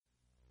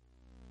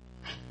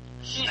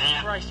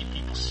Christ, you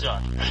people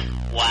suck.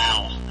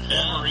 Wow.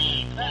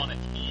 Wolverine on it.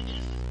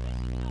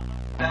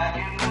 Back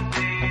in the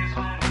days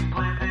when we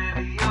played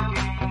video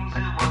games,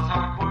 it was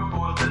hardcore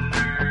for the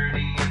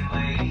nerdy and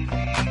lazy.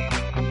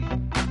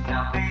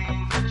 Now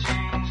things have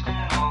changed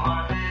and all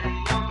our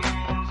video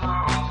games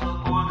are also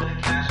for the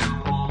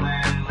casual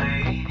and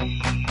lady.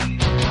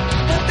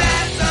 But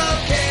that's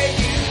okay,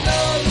 you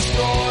know the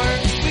score.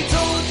 We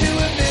told you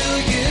a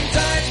million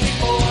times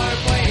before.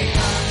 Playing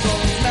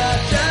consoles, not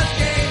just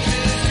games,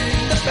 is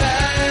in the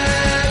past.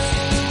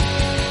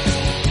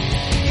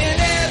 And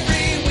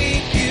every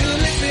week you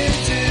listen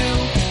to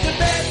the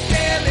best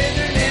damn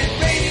internet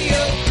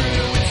radio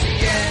crew. It's the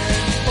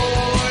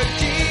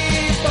N4G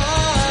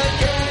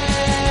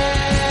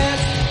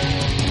podcast.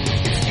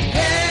 It's the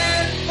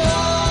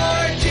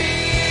N4G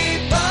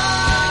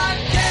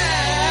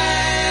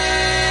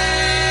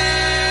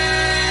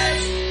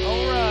podcast.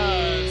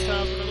 Alright, it's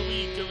time for another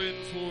week of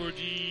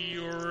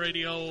N4G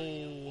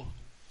Radio.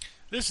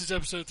 This is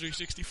episode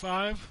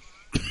 365.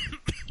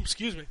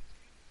 Excuse me.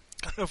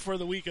 For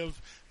the week of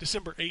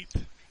December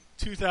 8th,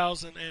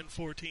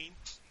 2014.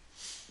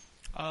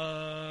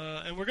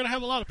 And we're going to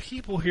have a lot of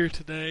people here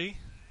today.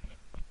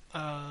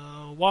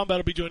 Wombat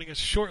will be joining us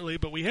shortly,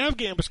 but we have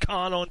Gambus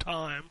Khan on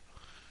time.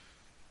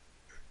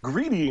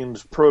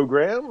 Greetings,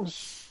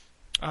 programs.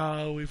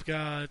 We've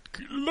got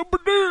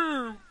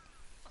Lumberdoom.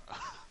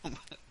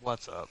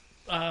 What's up?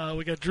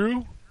 We got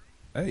Drew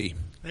Hey.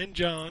 and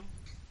John.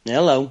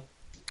 Hello.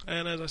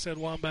 And as I said,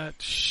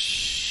 Wombat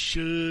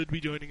should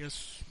be joining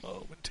us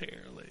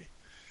momentarily.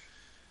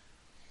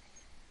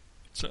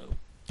 So,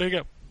 there you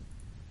go.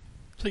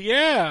 So,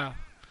 yeah.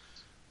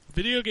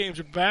 Video games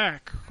are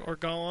back, or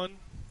gone,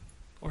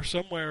 or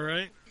somewhere,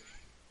 right?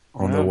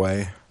 On the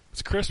way.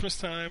 It's Christmas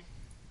time.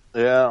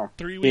 Yeah.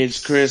 3 weeks.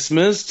 It's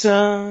Christmas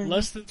time.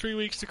 Less than 3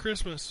 weeks to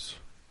Christmas.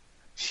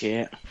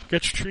 Shit.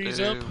 Get your trees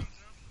up.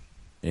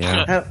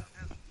 Yeah.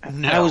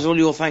 How was all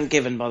your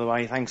Thanksgiving, by the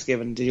way?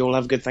 Thanksgiving. Did you all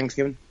have a good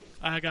Thanksgiving?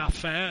 I got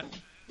fat.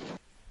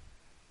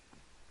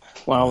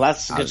 Well,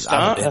 that's a good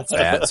start. I've been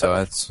fat, so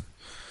that's...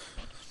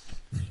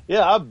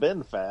 Yeah, I've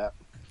been fat.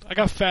 I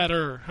got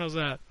fatter. How's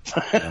that?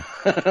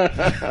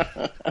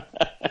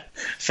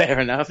 Fair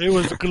enough. It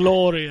was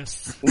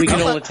glorious. We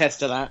can all attest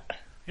to that.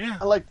 Yeah.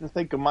 I like to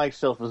think of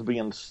myself as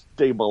being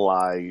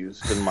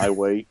stabilized in my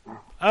weight.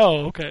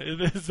 Oh, okay.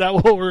 Is that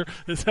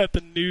is that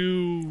the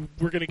new,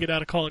 we're going to get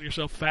out of calling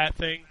yourself fat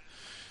thing?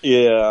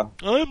 Yeah.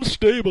 I'm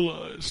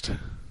stabilized.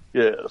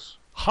 Yes.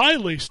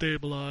 Highly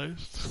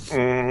stabilized.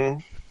 Mm-hmm.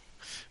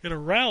 In a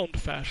round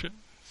fashion.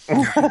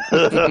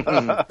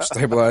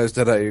 Stabilized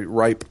at a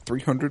ripe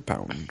 300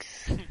 pounds.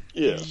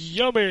 Yeah.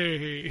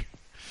 Yummy.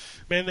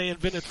 Man, they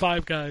invented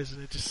Five Guys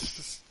and it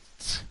just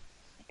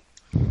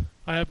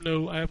I have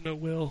no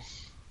will.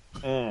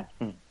 Mm.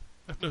 I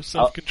have no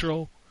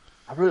self-control.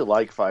 I really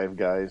like Five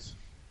Guys.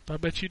 I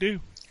bet you do.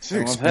 It's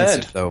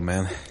expensive, though,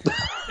 man.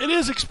 It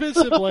is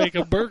expensive. Like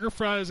a burger,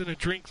 fries, and a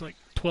drink's like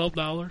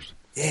 $12.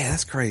 Yeah,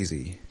 that's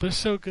crazy. But it's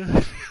so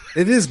good.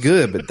 It is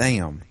good, but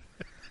damn.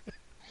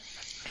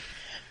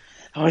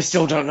 I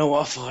still don't know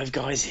what a Five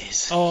Guys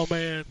is. Oh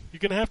man, you're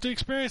gonna have to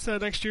experience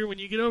that next year when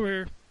you get over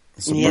here.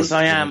 Yes,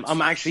 I am.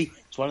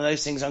 It's one of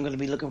those things I'm going to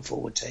be looking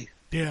forward to.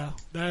 Yeah,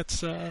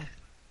 that's a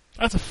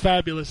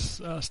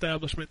fabulous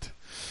establishment.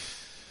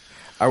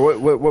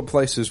 What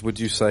places would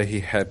you say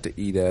he had to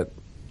eat at?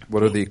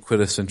 What are the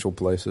quintessential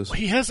places?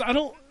 He has. I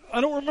don't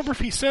remember if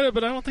he said it,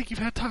 but I don't think you've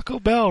had Taco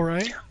Bell,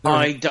 right?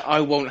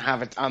 I won't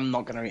have it. I'm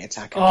not going to eat a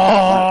taco.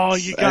 Oh,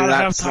 you gotta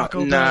have Taco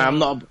Bell. No, I'm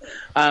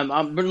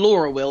not.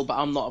 Laura will, but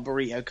I'm not a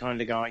burrito kind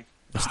of guy.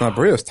 It's not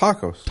burritos,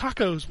 tacos.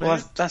 Tacos, man.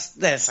 Well, they're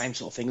the same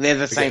sort of thing. They're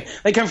the same.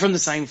 They come from the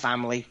same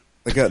family.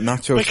 They got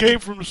nachos. They came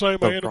from the same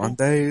animal.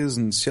 Grandes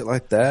and shit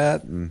like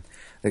that, and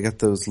they got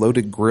those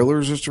loaded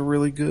grillers, which are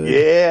really good.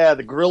 Yeah,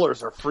 the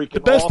grillers are freaking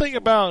The best awesome. thing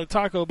about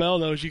Taco Bell,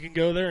 though, is you can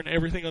go there and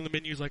everything on the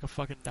menu is like a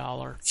fucking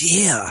 $1.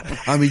 Yeah,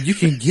 I mean, you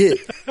can get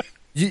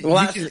you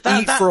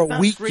can eat for a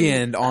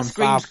weekend on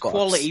 $5.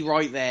 Quality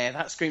right there.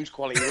 That screams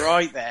quality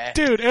right there.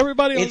 Dude,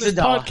 everybody on It's this a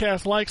dollar.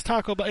 podcast likes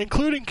Taco Bell,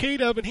 including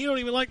K-Dub, and he don't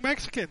even like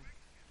Mexican.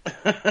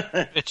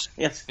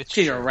 Yes,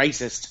 she's a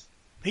racist.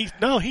 He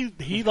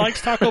likes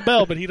Taco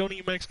Bell, but he don't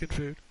eat Mexican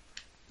food.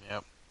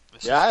 Yep.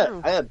 Yeah,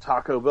 I had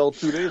Taco Bell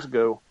 2 days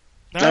ago.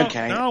 Now,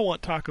 Okay. now I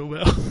want Taco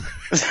Bell.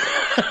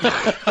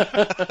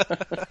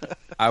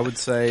 I would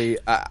say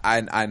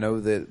I know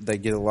that they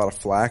get a lot of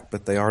flack,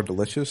 but they are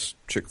delicious.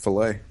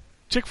 Chick-fil-A.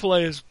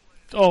 Chick-fil-A is,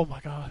 oh my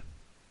god.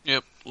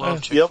 Yep.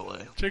 Love Yep.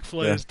 Chick-fil-A.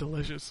 Chick-fil-A Yeah. is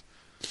delicious.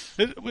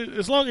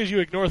 As long as you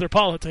ignore their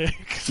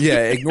politics. Yeah,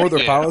 ignore their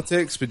Yeah.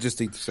 politics, but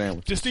just eat the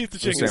sandwich. Just eat the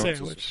Their chicken sandwich is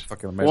sandwich.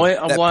 fucking amazing. Why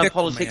That are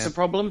pickle, politics man. a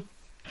problem?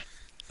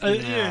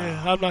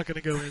 Yeah, I'm not going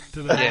to go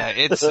into that.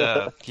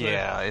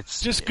 Yeah,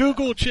 it's Just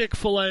Google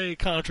Chick-fil-A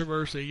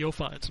controversy. You'll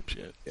find some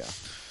shit.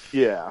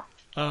 Yeah.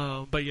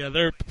 But yeah,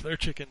 their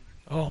chicken.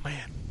 Oh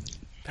man,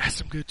 that's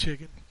some good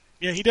chicken.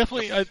 Yeah, he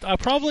definitely. I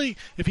probably,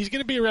 if he's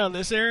going to be around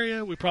this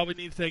area, we probably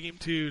need to take him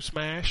to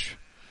Smash.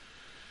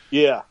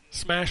 Yeah.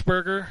 Smash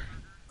Burger.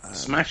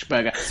 Smash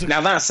burger.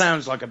 Now that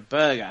sounds like a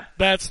burger.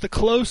 That's the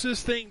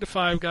closest thing to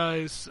Five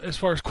Guys as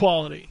far as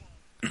quality.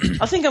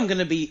 I think I'm going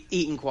to be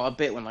eating quite a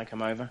bit when I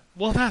come over.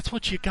 Well, that's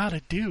what you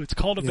gotta do. It's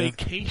called a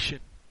vacation.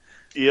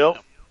 Yep.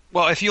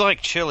 Well, if you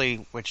like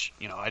chili, which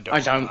I don't. I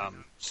don't.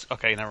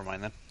 Okay, never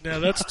mind then. Now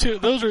that's two.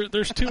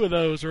 There's two of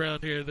those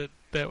around here that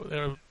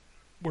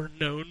we're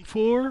known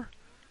for.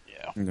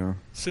 Yeah.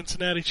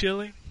 Cincinnati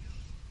chili.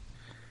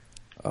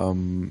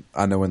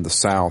 I know in the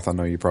South, I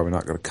know you're probably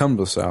not going to come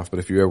to the South, but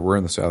if you ever were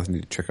in the South, you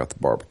need to check out the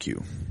barbecue.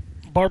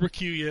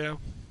 Barbecue, yeah.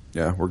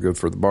 Yeah, we're good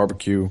for the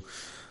barbecue.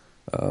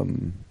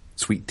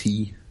 Sweet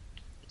tea.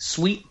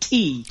 Sweet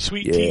tea.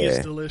 Sweet tea is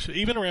delicious.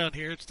 Even around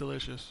here, it's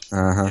delicious.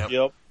 Uh-huh.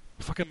 Yep.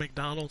 Fucking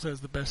McDonald's has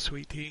the best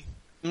sweet tea.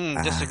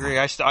 Disagree.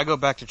 I go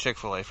back to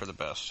Chick-fil-A for the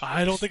best.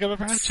 I don't think I've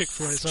ever had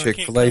Chick-fil-A. So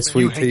Chick-fil-A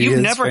sweet tea You've is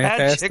never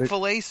fantastic. had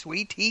Chick-fil-A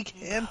sweet tea,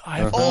 Ken? I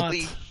have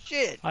Holy not.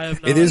 shit! I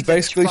have not. It is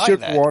basically Try sugar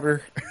that.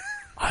 water.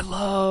 I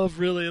love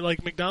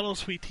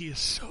McDonald's sweet tea is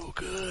so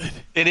good.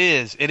 It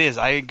is.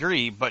 I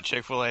agree, but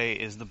Chick-fil-A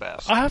is the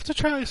best. I have to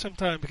try it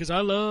sometime because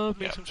I love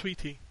me some sweet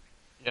tea.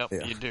 Yep,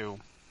 Yeah. you do.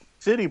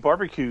 City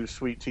Barbecue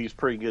sweet tea is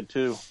pretty good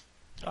too.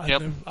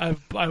 Yep.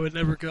 I would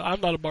never go. I'm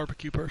not a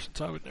barbecue person,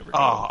 so I would never go.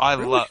 Oh, I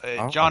love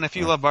Oh, John. If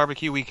you okay. love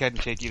barbecue, we can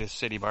take you to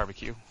City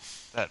Barbecue.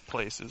 That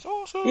place is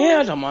awesome. Yeah,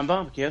 I don't mind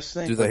barbecue. Yes,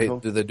 Do they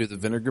do the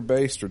vinegar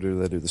based or do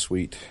they do the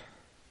sweet?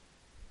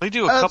 They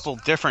do a couple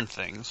different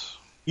things.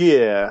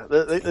 Yeah,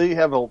 they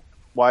have a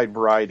wide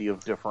variety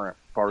of different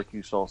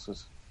barbecue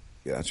sauces.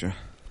 Gotcha.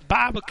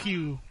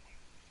 Barbecue.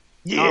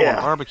 I want Yeah.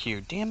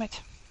 barbecue. Damn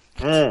it.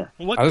 Mm.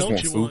 What I just don't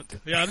want you food. want?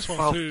 Yeah, I just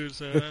want food.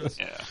 So that's-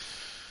 Yeah.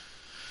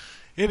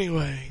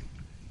 Anyway,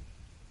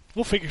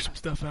 we'll figure some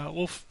stuff out.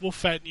 We'll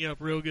fatten you up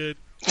real good.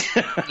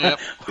 Yep.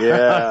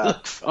 Yeah.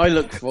 I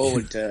look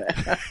forward to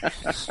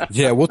it.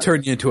 Yeah, we'll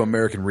turn you into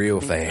American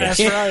real fast.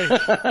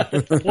 That's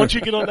right. Once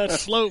you get on that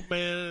slope,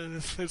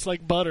 man, it's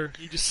like butter.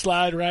 You just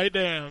slide right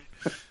down,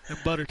 and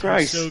butter tastes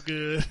Christ. so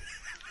good.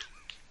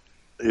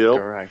 Yep.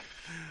 Correct.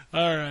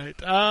 All right,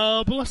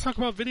 but let's talk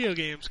about video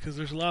games because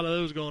there's a lot of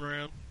those going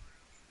around.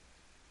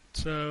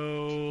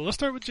 So let's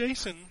start with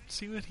Jason.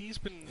 See what he's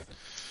been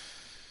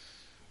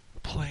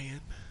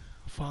playing,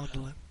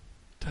 fondling,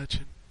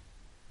 touching.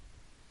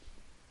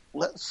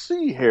 Let's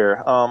see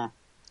here.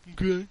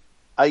 Okay.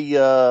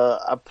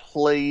 I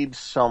played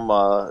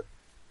some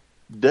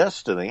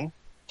Destiny.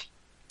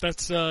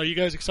 That's you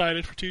guys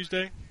excited for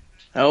Tuesday?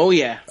 Oh,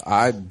 yeah.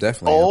 I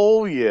definitely am.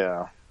 Oh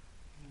yeah.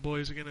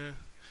 Boys are gonna.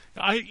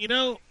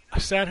 I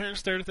sat here and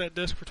stared at that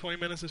disc for 20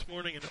 minutes this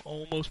morning and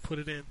almost put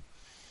it in.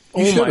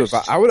 You should have.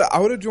 Almost. I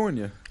would have joined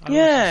you. I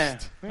Yeah.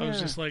 was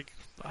just like,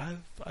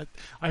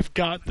 I've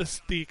got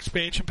the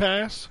expansion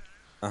pass,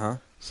 Uh-huh.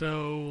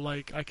 so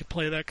like I could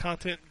play that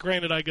content.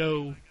 Granted, I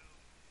go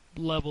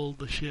level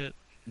the shit.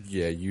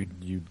 Yeah, you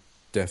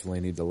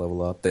definitely need to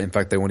level up. In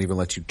fact, they won't even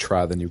let you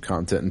try the new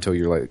content until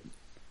you're like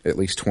at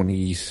least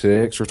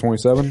 26 or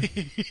 27.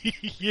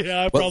 Yeah,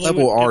 I What probably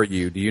level would- are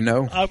you? Do you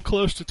know? I'm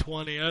close to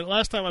 20.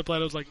 Last time I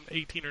played, I was like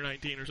 18 or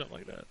 19 or something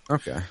like that.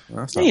 Okay. Well,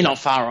 that's You're not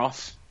far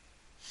off.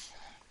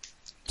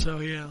 So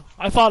yeah,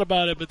 I thought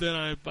about it, but then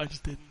I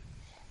just didn't.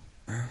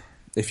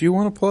 If you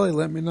want to play,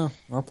 let me know.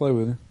 I'll play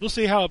with you. We'll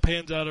see how it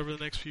pans out over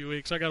the next few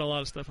weeks. I got a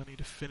lot of stuff I need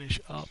to finish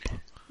up.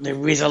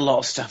 There is a lot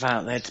of stuff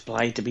out there to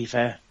play, to be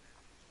fair.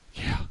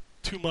 Yeah,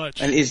 too much.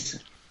 And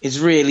it's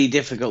really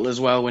difficult as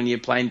well when you're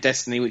playing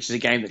Destiny, which is a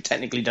game that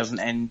technically doesn't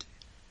end.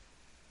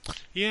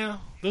 Yeah,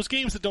 those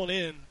games that don't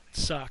end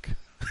suck.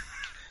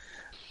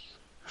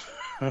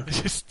 you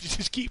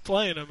just keep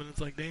playing them, and it's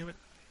like, damn it.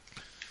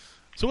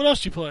 So what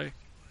else do you play?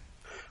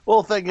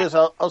 Well, the thing is,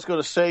 I was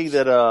going to say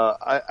that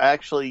I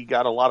actually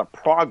got a lot of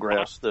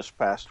progress this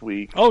past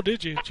week. Oh,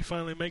 did you? Did you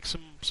finally make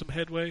some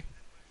headway?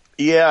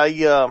 Yeah,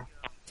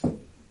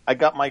 I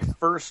got my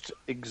first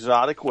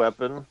exotic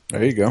weapon.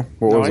 There you go.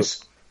 What was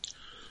Nice.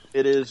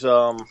 It is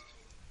the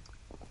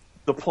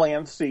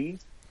Plan C.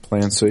 it?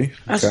 Plan C.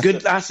 That's Okay.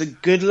 good. That's a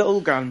good little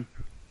gun.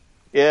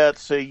 Yeah,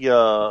 it's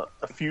a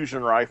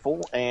fusion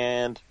rifle,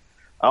 and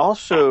I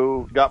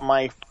also got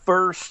my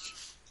first.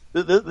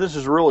 This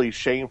is really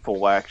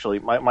shameful, actually.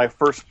 My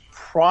first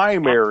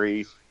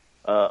primary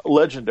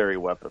legendary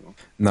weapon.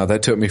 No,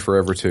 that took me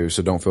forever too,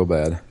 so don't feel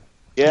bad.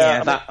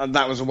 Yeah,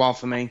 that was a while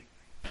for me.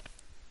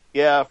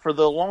 yeah. For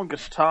the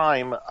longest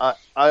time,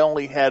 I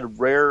only had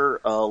rare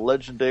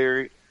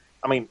legendary.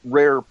 I mean,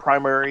 rare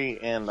primary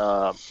and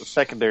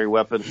secondary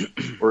weapons.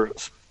 And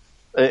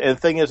the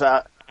thing is,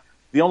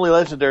 the only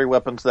legendary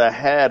weapons that I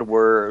had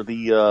were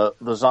the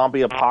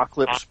zombie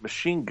apocalypse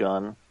machine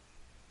gun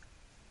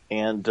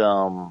and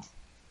a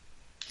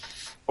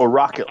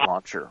rocket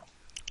launcher.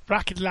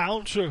 Rocket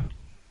launcher.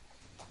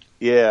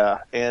 Yeah,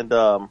 and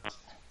I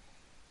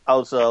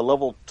was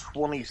level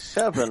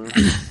 27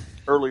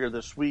 earlier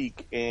this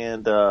week,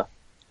 and I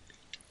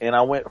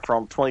went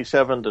from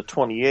 27 to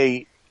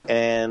 28,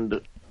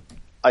 and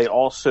I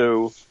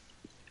also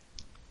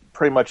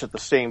pretty much at the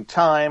same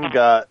time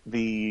got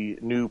the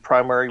new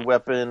primary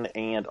weapon,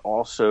 and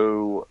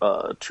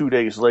also 2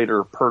 days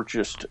later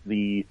purchased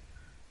the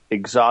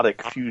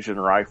exotic fusion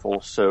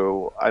rifle,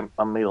 so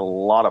I made a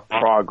lot of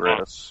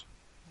progress.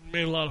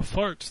 Made a lot of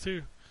farts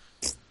too.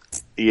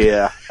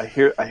 Yeah, I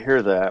hear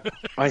that.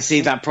 I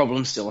see that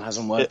problem still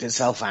hasn't worked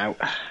itself out.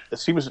 It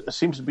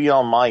seems to be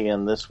on my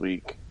end this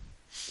week.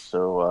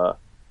 So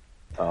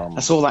I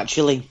saw that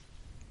chili.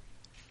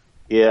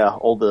 yeah,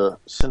 all the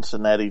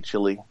Cincinnati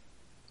chili.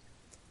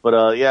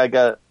 But yeah,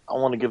 I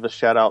want to give a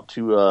shout out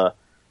to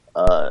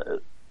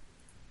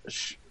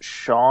Sean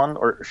Sean.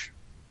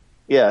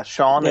 Yeah.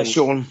 Sean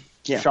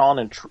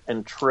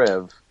and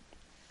Trev,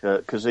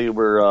 because they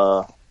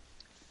were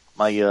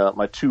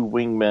my two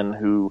wingmen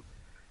who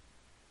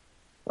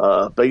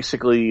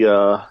basically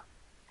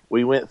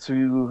we went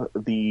through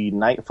the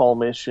Nightfall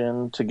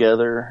mission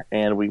together,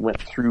 and we went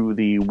through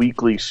the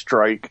weekly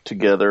strike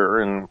together,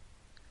 and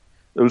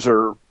those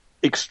are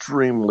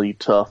extremely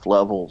tough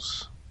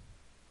levels.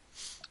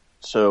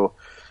 So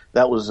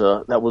that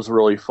was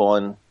really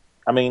fun.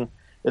 I mean,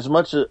 as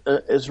much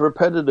as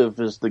repetitive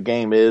as the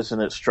game is in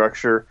its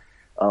structure,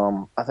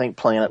 I think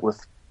playing it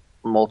with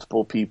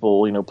multiple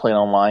people, playing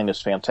online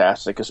is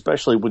fantastic,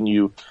 especially when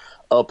you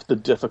up the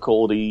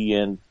difficulty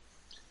and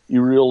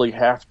you really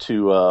have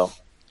to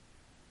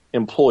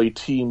employ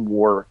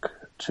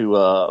teamwork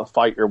to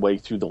fight your way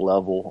through the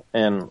level,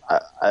 and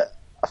I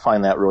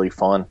find that really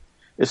fun.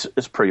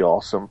 It's pretty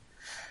awesome,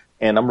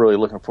 and I'm really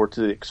looking forward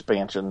to the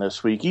expansion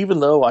this week. Even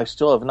though I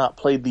still have not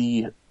played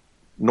the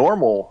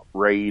normal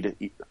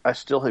raid, I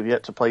still have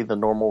yet to play the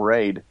normal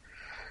raid,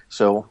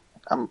 so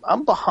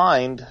I'm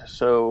behind.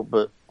 So,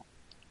 but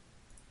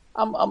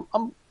I'm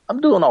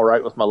doing all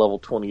right with my level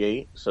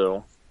 28.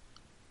 So,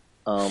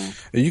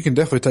 you can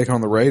definitely take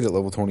on the raid at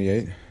level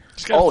 28.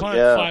 Just gotta find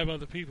 5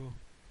 other people.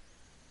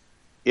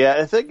 Yeah,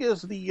 I think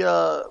is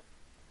the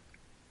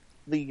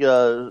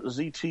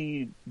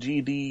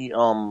ZTGD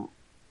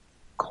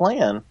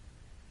clan.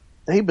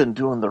 They've been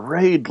doing the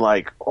raid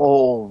like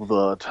all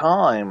the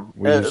time.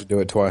 We used to do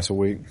it twice a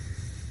week.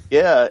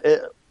 Yeah,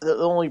 the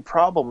only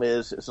problem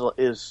is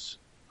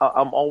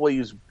I'm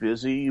always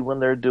busy when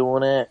they're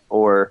doing it.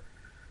 Or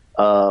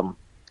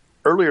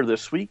earlier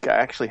this week, I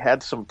actually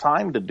had some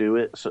time to do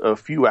it, so a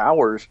few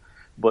hours,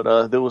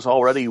 but there was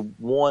already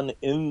one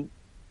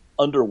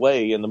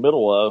underway in the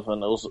middle of,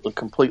 and it was a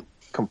complete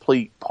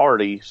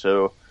party,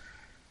 so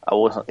I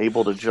wasn't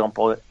able to jump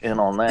in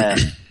on that.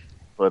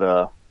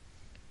 But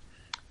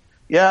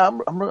yeah,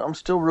 I'm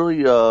still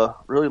really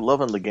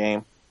loving the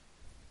game,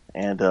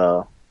 and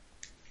I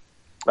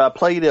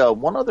played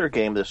one other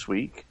game this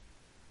week.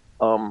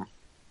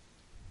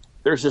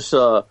 There's this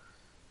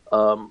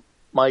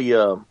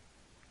my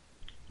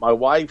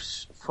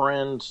wife's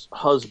friend's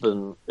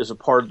husband is a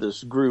part of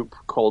this group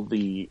called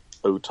the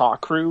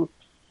Otaku,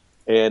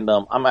 and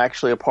I'm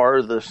actually a part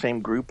of the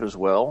same group as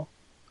well.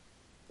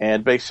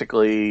 And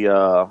basically,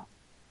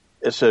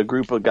 it's a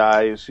group of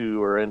guys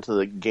who are into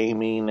the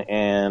gaming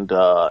and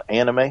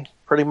anime,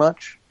 pretty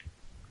much.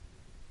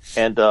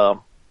 And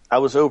I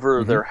was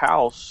over their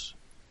house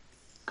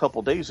a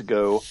couple days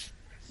ago,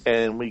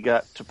 and we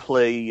got to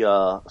play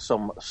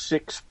some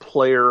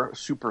 6-player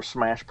Super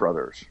Smash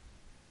Brothers.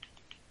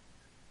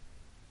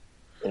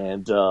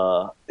 And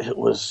it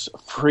was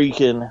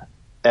freaking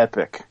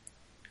epic.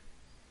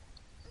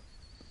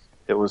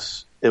 It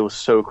was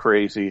so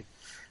crazy.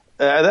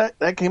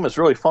 That game was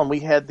really fun.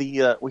 We had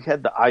the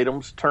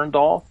items turned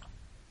off.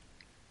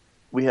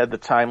 We had the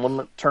time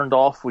limit turned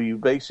off. We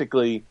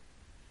basically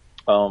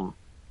the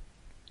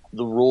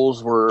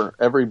rules were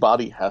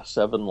everybody has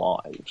 7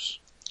 lives,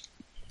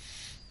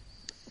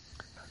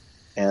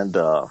 and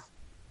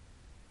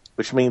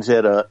which means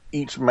that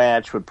each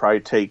match would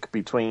probably take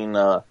between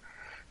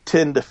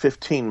 10 to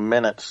 15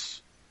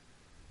 minutes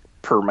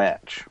per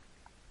match.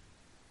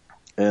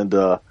 And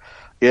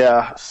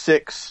yeah,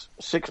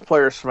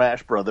 6-player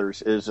Smash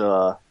Brothers is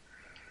wow,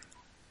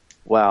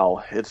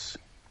 it's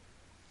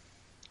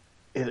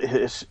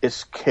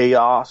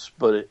chaos,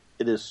 but it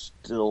is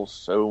still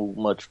so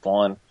much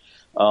fun.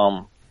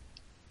 I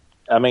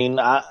mean,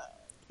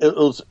 it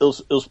was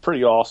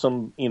pretty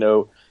awesome,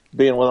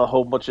 being with a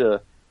whole bunch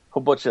of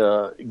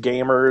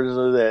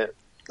gamers that,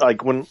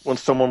 like, when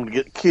someone would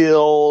get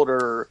killed,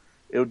 or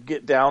it would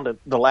get down to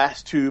the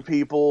last 2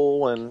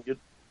 people, and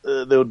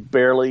they would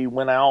barely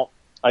win out.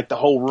 Like, the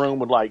whole room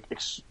would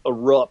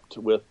erupt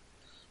with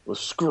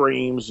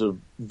screams of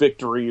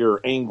victory or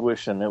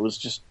anguish, and it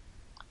was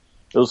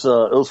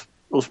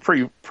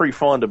pretty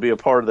fun to be a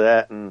part of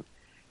that. And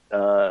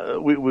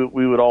we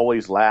would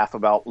always laugh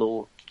about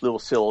little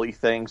silly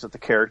things that the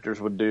characters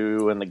would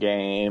do in the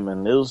game,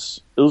 and it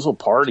was a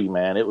party,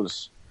 man. It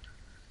was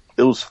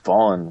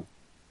fun.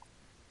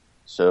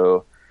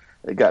 So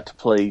I got to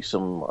play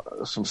some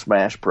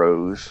Smash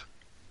Bros.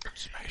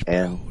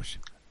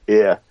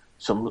 Yeah,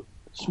 some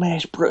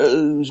Smash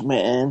Bros,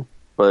 man.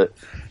 But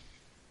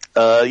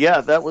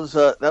yeah, that was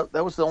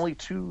the only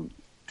two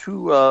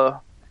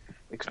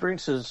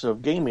experiences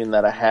of gaming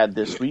that I had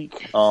this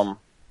week.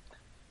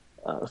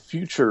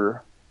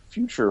 Future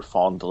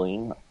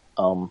fondling.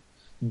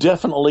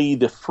 Definitely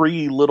the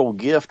free little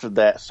gift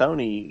that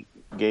Sony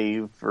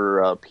gave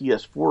for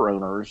PS4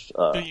 owners.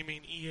 No, you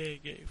mean EA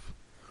gave?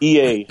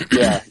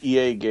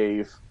 EA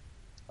gave.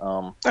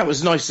 That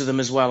was nice of them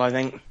as well, I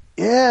think.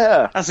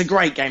 Yeah, That's a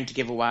great game to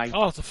give away.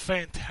 Oh, it's a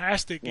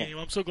fantastic game.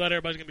 I'm so glad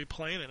everybody's going to be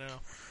playing it now.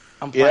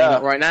 I'm playing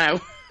it right now.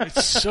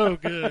 It's so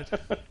good.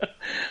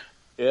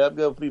 yeah. I'm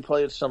going to be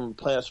playing some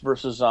Plants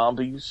vs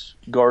Zombies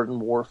Garden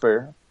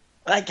Warfare.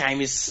 That game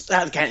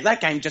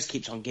just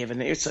keeps on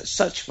giving. It's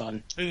such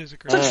fun. It is a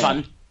great Such game.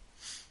 fun.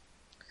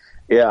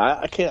 Yeah,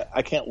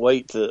 I can't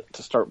wait to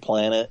start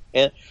playing it,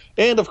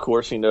 and of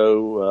course,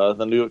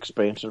 the new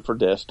expansion for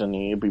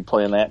Destiny. You'll be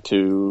playing that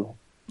too.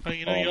 Oh,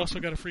 you also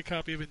got a free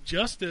copy of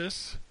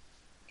Injustice.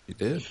 You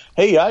did.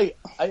 Hey, I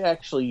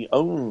actually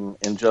own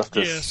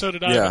Injustice. Yeah, so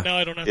did I, Yeah. but now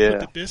I don't have to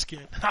put the disc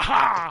in.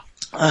 Ha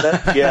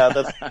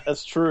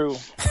That's true.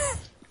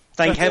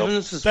 Thank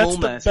heavens for small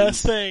That's the mercies.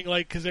 best thing,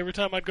 because every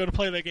time I'd go to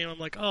play that game, I'm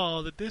like,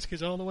 oh, the disc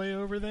is all the way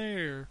over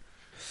there.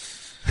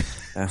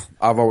 Yeah,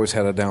 I've always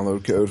had a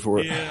download code for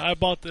it. Yeah, I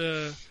bought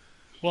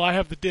I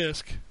have the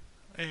disc,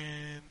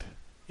 and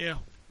yeah,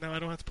 now I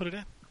don't have to put it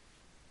in,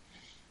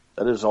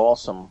 That is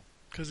awesome.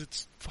 because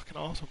it's fucking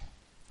awesome.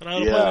 And I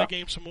want to play that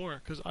game some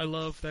more, because I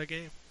love that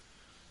game.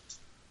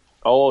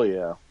 Oh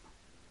yeah.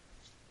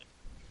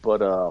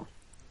 But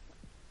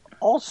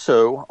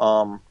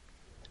also,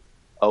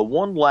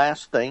 one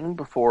last thing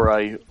before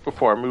I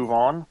move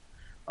on,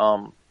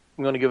 I'm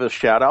going to give a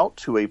shout out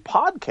to a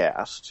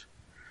podcast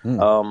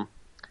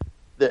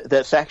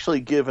that's actually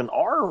given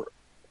our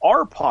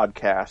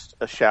podcast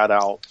a shout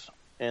out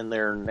in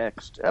their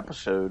next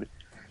episode.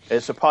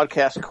 It's a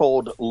podcast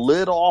called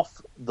Lid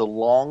Off the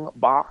Long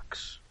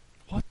Box.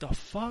 What the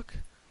fuck?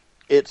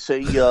 It's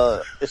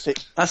a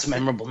That's a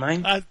memorable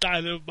name. I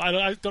don't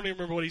even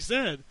remember what he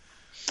said.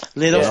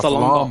 Lid off the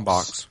long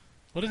box.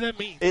 What does that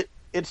mean?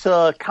 It's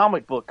a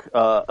comic book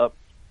a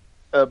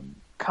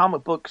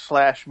comic book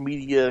 /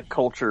 media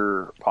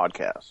culture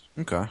podcast.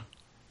 Okay.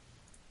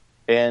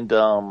 And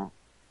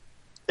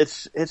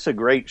it's a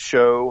great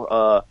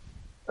show.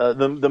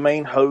 The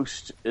main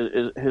host,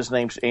 his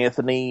name's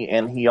Anthony,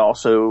 and he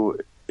also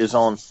is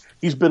on.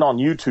 He's been on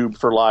YouTube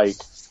for like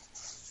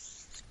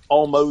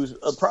almost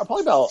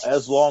probably about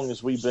as long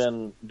as we've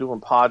been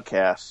doing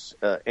podcasts,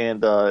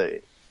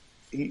 and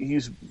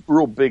he's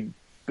real big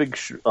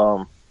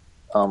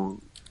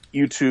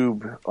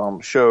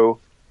YouTube show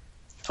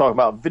talking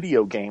about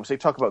video games. They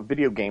talk about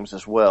video games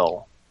as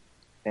well,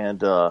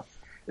 and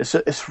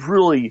it's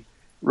really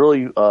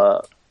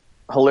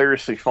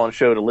hilariously fun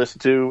show to listen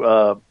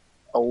to.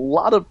 A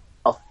lot of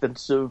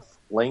offensive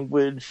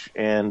language,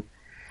 and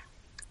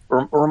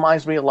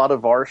reminds me a lot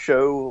of our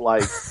show,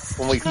 like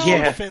when we There's no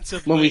Yeah,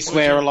 offensive when we language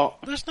swear a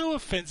lot. There's no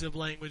offensive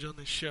language on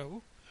this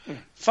show.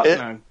 Fuck It-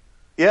 no.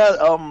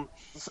 Yeah,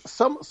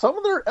 some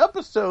of their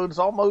episodes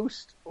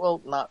almost,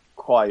 well, not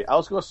quite. I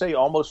was going to say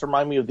almost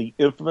remind me of the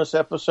Infamous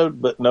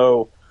episode, but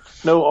no,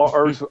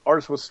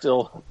 ours was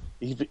still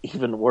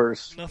even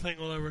worse. Nothing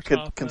will ever Con-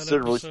 top that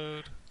considerably-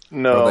 episode.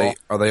 No,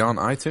 Are they on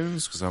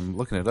iTunes? Because I'm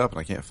looking it up and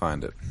I can't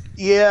find it.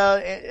 yeah,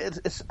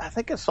 it's. I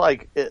think it's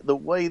like the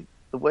way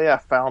I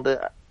found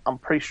it. I'm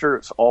pretty sure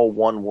it's all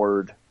one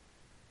word.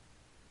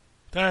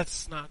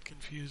 That's not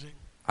confusing.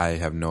 I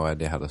have no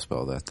idea how to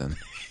spell that then.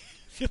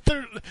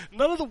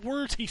 None of the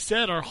words he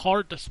said are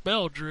hard to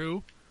spell,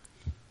 Drew.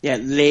 Yeah,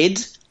 lid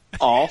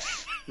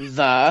off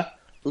the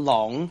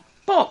long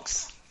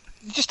box.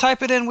 Just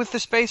type it in with the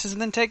spaces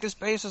and then take the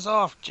spaces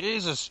off.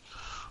 Jesus.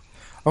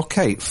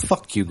 Okay,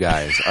 fuck you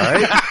guys,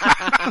 alright?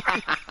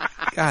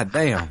 God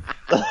damn.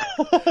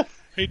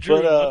 Hey, Drew,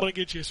 But, I'm going to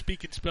get you a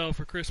speak and spell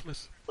for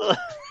Christmas.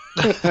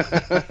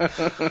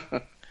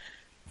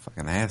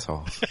 Fucking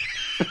asshole.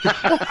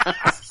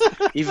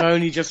 You've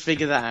only just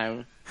figured that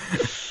out.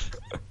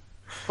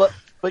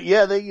 But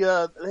yeah, they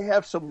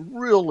have some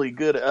really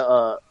good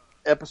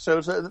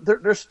episodes.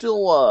 They're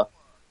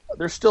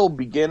still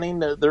beginning.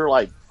 They're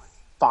like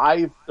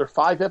five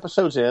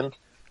episodes in,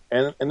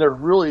 and they're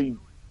really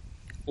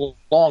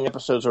long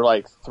episodes. Are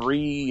like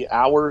 3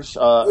 hours.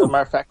 As a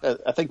matter of fact,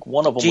 I think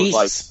one of them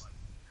Jesus.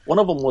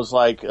 was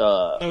like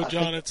No,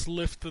 John, it's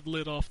lift the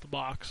lid off the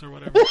box or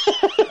whatever.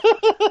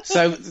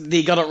 So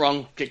you got it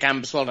wrong,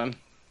 Gambus. Well done.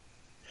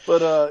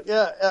 But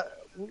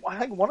I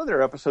think one of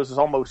their episodes is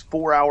almost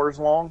 4 hours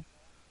long,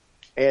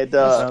 and It's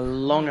a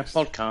longer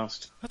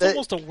podcast. That's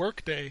almost a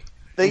work day.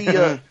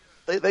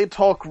 they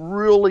talk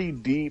really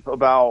deep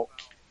about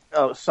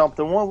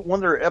something. One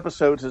of their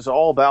episodes was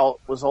all about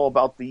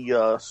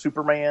the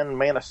Superman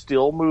Man of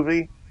Steel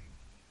movie,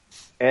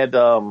 and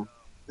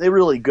they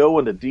really go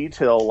into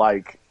detail,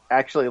 like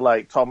actually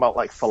like talking about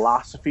like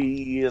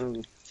philosophy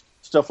and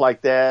stuff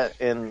like that,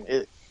 and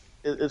it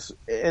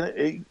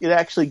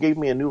actually gave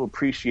me a new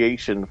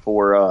appreciation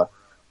for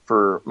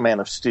Man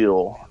of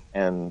Steel,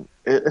 and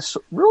it's a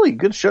really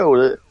good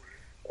show.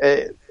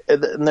 And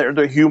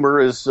their humor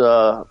is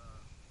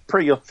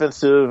pretty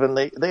offensive, and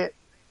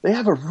they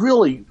have a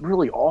really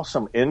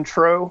awesome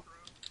intro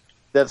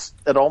that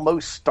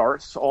almost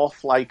starts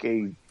off like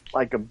a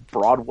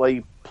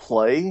Broadway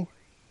play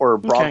or a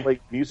Broadway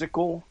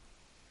musical,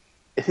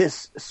 it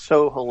is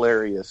so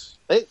hilarious.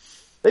 They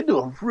do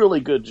a really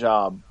good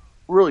job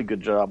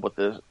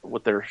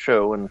with their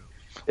show, and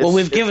Well,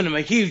 we've given them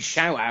a huge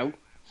shout out.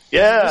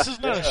 yeah. This is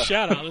not a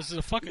shout out. This is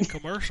a fucking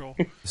commercial.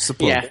 It's a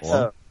political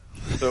one.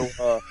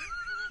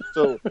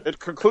 So in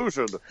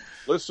conclusion,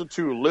 listen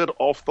to Lid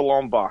Off the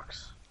Long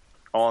Box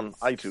on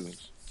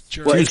iTunes.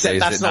 Sure. Well, Tuesdays except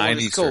that's at not 9 what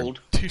it's Eastern. called.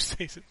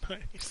 Tuesdays at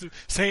night.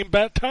 Same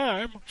bat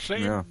time,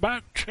 same Yeah.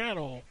 bat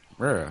channel.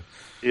 Yeah.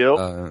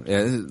 Yep.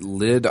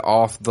 Lid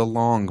Off the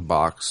Long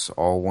Box,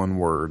 all one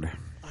word.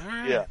 All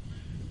right. Yeah.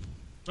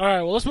 All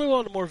right. Well, let's move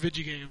on to more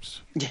Vigi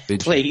games.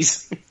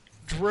 Please.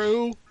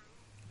 Drew,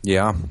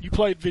 Yeah, you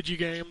played Vigi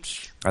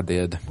games. I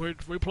did. We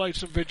played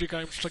some Vigi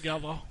games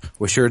together.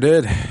 We sure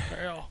did.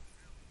 Yeah.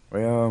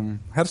 We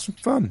had some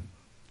fun.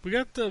 We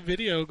got the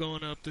video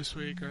going up this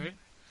week, right?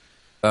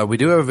 We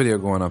do have a video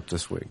going up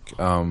this week.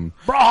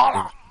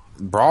 Brawlhalla.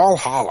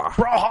 Brawlhalla.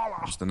 Brawlhalla.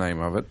 That's the name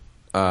of it.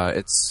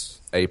 It's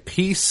a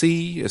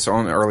PC. It's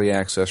on early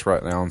access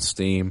right now on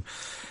Steam.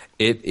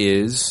 It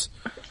is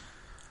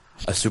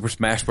a Super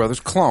Smash Brothers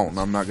clone.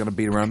 I'm not going to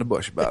beat around the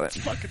bush about it.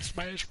 Fucking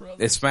Smash Brothers.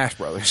 It's Smash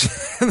Brothers.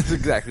 That's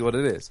exactly what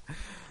it is.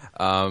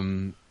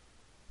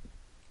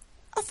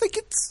 I think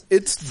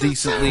it's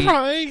decently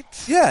right.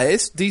 Yeah,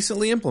 it's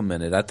decently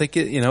implemented. I think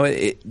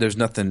there's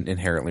nothing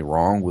inherently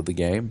wrong with the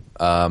game.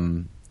 I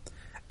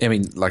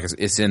mean, like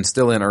it's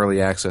still in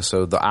early access,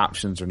 so the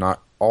options are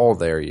not all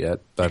there yet.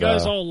 But You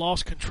guys all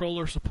lost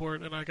controller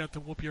support, and I got to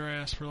whoop your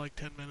ass for like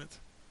 10 minutes.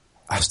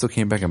 I still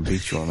came back and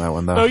beat you on that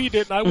one, though. No, you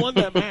didn't. I won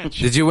that match.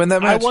 Did you win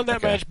that match? I won that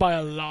Okay. match by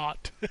a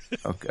lot.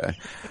 Okay.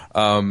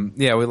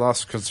 Yeah, we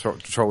lost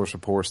controller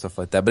support, stuff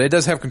like that. But it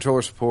does have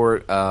controller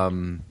support.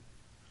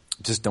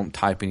 Just don't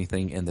type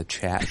anything in the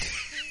chat,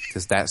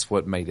 because that's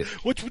what made it.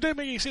 Which would that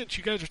make any sense?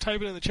 You guys are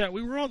typing in the chat.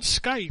 We were on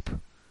Skype.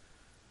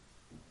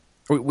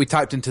 We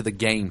typed into the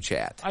game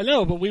chat. I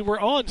know, but we were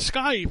on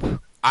Skype.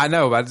 I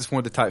know, but I just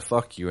wanted to type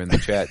 "fuck you" in the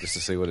chat just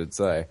to see what it'd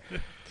say.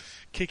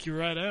 Kick you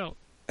right out.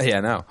 Yeah,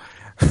 I know.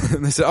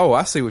 And they said, "Oh,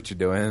 I see what you're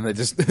doing," and they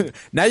just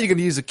now you're going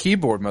to use a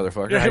keyboard,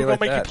 motherfucker. Yeah, How we're you going like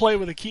to make that? you play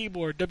with a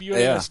keyboard.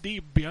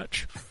 WASD,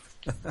 bitch.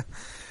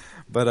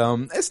 But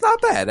it's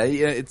not bad.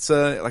 It's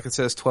like it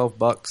says,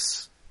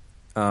 $12.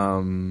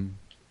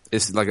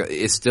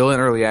 It's still in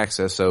early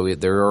access, so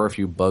there are a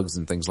few bugs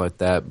and things like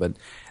that. But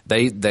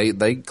they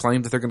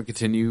claim that they're going to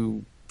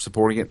continue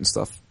supporting it and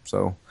stuff.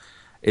 So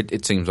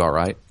it seems all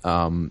right.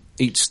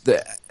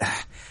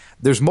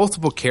 There's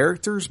multiple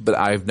characters, but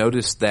I've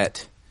noticed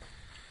that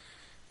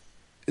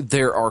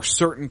there are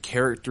certain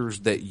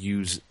characters that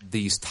use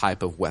these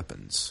type of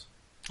weapons.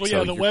 Well, So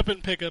yeah, the you're-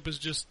 weapon pickup is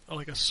just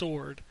like a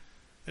sword.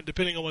 And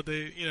depending on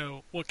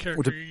what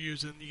character you're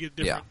using, you get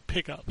different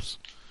pickups.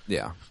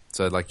 Yeah.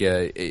 So like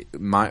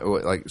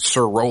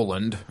Sir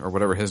Roland or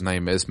whatever his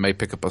name is may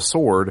pick up a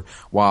sword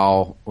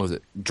while was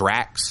it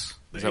Drax?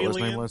 Is that what his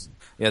name was?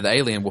 Yeah, the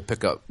alien will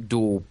pick up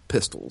dual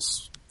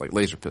pistols, like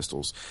laser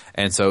pistols.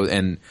 And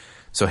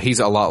so he's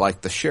a lot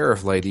like the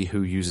sheriff lady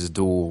who uses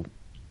dual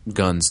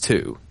guns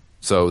too.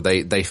 So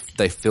they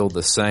feel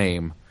the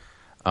same.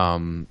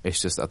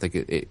 It's just I think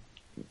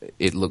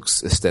it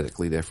looks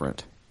aesthetically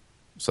different.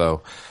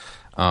 So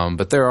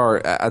but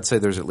I'd say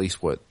there's at least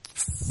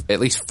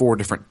 4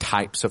 different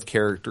types of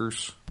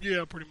characters.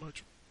 Yeah, pretty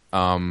much.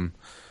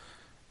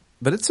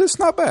 But it's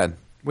not bad.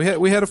 We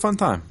had a fun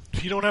time.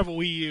 If you don't have a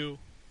Wii U,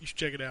 you should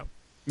check it out.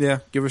 Yeah,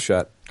 give it a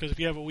shot. Because if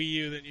you have a Wii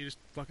U, then you just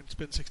fucking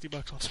spend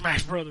 $60 on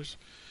Smash Brothers.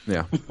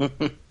 Yeah.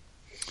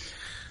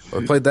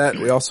 We played that.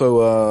 We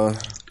also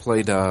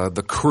played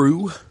The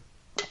Crew.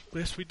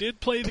 Yes, we did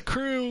play The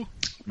Crew.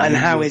 And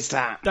how is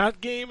that? That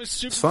game is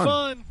super fun.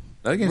 fun.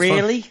 That game's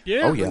Really? fun.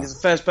 Yeah. Oh I think yeah. it's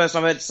the first person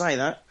I've heard to say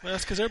that. Well,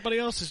 that's because everybody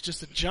else is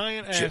just a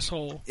giant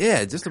asshole.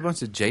 Yeah, just a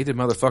bunch of jaded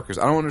motherfuckers.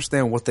 I don't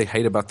understand what they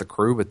hate about The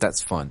Crew, but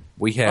that's fun.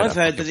 We had. I've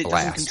a heard that fucking it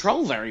blast. doesn't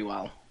control very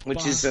well,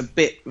 which is a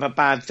bit of a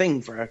bad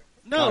thing for a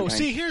No, car game.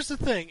 see, here's the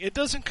thing. It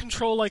doesn't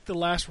control like the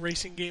last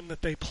racing game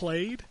that they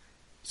played,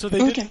 so they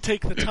didn't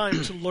take the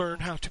time to learn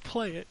how to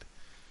play it.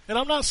 And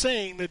I'm not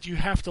saying that you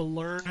have to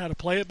learn how to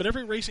play it, but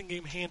every racing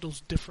game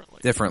handles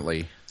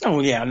differently.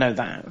 Oh yeah, I know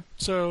that.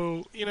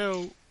 So,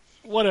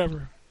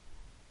 whatever.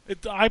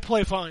 I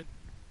play fine.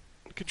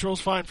 The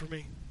control's fine for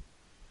me.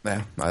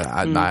 Yeah,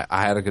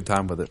 I had a good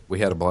time with it. We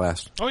had a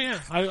blast. Oh, yeah.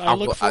 I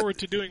look forward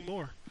to doing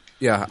more.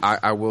 Yeah,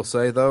 I will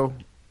say though,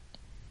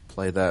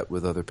 play that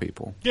with other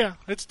people. Yeah,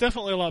 it's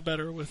definitely a lot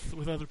better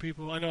with other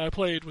people. I know I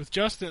played with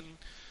Justin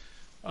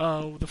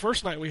the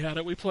first night we had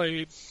it. We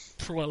played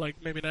for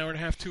maybe an hour and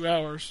a half, 2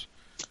 hours.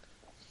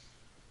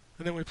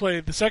 And then we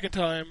played the second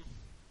time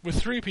with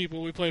 3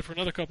 people. We played for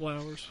another couple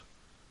hours.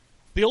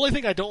 The only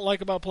thing I don't like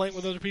about playing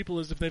with other people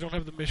is if they don't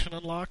have the mission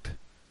unlocked.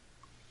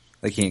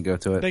 They can't go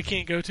to it. They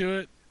can't go to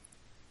it,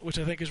 which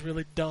I think is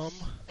really dumb.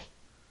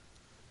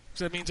 Because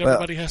that means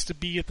everybody has to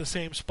be at the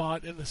same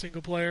spot in the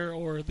single player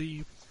or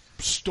the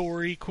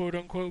story,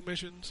 quote-unquote,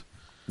 missions.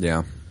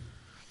 Yeah.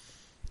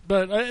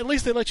 But at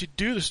least they let you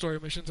do the story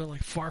missions on,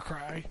 Far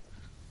Cry.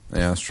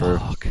 Yeah, that's true.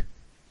 Fuck.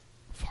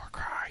 Far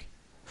Cry.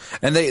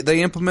 And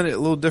they implement it a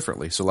little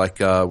differently. So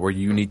where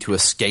you need to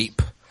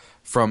escape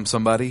from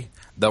somebody,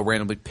 they'll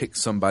randomly pick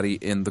somebody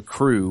in the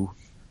crew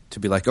to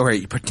be like, all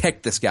right, you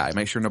protect this guy.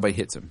 Make sure nobody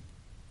hits him.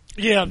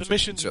 Yeah, the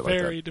missions shit like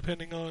vary that.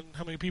 depending on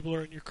how many people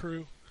are in your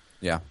crew.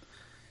 Yeah.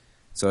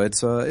 So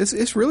it's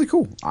really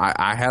cool.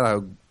 I had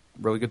a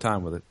really good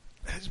time with it.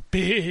 It's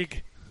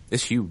big.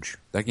 It's huge.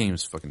 That game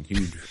is fucking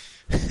huge.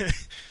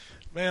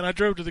 Man, I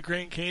drove to the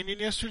Grand Canyon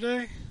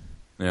yesterday.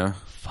 Yeah.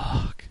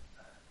 Fuck.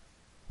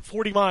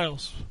 40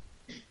 miles.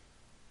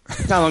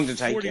 How long did it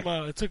take 40 you?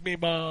 miles. It took me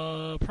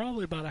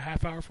probably about a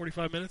half hour,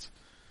 45 minutes.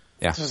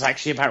 Yeah. This was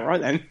actually about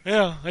right then.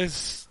 Yeah,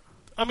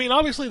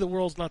 obviously the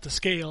world's not to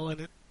scale,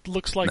 and it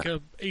looks like a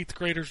 8th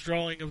grader's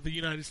drawing of the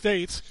United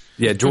States.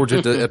 Yeah,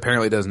 Georgia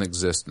apparently doesn't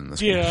exist in this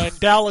game. Yeah, and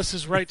Dallas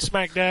is right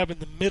smack dab in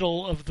the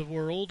middle of the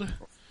world.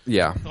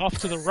 Yeah. Off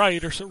to the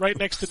right, or so right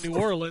next to New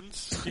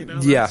Orleans. You know,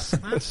 Yeah.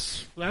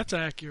 that's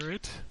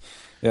accurate.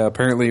 Yeah,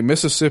 apparently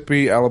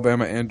Mississippi,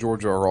 Alabama, and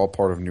Georgia are all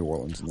part of New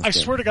Orleans. In this I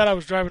game. swear to God, I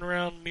was driving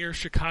around near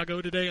Chicago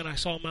today, and I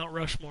saw Mount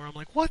Rushmore. I'm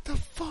like, what the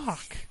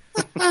fuck?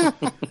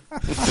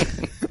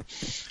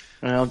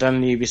 Well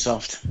done,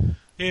 Ubisoft.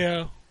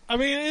 Yeah, I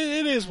mean,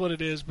 it is what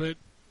it is, but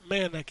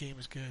man, that game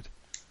is good.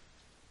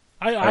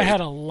 I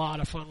had a lot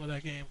of fun with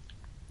that game.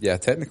 Yeah,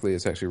 technically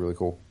it's actually really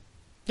cool.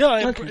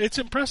 Yeah, Okay. it's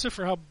impressive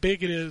for how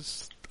big it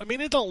is. I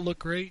mean, it don't look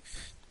great.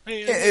 I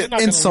mean, I'm not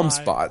In gonna some lie.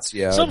 spots,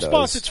 yeah. Some it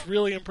spots does. it's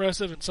really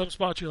impressive, and some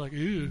spots you're like,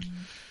 ooh.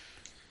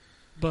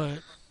 But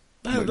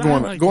But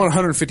going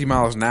 150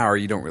 miles an hour,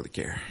 you don't really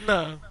care.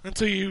 No,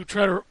 until you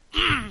try to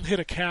hit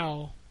a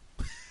cow,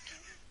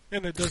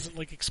 and it doesn't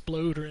like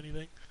explode or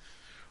anything.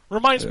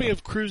 Reminds me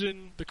of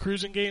the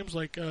cruising games,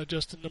 like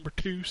Justin number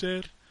 2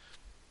 said,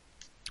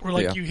 where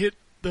like you hit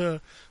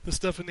the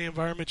stuff in the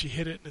environment, you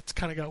hit it, and it's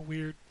kind of got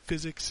weird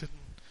physics and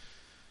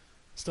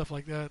stuff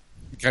like that.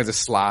 It kind of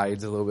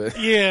slides a little bit.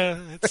 Yeah,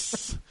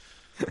 it's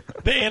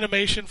the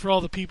animation for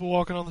all the people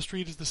walking on the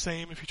street is the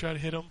same if you try to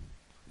hit them.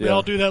 They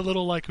all do that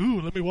little like,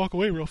 ooh, let me walk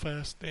away real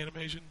fast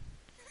animation.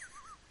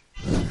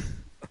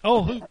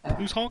 Oh,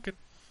 who's honking?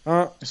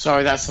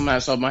 Sorry, that's someone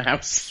outside my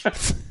house.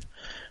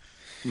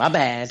 My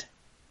bad.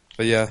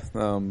 But yeah,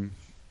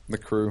 the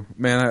crew.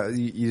 Man,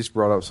 you just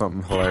brought up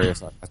something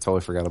hilarious I totally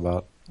forgot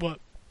about. What?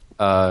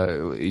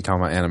 You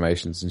talking about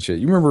animations and shit.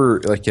 You remember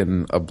like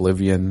in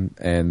Oblivion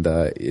and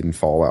in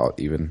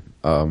Fallout even,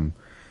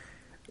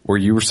 where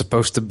you were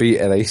supposed to be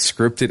at a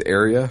scripted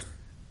area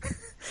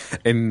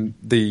and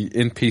the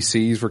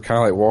NPCs were kind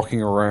of like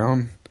walking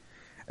around,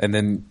 and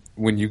then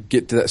when you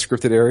get to that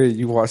scripted area,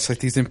 you watch like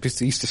these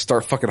NPCs just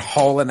start fucking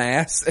hauling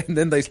ass, and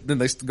then they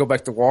go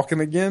back to walking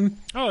again.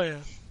 Oh yeah.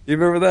 You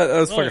remember that? That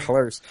was Oh, fucking yeah.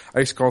 hilarious. I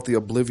used to call it the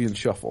Oblivion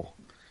Shuffle.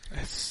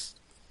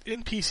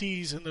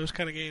 NPCs in those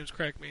kind of games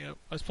crack me up.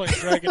 I was playing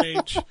Dragon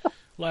Age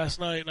last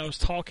night, and I was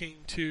talking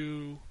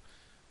to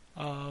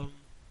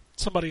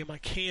somebody in my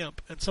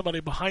camp, and somebody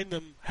behind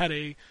them had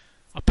a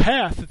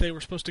path that they were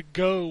supposed to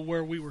go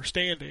where we were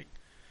standing,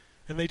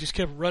 and they just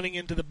kept running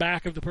into the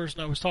back of the person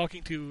I was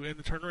talking to, and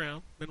then turn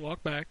around, then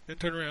walk back, then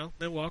turn around,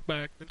 then walk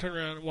back, then turn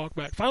around and walk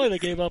back. Finally, they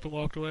gave up and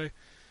walked away.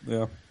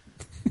 Yeah.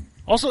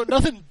 Also,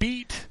 nothing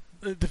beat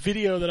the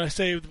video that I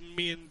saved.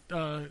 Me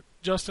and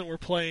Justin were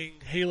playing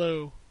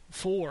Halo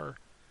 4,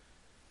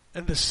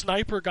 and the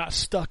sniper got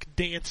stuck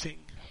dancing.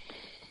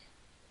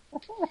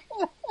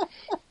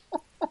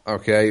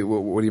 Okay,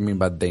 what do you mean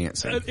by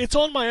dancing? It's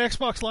on my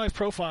Xbox Live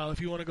profile if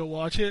you want to go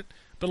watch it.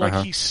 But like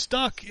Uh-huh. he's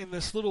stuck in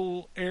this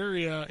little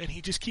area, and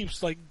he just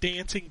keeps like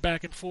dancing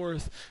back and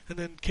forth. And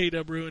then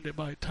K-Dub ruined it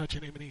by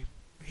touching him, and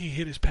he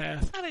hit his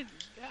path.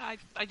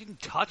 I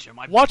didn't touch him.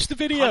 I Watch the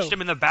video. punched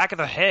him in the back of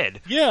the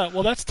head. Yeah,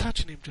 well that's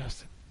touching him,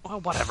 Justin.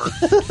 Well, whatever.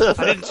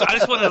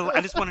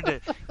 I just wanted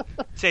to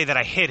say that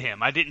I hit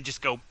him. I didn't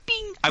just go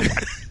bing.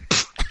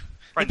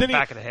 Right in the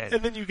back of the head.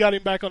 And then you got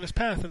him back on his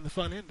path, and the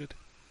fun ended.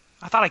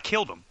 I thought I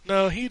killed him.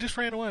 No, he just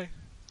ran away.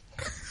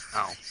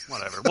 Oh,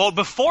 whatever. Well,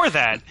 before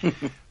that,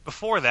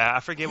 I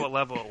forget what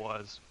level it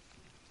was,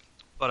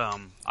 but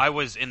I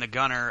was in the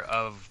gunner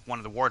of one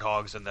of the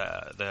Warthogs, and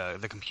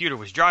the computer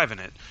was driving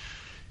it,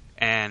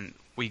 and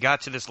we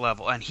got to this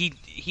level, and he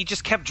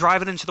just kept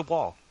driving into the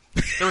wall.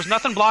 There was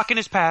nothing blocking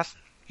his path.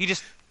 He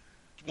just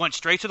went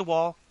straight to the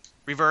wall,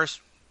 reverse,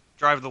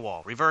 drive to the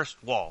wall, reverse,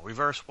 wall,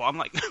 reverse, wall. I'm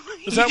like,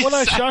 Is that when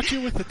I shot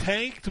you with the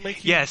tank to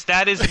make you? Yes,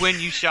 that is when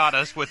you shot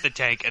us with the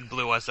tank and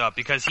blew us up,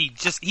 because he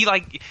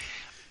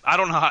I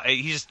don't know how,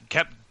 he just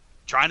kept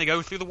trying to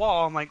go through the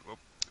wall. I'm like,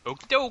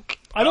 okie doke.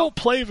 I don't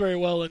play very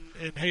well in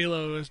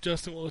Halo, as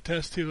Justin will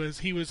attest to, as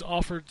he was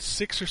offered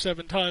 6 or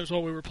 7 times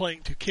while we were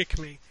playing to kick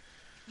me.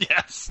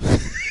 Yes.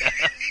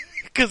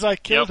 Because I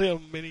killed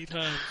him many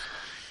times.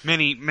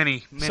 Many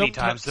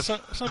times.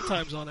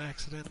 Sometimes on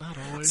accident, not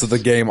always. So the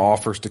game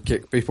offers to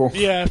kick people?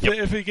 Yeah,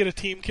 if you get a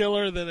team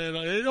killer, then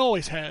it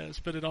always has,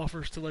 but it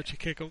offers to let you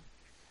kick them.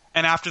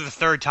 And after the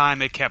 3rd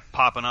time, it kept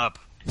popping up,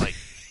 like,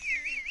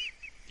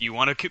 you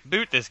want to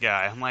boot this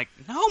guy? I'm like,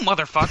 no,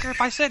 motherfucker.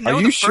 If I said no Are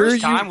you the sure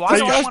first time, why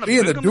do I want to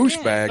being boot a him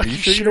again? douchebag? Are you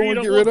sure you don't want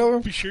to get rid of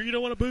him? You sure you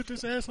don't want to boot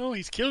this asshole?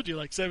 He's killed you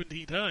like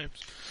 17 times.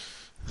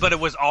 But it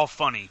was all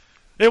funny.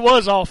 It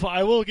was all fun.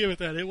 I will give it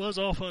that. It was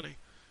all funny.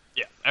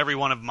 Yeah, every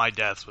one of my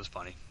deaths was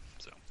funny.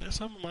 So Yeah,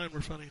 some of mine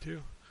were funny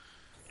too.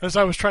 As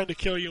I was trying to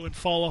kill you and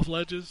fall off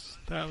ledges,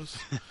 that was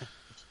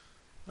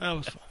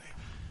funny.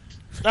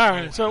 All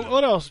right, so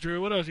what else,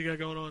 Drew? What else you got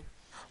going on?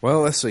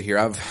 Well, let's see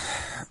here.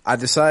 I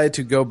decided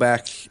to go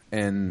back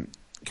and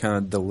kind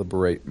of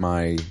deliberate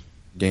my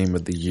game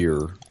of the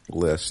year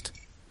list.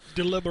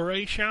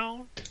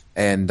 Deliberation?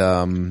 And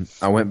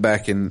I went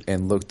back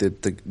and looked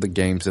at the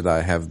games that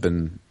I have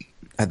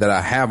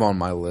on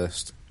my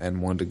list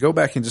and wanted to go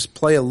back and just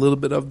play a little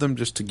bit of them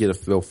just to get a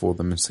feel for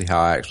them and see how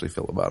I actually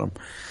feel about them.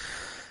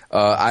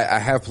 I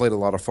have played a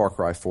lot of Far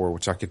Cry 4,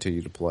 which I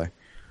continue to play.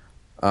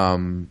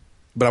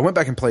 But I went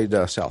back and played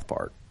South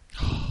Park.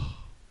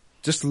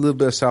 Just a little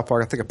bit of South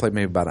Park. I think I played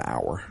maybe about an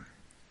hour.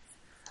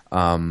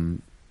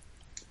 And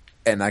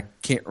I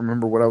can't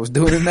remember what I was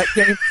doing in that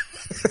game.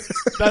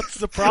 That's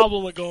the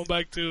problem with going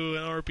back to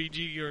an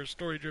RPG or a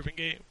story-driven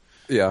game.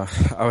 Yeah,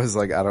 I was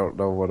like, I don't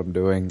know what I'm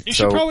doing. You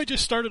should probably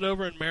just start it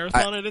over and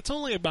marathon it. It's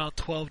only about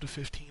 12 to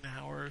 15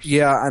 hours.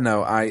 Yeah, I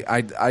know.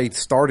 I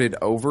started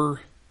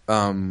over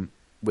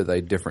with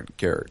a different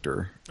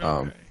character.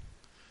 Okay.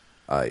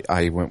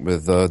 I went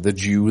with the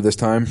Jew this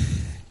time.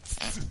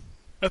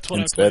 That's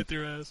what instead. I played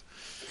through as.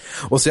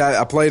 Well, see,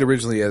 I played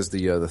originally as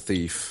the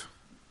thief,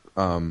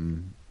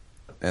 and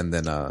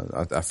then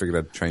I figured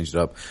I'd change it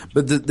up.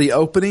 But the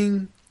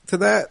opening to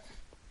that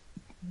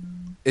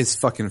is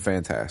fucking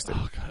fantastic.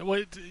 Oh, God.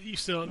 Wait,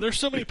 there's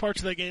so many parts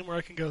of that game where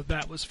I can go,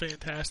 that was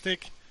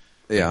fantastic.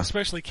 Yeah,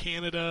 Especially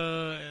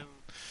Canada, and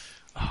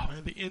oh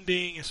man, the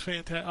ending is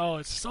fantastic. Oh,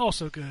 it's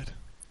also good.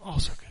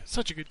 Also good.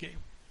 Such a good game.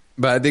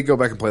 but I did go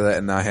back and play that,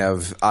 and I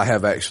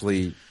have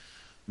actually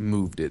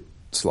moved it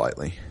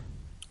slightly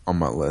on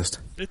my list.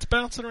 It's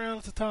bouncing around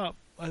at the top,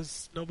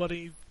 as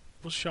nobody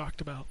was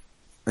shocked about.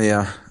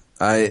 Yeah,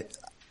 like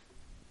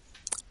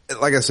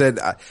I said,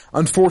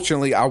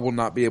 unfortunately, I will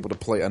not be able to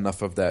play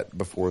enough of that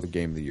before the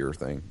Game of the Year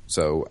thing.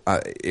 So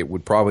it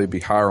would probably be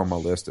higher on my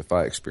list if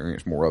I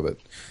experience more of it.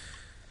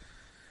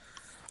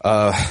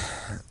 The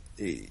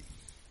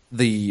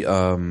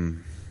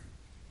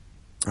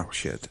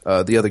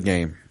other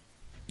game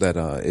that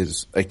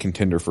is a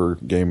contender for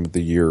Game of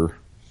the Year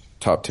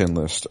top 10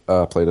 list.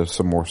 Played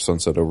some more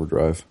Sunset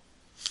Overdrive.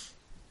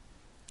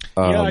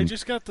 Yeah, I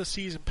just got the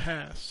season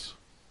pass,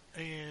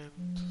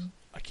 and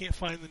I can't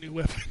find the new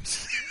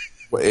weapons.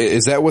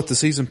 Is that what the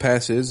season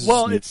pass is?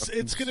 Well,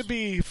 it's going to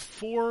be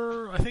 3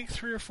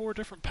 or 4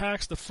 different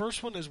packs. The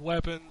first one is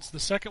weapons. The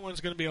second one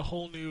is going to be a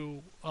whole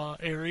new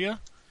area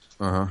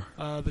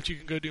that you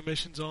can go do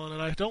missions on.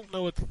 And I don't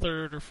know what the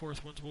third or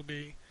fourth ones will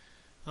be.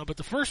 But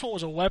the first one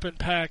was a weapon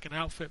pack, an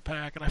outfit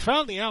pack, and I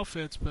found the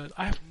outfits, but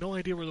I have no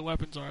idea where the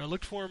weapons are. I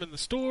looked for them in the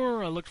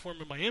store. I looked for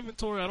them in my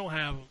inventory. I don't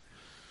have them.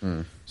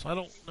 So I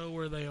don't know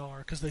where they are,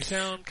 because they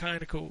sound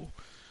kind of cool.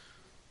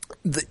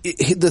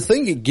 The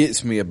thing that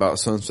gets me about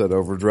Sunset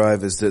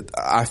Overdrive is that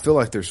I feel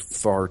like there's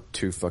far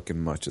too fucking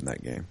much in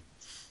that game.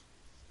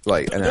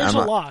 Like, and there's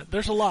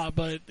a lot,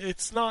 but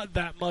it's not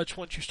that much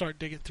once you start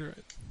digging through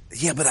it.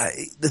 Yeah, but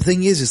the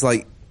thing is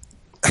like,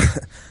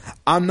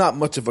 I'm not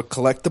much of a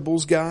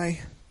collectibles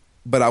guy,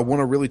 but I want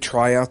to really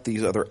try out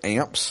these other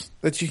amps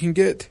that you can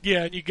get.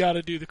 Yeah, and you got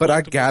to do the collectibles. But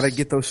I got to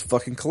get those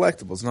fucking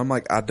collectibles, and I'm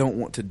like, I don't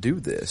want to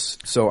do this,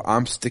 so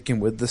I'm sticking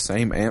with the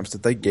same amps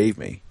that they gave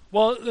me.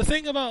 Well, the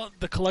thing about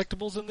the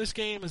collectibles in this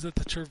game is that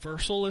the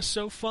traversal is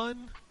so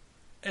fun,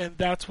 and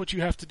that's what you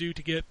have to do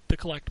to get the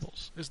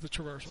collectibles, is the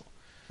traversal.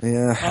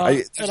 Yeah.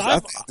 I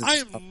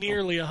am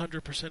nearly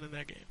 100% in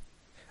that game.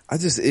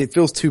 It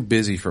feels too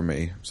busy for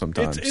me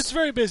sometimes. It's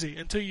very busy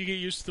until you get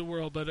used to the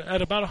world, but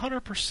at about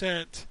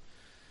 100%,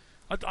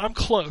 I'm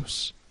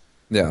close.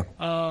 Yeah.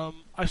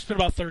 I've spent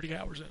about 30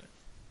 hours in it,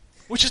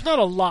 which is not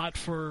a lot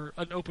for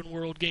an open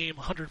world game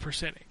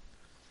 100%ing.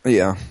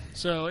 Yeah.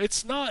 So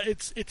it's not.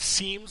 It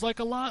seems like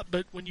a lot,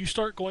 but when you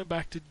start going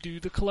back to do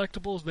the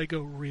collectibles, they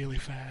go really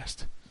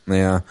fast.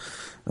 Yeah,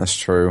 that's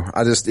true.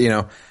 I just,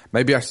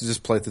 maybe I should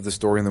just play through the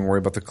story and then worry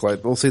about the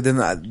collectibles. See,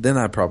 then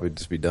I'd probably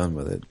just be done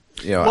with it.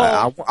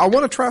 Well, I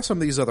want to try some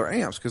of these other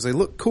amps because they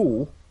look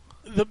cool.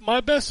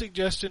 My best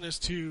suggestion is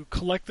to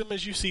collect them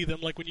as you see them.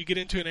 Like when you get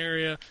into an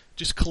area,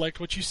 just collect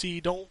what you see.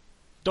 Don't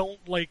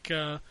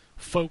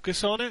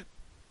focus on it.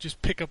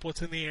 Just pick up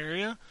what's in the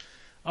area.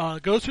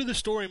 Go through the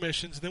story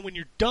missions. Then when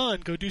you're done,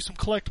 go do some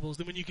collectibles.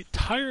 Then when you get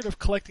tired of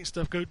collecting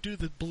stuff, go do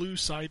the blue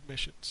side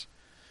missions.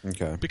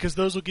 Okay. Because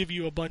those will give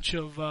you a bunch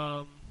of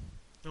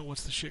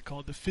what's the shit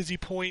called? The fizzy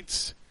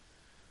points,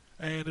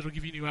 and it'll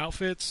give you new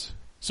outfits.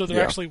 So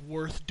they're actually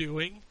worth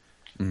doing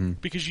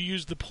because you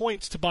use the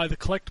points to buy the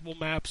collectible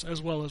maps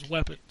as well as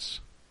weapons.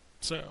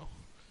 So,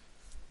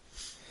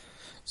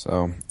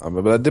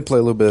 but I did play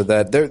a little bit of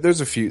that.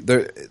 There's a few.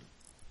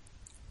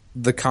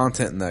 The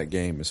content in that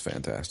game is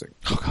fantastic.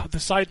 Oh god, the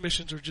side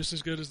missions are just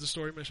as good as the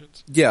story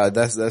missions. Yeah,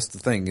 that's the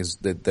thing is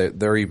that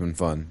they're even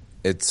fun.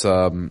 It's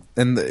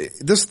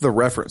the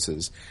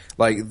references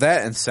like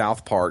that and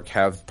South Park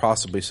have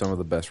possibly some of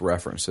the best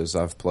references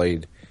I've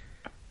played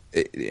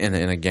in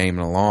a game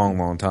in a long,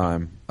 long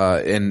time.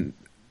 And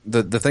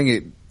the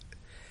thing,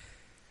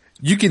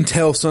 You can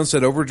tell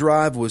Sunset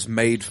Overdrive was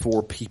made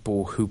for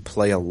people who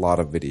play a lot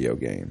of video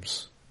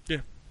games.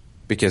 Yeah.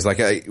 Because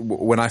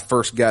when I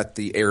first got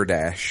the Air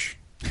Dash,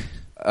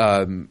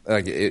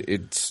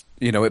 it's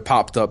it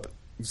popped up.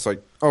 It's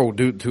like, oh,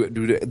 do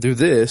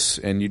this,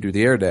 and you do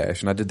the Air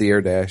Dash, and I did the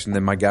Air Dash, and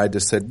then my guy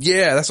just said,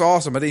 "Yeah, that's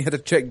awesome." I didn't have to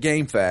check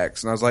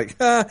GameFAQs, and I was like,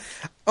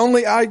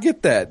 only I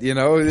get that, and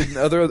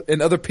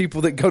other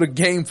people that go to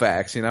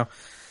GameFAQs,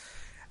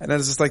 and I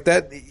was just like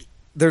that.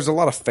 There's a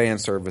lot of fan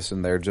service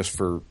in there just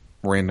for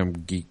random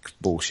geek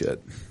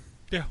bullshit.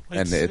 Yeah,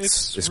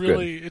 it's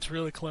really good. It's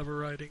really clever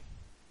writing.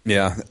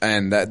 Yeah,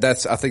 and I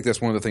think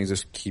that's one of the things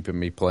that's keeping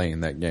me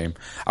playing that game.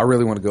 I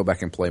really want to go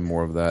back and play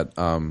more of that.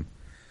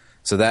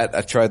 So that I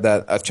tried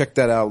that. I checked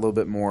that out a little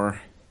bit more.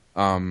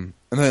 And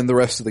then the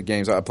rest of the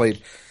games I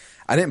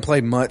didn't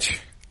play much.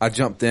 I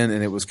jumped in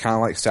and it was kind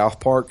of like South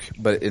Park,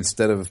 but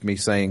instead of me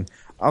saying,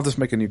 I'll just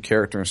make a new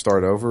character and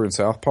start over in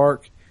South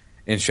Park,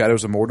 in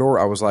Shadows of Mordor,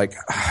 I was like,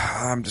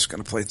 I'm just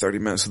going to play 30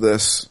 minutes of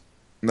this,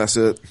 and that's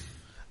it.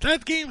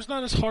 That game's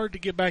not as hard to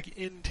get back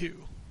into.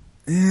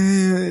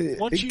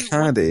 It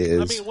kind of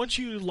is. I mean, once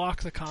you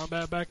lock the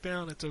combat back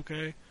down, it's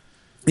okay.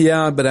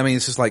 Yeah, but I mean,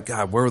 it's just like,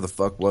 God, where the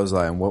fuck was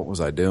I and what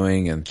was I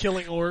doing? And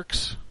killing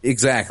orcs.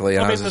 Exactly.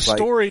 And I mean, the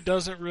story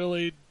doesn't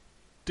really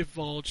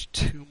divulge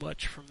too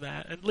much from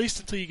that, at least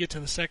until you get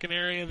to the second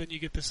area. Then you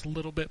get this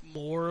little bit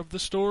more of the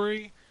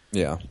story.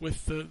 Yeah.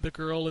 With the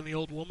girl and the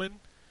old woman.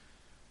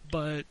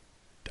 But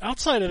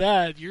outside of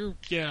that, you're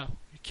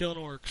killing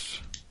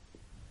orcs.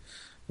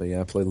 But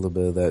yeah, I played a little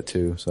bit of that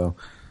too. So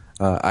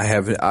I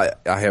have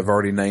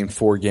already named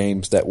 4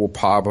 games that will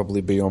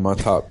probably be on my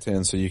top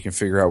 10, so you can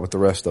figure out what the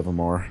rest of them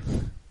are.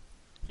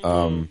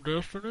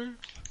 Destiny?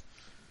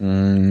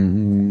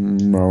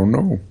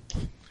 No.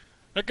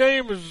 That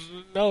game is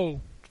it's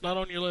not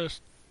on your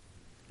list.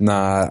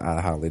 Nah,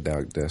 I highly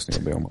doubt Destiny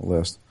will be on my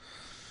list.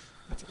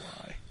 That's a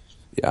lie.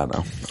 Yeah, I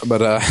know.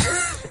 But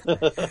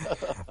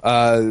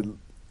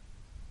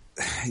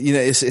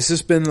it's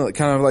just been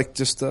kind of like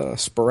just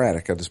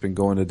sporadic. I've just been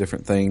going to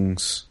different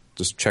things,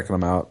 just checking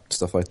them out,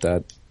 stuff like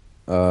that.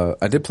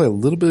 I did play a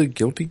little bit of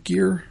Guilty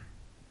Gear.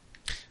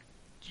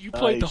 You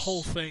played the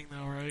whole thing,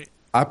 though, right?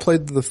 I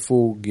played the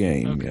full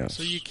game. Okay, yes.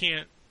 so you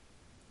can't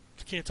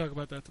talk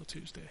about that till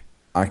Tuesday.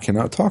 I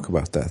cannot talk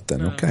about that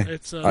then. Okay.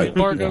 It's the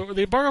embargo.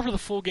 The embargo for the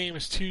full game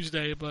is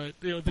Tuesday, but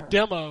the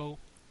demo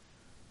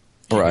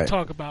you can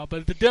talk about.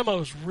 But the demo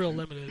is real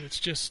limited. It's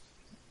just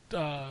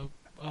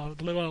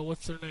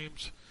what's their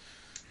names?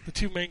 The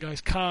 2 main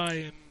guys,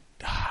 Kai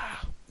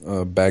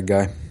and bad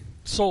guy.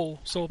 Soul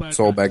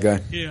bad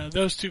guy. Yeah,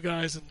 those 2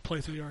 guys and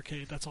play through the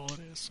arcade. That's all it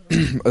is.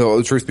 So. Well,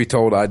 the truth be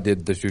told, I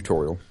did the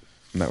tutorial,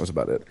 and that was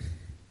about it.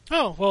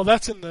 Oh well,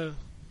 that's in the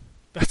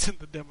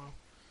demo.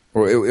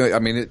 Or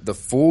the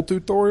full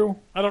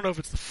tutorial. I don't know if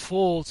it's the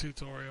full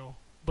tutorial,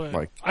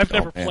 but I've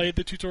never played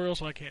the tutorial,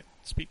 so I can't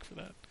speak for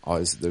that.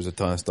 There's a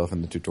ton of stuff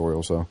in the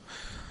tutorial, so.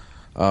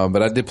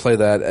 But I did play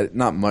that.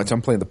 Not much.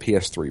 I'm playing the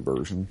PS3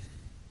 version.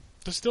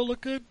 Does it still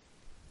look good?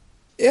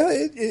 Yeah,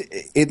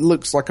 it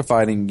looks like a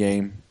fighting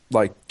game,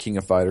 like King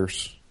of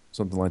Fighters,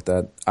 something like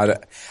that.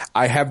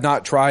 I have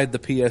not tried the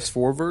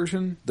PS4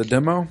 version, the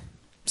demo,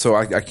 so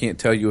I can't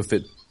tell you if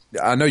it.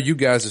 I know you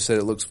guys have said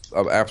it looks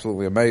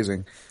absolutely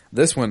amazing.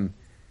 This one,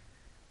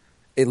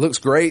 it looks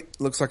great.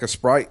 Looks like a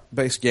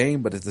sprite-based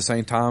game, but at the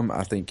same time,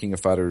 I think King of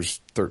Fighters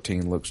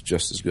 13 looks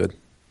just as good.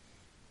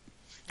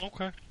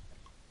 Okay.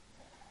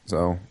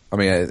 So, I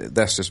mean,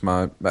 that's just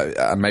my.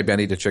 Maybe I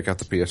need to check out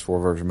the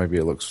PS4 version. Maybe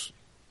it looks.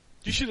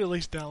 You should at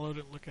least download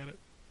it and look at it.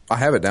 I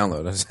have it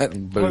downloaded. I just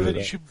hadn't booted Well, then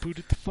you up. should boot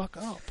it the fuck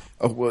up.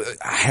 Oh, well,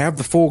 I have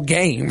the full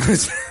game. Not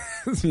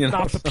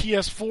the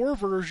PS4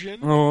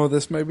 version. Oh,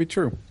 this may be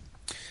true.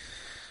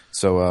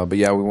 So, but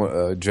yeah, we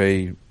want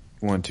Jay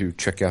wanted to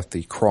check out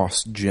the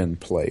cross-gen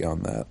play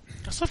on that.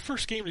 That's the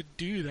first game to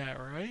do that,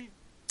 right?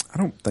 I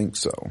don't think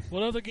so.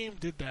 What other game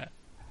did that?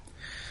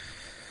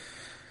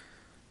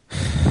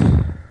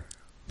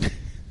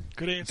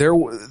 Good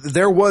answer.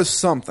 There was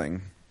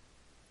something.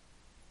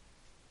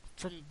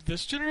 From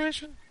this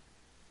generation?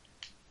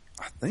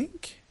 I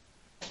think.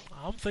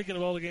 I'm thinking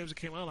of all the games that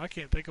came out. I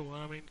can't think of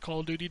one. I mean, Call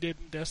of Duty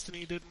didn't.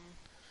 Destiny didn't.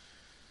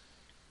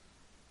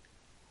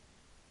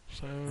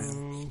 So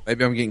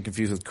Maybe I'm getting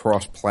confused with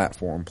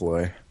cross-platform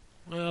play.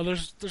 Well,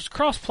 there's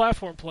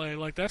cross-platform play.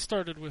 Like that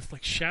started with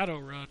like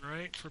Shadowrun,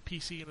 right, for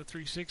PC and the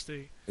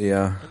 360.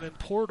 Yeah. And then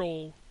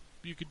Portal,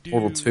 you could do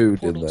Portal 2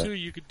 did that. 2,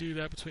 you could do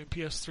that between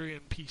PS3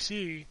 and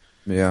PC.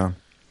 Yeah.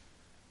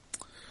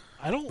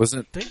 I don't.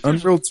 Wasn't think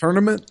Unreal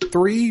Tournament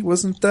 3?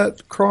 Wasn't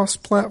that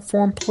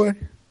cross-platform play?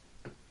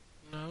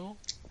 No.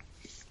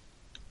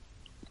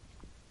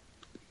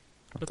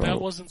 But that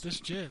wasn't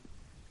this gen.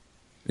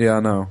 Yeah, I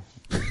know.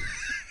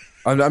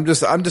 I'm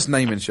just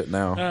naming shit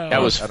now.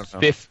 That was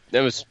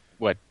That was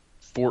what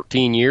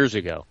 14 years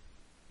ago.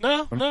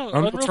 No.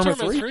 Unreal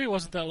Tournament 3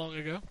 wasn't that long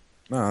ago.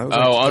 No,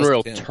 that was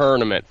Unreal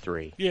Tournament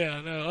 3.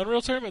 Yeah, no.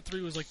 Unreal Tournament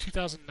 3 was like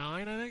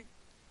 2009, I think.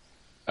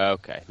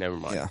 Okay, never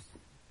mind. Yeah.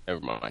 Never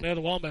mind. Yeah,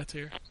 the Wombat's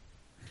here.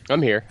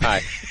 I'm here.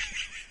 Hi.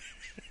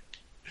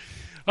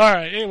 All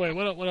right. Anyway,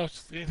 what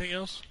else? Anything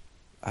else?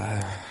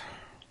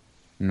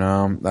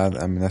 No,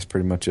 I mean that's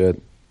pretty much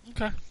it.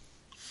 Okay.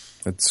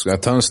 It's a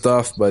ton of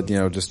stuff, but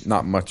just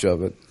not much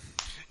of it.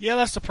 Yeah,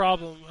 that's the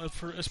problem,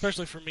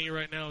 especially for me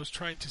right now, is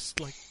trying to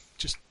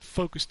just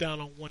focus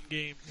down on one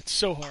game. It's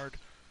so hard.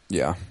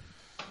 Yeah.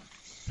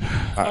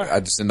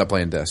 I just end up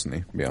playing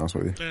Destiny, to be honest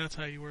with you. That's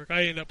how you work.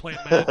 I end up playing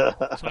Madden,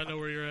 so I know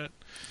where you're at.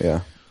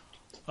 Yeah.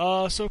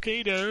 So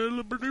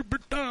Kato.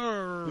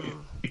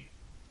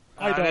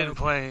 I didn't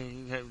play.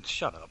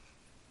 Shut up.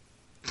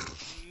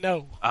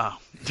 No. Oh.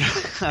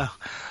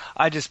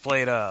 I just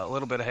played a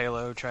little bit of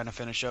Halo, trying to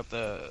finish up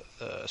the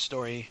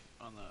story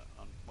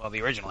on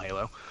the original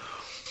Halo.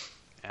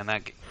 And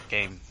that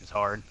game is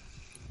hard.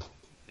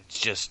 It's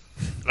just,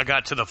 I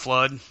got to the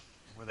flood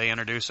where they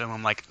introduce him.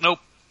 I'm like, nope,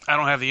 I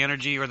don't have the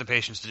energy or the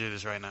patience to do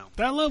this right now.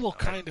 That level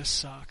kind of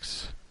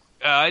sucks.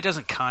 It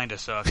doesn't kind of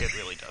suck. It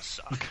really does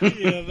suck.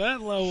 Yeah,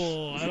 that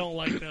level, I don't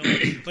like that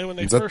level.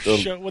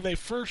 Like when they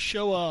first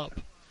show up.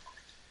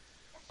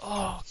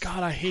 Oh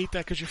God, I hate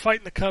that because you're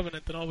fighting the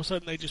Covenant, then all of a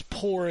sudden they just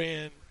pour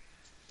in,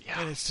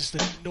 and it's just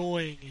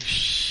annoying as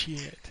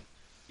shit.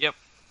 Yep,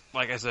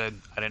 like I said,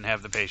 I didn't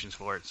have the patience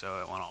for it, so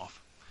it went off.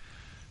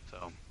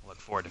 So look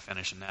forward to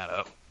finishing that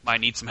up. Might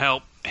need some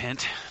help.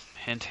 Hint,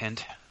 hint,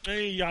 hint.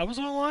 Hey, I was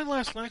online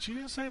last night. You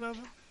didn't say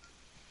nothing.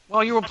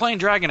 Well, you were playing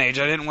Dragon Age.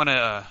 I didn't want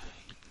to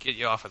get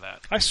you off of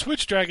that. I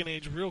switched Dragon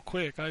Age real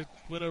quick. I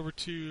went over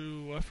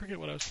to, I forget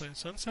what I was playing,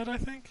 Sunset, I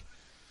think?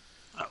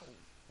 Oh,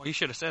 well, you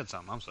should have said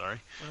something. I'm sorry.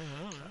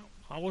 I don't know.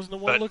 I wasn't the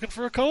one looking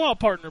for a co-op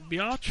partner,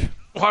 biatch.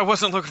 Well, I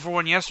wasn't looking for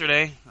one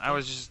yesterday. I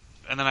was just...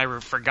 And then I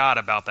forgot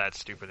about that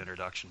stupid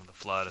introduction of the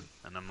flood.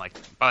 And I'm like,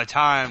 by the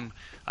time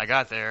I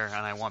got there and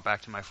I went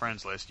back to my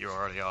friends list, you were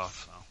already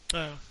off.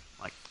 So,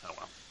 like, oh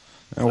well.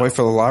 I'll wait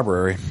for the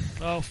library.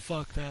 Oh,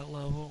 fuck that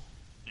level.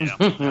 Yeah,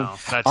 no,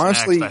 that's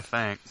honestly, next,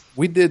 I think.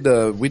 We did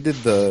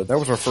that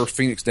was our first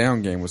Phoenix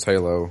Down game was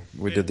Halo.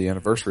 We did the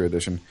anniversary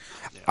edition.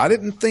 Yeah. I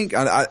didn't think,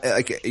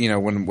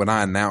 when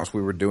I announced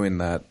we were doing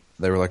that,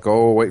 they were like,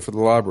 oh, wait for the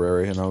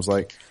library. And I was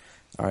like,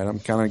 all right, I'm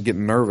kind of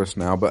getting nervous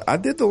now, but I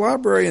did the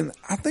library, and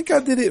I think I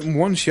did it in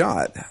one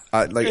shot.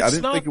 I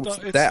didn't think it was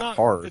that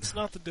hard. It's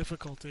not the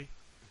difficulty;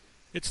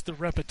 it's the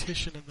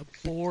repetition and the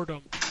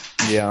boredom.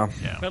 Yeah.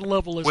 That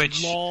level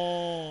is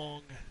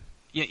long.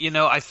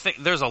 I think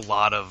there's a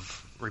lot of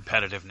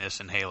repetitiveness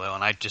in Halo,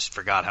 and I just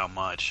forgot how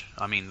much.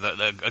 I mean,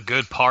 a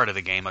good part of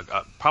the game,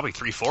 probably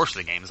 3/4 of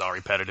the game, is all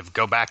repetitive.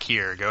 Go back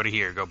here, go to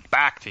here, go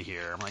back to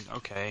here. I'm like,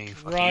 okay,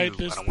 fuck you.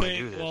 This I don't want to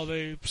do thing this. while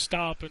they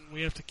stop and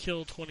we have to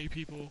kill 20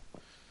 people.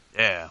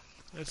 Yeah.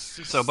 It's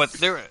just... So, but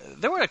there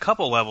were a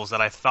couple levels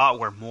that I thought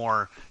were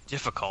more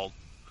difficult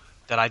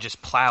that I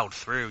just plowed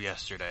through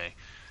yesterday.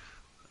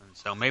 And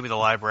so maybe the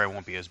library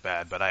won't be as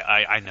bad, but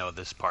I know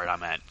this part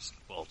I'm at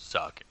will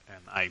suck,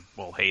 and I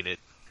will hate it.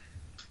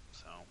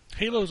 So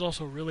Halo's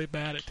also really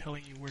bad at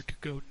telling you where to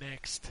go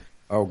next.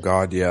 Oh,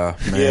 God, yeah.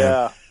 Man.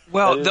 Yeah.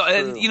 Well,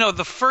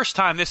 the first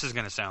time, this is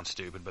going to sound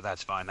stupid, but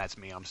that's fine. That's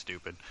me. I'm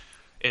stupid.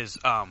 Is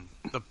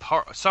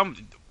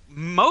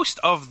most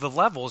of the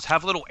levels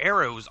have little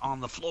arrows on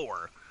the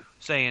floor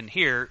saying,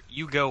 here,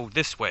 you go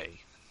this way.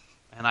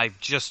 And I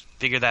just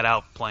figured that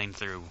out playing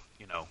through,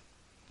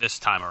 this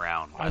time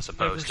around as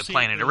opposed to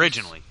playing it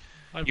originally.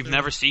 You've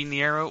never seen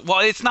the arrow? Well,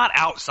 it's not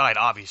outside,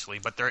 obviously,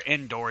 but they're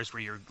indoors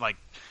where you're, like,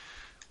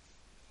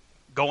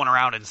 going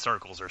around in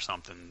circles or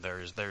something.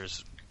 There's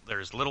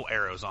little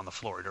arrows on the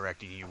floor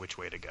directing you which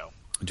way to go.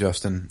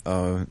 Justin,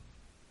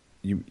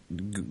 you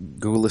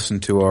go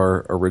listen to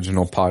our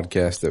original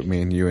podcast that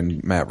me and you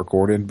and Matt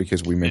recorded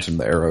because we mentioned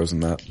the arrows in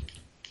that.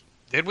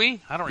 Did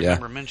we? I don't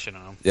remember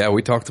mentioning them. Yeah,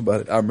 we talked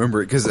about it. I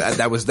remember it because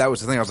that was the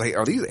thing. I was like,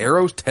 are these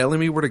arrows telling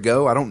me where to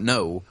go? I don't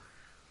know.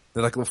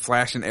 They're like little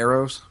flashing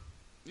arrows.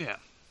 Yeah.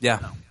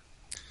 Yeah.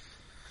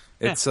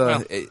 It's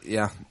Well,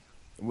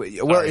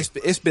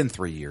 it's been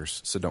 3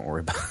 years, so don't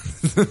worry about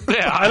it.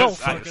 Yeah, I don't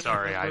fucking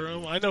remember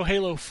them. I know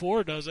Halo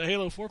 4 does it.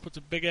 Halo 4 puts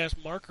a big ass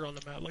marker on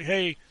the map, like,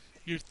 hey,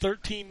 you're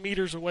 13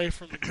 meters away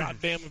from the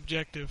goddamn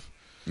objective.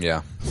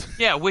 Yeah.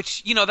 Yeah,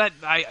 which, that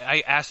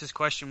I asked this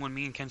question when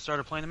me and Ken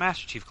started playing the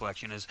Master Chief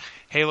Collection, is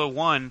Halo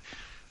 1,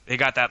 they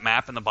got that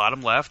map in the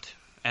bottom left,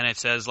 and it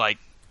says,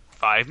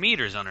 5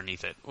 meters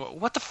underneath it.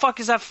 What the fuck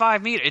is that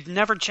 5 meters? It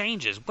never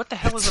changes. What the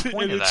hell is the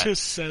point of that? It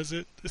just says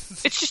it.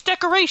 It's just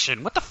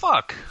decoration. What the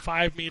fuck?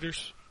 5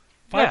 meters.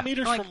 5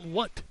 meters from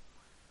what?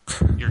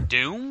 Your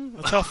Doom?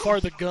 That's how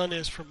far the gun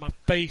is from my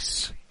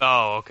face.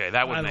 Oh, okay.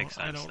 That would make sense.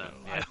 I don't know.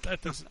 Yeah.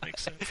 That doesn't make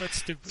sense. That's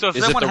stupid. So if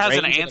someone has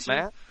an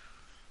answer...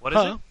 What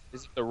is it?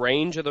 Is it the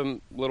range of the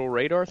little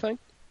radar thing?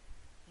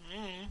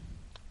 Mm.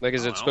 Like,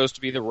 is it supposed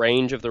to be the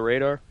range of the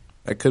radar?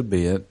 That could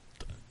be it.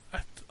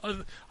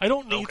 I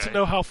don't need to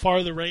know how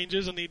far the range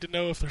is. I need to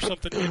know if there's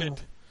something in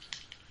it.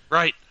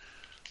 Right.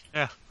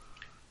 Yeah.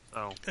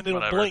 So, and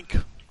it'll blink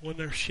when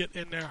there's shit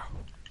in there.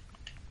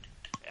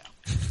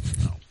 Yeah.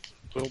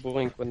 It'll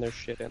blink when there's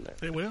shit in there.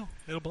 It will.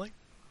 It'll blink.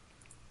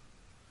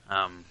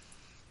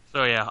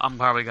 So yeah, I'm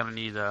probably gonna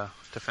need to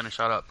finish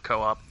that up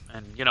co-op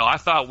And, you know, I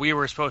thought we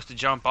were supposed to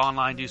jump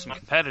online, do some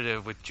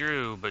competitive with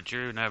Drew, but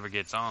Drew never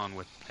gets on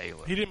with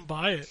Halo. He didn't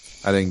buy it.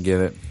 I didn't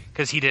get it.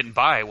 Because he didn't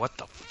buy it. What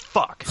the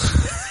fuck?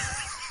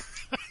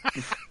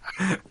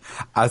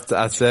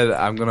 I said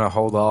I'm gonna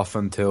hold off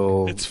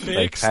until It's they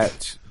fixed.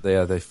 patch.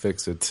 Yeah, they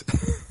fix it.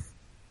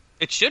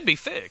 It should be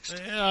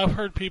fixed. Yeah, I've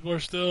heard people are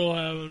still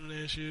having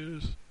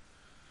issues.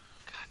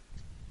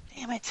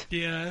 Damn it.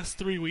 Yeah, that's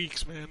 3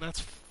 weeks, man. That's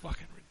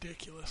fucking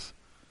ridiculous.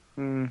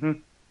 Mm-hmm.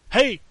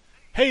 Hey,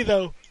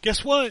 though,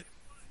 guess what?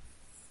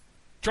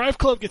 Drive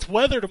Club gets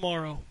weather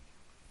tomorrow.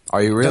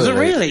 Are you really? Does it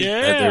really?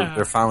 Yeah.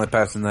 They're finally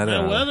passing that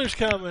Yeah, out. weather's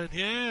coming.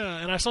 Yeah,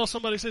 and I saw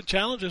somebody said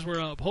challenges were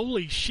up.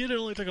 Holy shit! It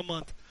only took a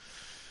month.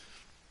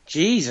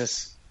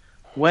 Jesus.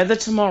 Weather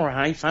tomorrow,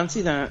 hey?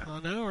 Fancy that. I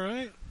know,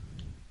 right?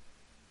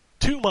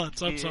 2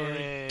 months. I'm Yay.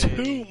 sorry,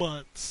 2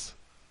 months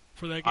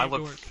for that I game to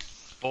look work.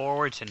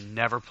 forward to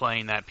never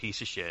playing that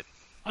piece of shit.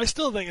 I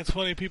still think it's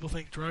funny. People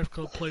think Drive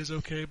Club plays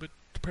okay, but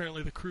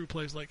apparently the crew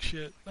plays like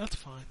shit. That's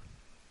fine.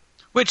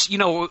 Which, you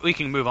know, we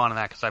can move on to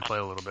that because I play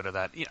a little bit of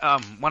that.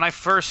 When I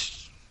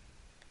first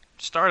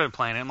started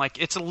playing it, I'm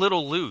like, it's a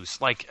little loose.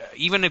 Like,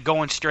 even if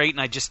going straight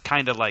and I just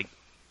kind of, like,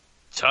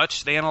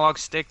 touch the analog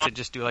stick to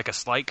just do, like, a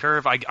slight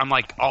curve, I'm,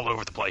 like, all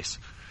over the place.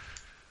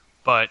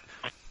 But,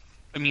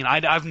 I mean,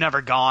 I've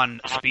never gone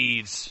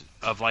speeds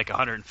of, like,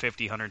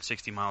 150,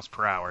 160 miles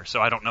per hour, so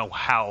I don't know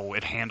how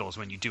it handles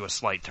when you do a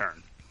slight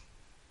turn.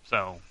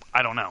 So,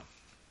 I don't know.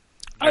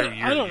 I don't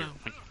know.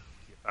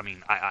 I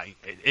mean,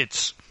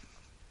 it's...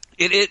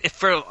 It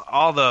for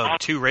all the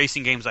 2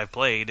 racing games I've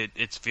played,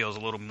 it feels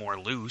a little more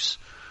loose,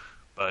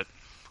 but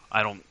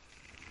I don't.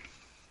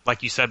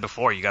 Like you said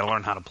before, you got to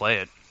learn how to play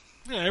it.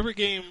 Yeah,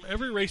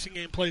 every racing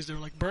game plays there.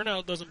 Like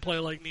Burnout doesn't play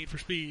like Need for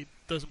Speed,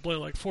 doesn't play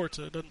like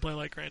Forza, doesn't play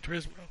like Gran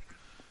Turismo.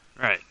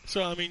 Right.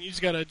 So I mean, you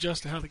just got to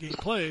adjust to how the game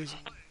plays.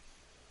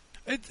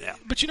 Yeah.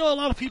 But you know, a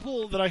lot of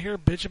people that I hear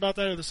bitch about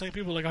that are the same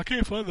people. Like, I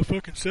can't find the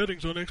fucking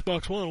settings on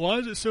Xbox One. Why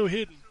is it so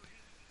hidden?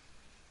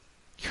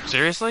 You're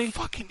Seriously? a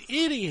fucking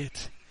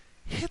idiot.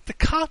 Hit the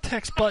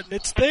context button.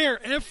 It's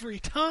there every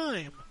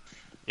time.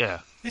 Yeah.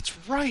 It's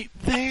right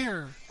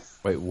there.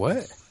 Wait,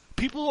 what?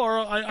 People are.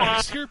 I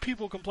just hear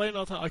people complain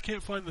all the time. I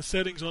can't find the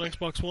settings on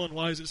Xbox One.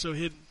 Why is it so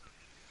hidden?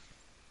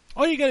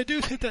 All you got to do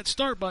is hit that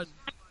start button.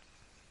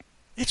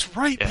 It's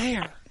right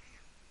there.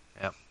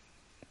 Yep.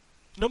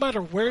 No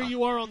matter where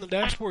you are on the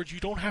dashboard, you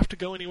don't have to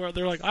go anywhere.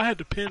 They're like, I had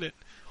to pin it.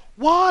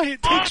 Why?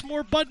 It takes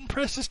more button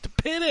presses to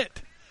pin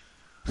it.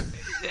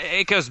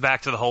 It goes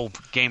back to the whole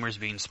gamers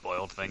being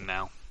spoiled thing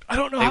now. I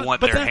don't know. They how,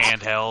 want but their that's-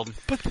 handheld.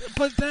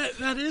 But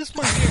that is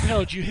my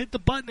handheld. You hit the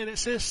button and it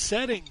says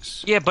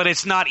settings. Yeah, but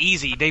it's not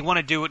easy. They want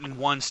to do it in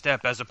one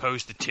step as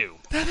opposed to 2.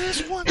 That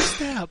is one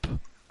step.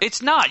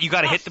 It's not. You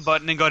got to hit the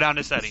button and go down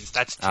to settings.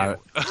 That's 2.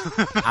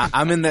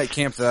 I'm in that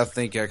camp that I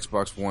think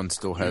Xbox One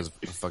still has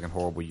a fucking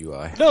horrible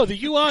UI. No, the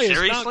UI is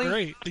Seriously? not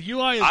great. The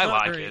UI is I not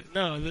like great. it.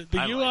 No, the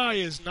I UI like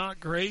is not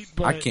great.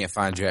 But I can't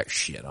find jack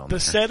shit on the there.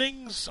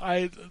 settings,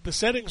 the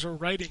settings are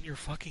right in your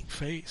fucking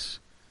face.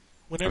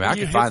 I Whenever mean, I you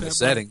can hit find that the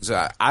settings.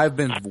 I've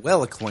been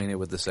well acquainted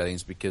with the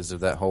settings because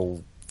of that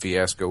whole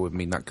fiasco with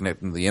me not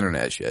connecting to the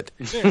internet shit.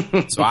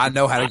 button. So I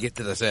know how to get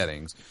to the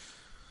settings.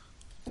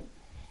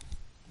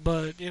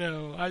 But you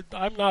know,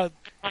 I'm not.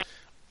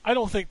 I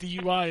don't think the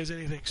UI is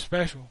anything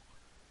special.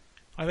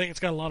 I think it's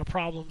got a lot of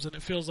problems, and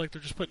it feels like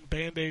they're just putting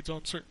band-aids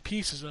on certain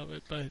pieces of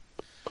it. But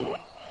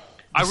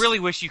I really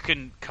wish you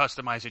could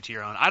customize it to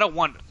your own. I don't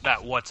want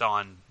that what's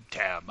on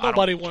tab.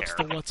 nobody I don't wants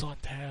care. the what's on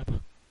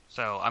tab.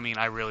 So, I mean,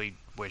 I really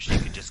wish you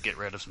could just get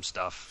rid of some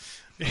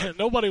stuff. Yeah,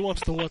 nobody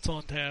wants the what's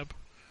on tab.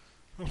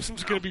 I'm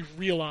just going to be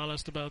real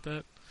honest about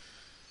that.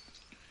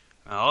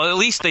 Well, at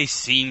least they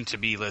seem to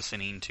be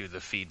listening to the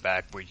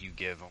feedback where you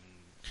give them.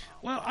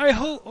 Well, I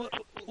hope.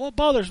 What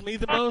bothers me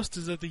the most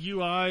is that the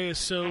UI is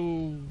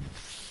so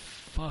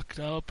fucked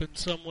up in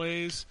some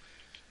ways.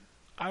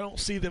 I don't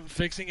see them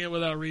fixing it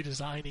without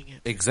redesigning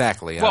it.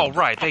 Exactly. Well,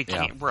 right, they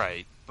can't,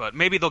 right. But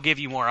maybe they'll give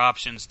you more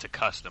options to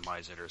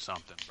customize it or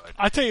something. But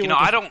I tell you, you know,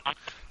 what,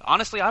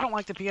 honestly, I don't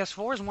like the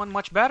PS4's one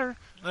much better.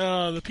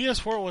 the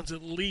PS4 one's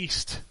at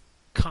least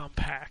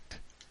compact.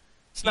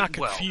 It's not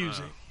Well,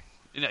 confusing.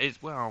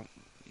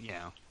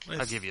 Yeah, I'll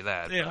It's- give you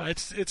that. Yeah,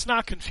 it's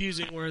not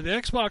confusing. Where the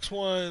Xbox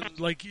One,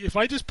 like, if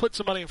I just put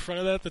somebody in front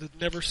of that had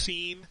never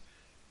seen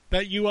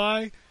that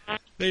UI,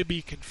 they'd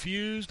be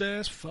confused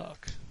as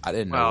fuck. I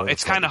didn't know. Well, what the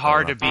it's fuck kind of was going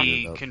hard to on. I be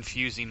didn't know.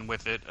 confusing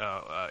with it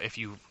if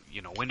you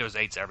know, Windows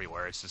 8's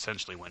everywhere. It's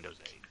essentially Windows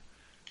 8.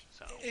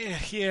 So,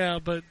 Yeah,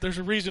 but there's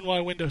a reason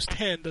why Windows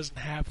 10 doesn't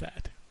have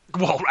that.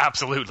 well,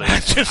 absolutely. I'm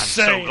I'm just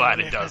so saying. glad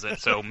it doesn't.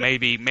 So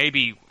maybe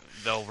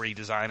they'll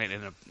redesign it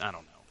in I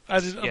don't know.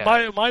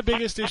 Yeah. My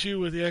biggest issue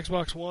with the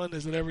Xbox One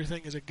is that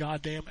everything is a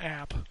goddamn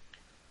app.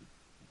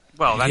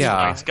 Well, that's Yeah.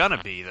 the way it's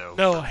gonna be, though.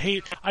 No,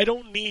 I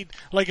don't need,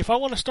 like, if I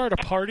want to start a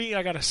party,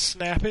 I gotta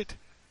snap it.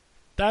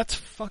 That's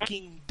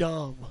fucking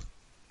dumb.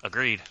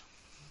 Agreed.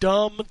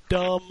 Dumb,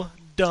 dumb,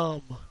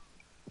 dumb.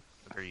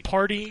 Agreed.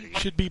 Party Agreed.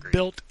 should be Agreed.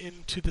 built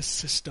into the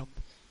system,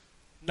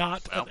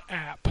 not Well. an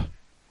app.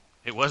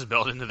 It was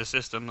built into the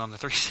system on the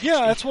 360.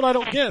 Yeah, that's what I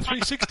don't get.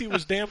 360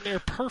 was damn near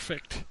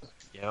perfect.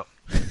 Yep.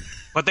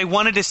 But they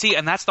wanted to see,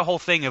 and that's the whole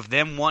thing of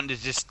them wanting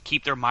to just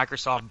keep their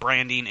Microsoft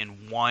branding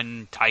in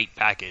one tight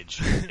package.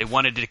 They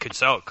wanted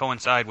to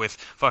coincide with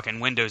fucking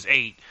Windows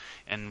 8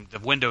 and the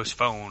Windows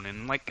Phone,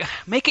 and like,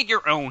 make it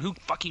your own. Who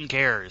fucking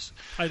cares?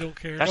 I don't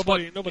care. That's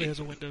Nobody has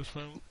a Windows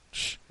Phone.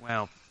 Shh.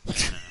 Well,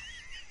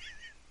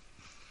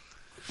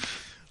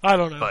 I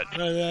don't know. But-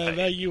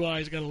 that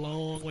UI's got a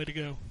long way to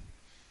go.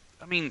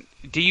 I mean,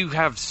 do you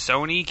have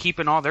Sony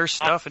keeping all their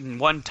stuff in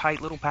one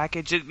tight little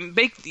package?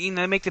 Make the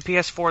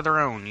PS4 their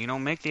own.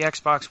 Make the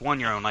Xbox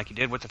One your own, like you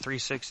did with the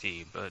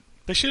 360. But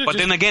They should have.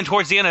 then again,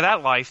 towards the end of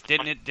that life,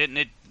 didn't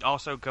it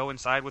also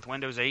coincide with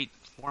Windows 8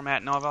 format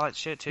and all that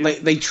shit too?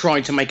 They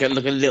tried to make it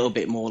look a little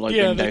bit more like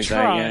Yeah, Windows they 8.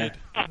 tried.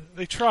 Yeah.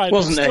 They tried.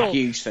 Wasn't but a still,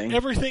 huge thing.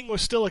 Everything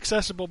was still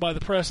accessible by the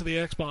press of the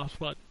Xbox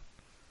button.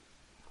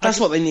 That's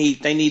what they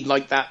need. They need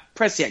like that.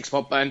 Press the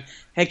Xbox button.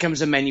 Here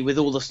comes a menu with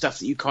all the stuff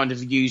that you kind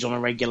of use on a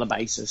regular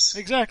basis.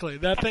 Exactly.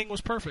 That thing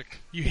was perfect.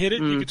 You hit it,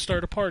 you could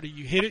start a party.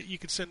 You hit it, you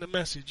could send a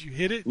message. You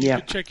hit it, you Yeah.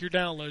 could check your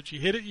downloads. You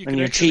hit it, you could And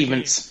your exit the game.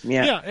 achievements.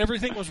 Yeah. Yeah,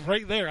 everything was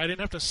right there. I didn't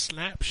have to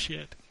snap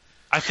shit.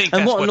 I think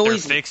And that's what what their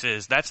annoys me- fix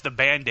is. That's the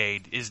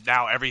Band-Aid, is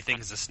now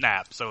everything's a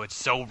snap, so it's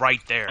so right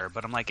there.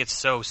 But I'm like, it's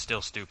so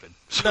still stupid.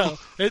 No,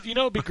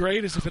 it'd be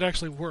great is if it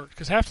actually worked.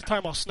 Because half the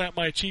time I'll snap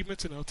my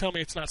achievements and it'll tell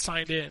me it's not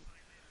signed in.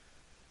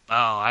 Oh,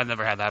 I've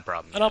never had that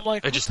problem. And I'm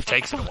like, it what just the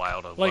takes it a fuck?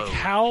 while to Like, load.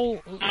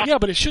 how? Yeah,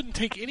 but it shouldn't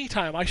take any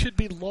time. I should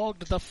be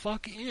logged the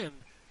fuck in. It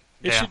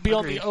Yeah, should be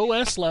on agreed. the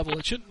OS level.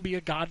 It shouldn't be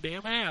a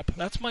goddamn app.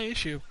 That's my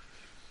issue.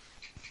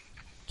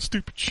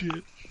 Stupid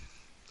shit.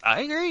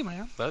 I agree,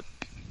 man. But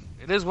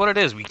it is what it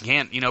is. We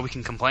can't, we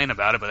can complain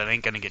about it, but it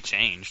ain't going to get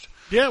changed.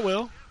 Yeah,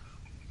 well,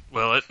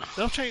 Will it?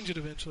 they'll change it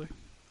eventually.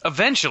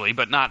 Eventually,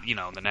 but not, in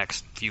the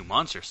next few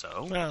months or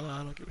so. I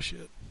don't give a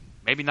shit.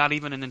 Maybe not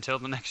even until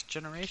the next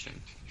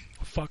generation.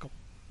 Fuck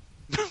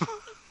them.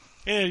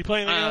 Yeah, you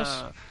play anything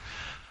else?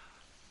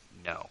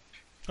 No.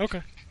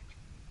 Okay.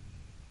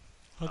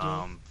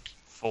 I'll do it.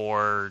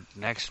 For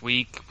next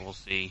week, we'll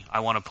see.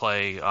 I want to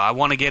play. I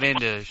want to get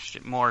into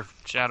more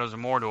Shadows of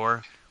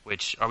Mordor.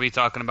 Which, are we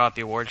talking about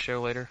the awards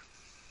show later?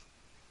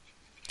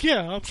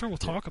 Yeah, I'm sure we'll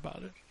talk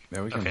about it.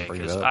 Yeah, we can Okay,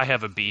 bring it because up. I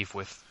have a beef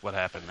with what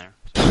happened there.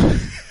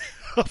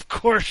 Of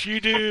course you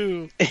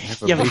do.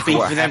 You have a beef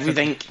with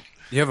everything.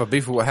 You have a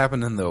beef with what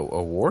happened in the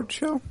award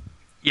show?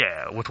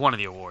 Yeah, with one of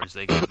the awards.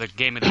 They gave the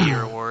Game of the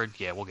Year award.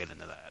 Yeah, we'll get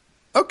into that.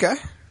 Okay.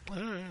 All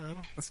right, I don't-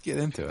 Let's get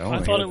into it. I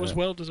thought it was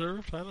well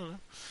deserved. I don't know.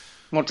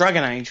 What,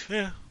 Dragon Age?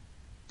 Yeah.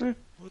 Yeah.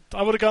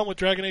 I would have gone with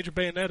Dragon Age or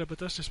Bayonetta, but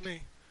that's just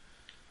me.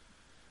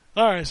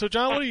 Alright, so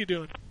John, what are you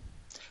doing?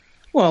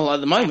 Well, at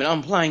the moment,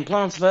 I'm playing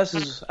Plants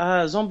vs.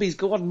 Zombies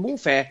Garden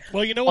Warfare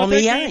Well, you know what? on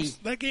That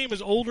EA. game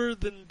is older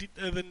than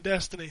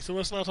Destiny, so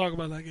let's not talk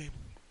about that game.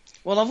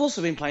 Well, I've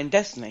also been playing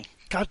Destiny.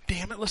 God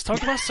damn it, let's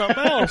talk about something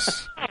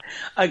else.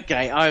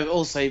 Okay, I've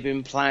also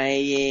been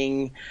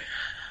playing...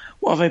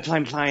 What have I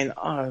been playing?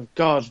 Oh,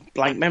 God,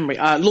 blank memory.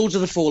 Lords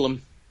of the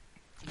Fallen.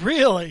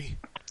 Really?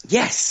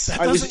 Yes!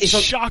 That I was- doesn't it's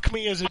on- shock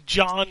me as a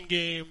John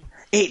game.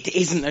 It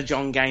isn't a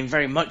John game,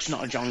 very much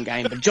not a John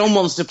game, but John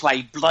wants to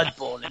play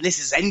Bloodborne, and this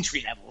is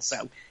entry level,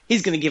 so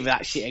he's going to give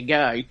that shit a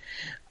go.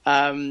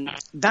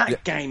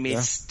 That game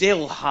is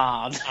still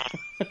hard.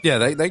 Yeah,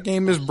 that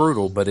game is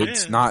brutal, but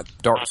it's Yeah. not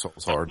Dark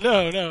Souls hard.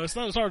 No, it's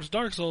not as hard as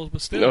Dark Souls,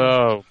 but still.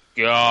 Oh,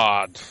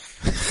 God.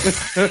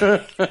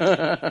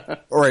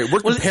 All right, we're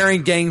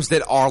comparing games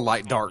that are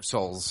like Dark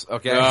Souls,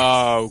 okay?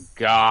 Oh,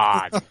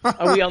 God.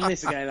 Are we on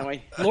this again, are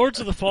we? Lords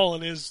of the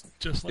Fallen is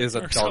just like is a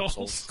Dark Dark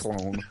Souls. Souls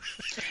clone.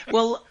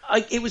 Well,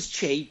 it was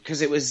cheap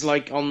because it was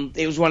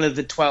it was one of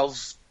the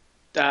 12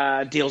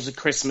 deals of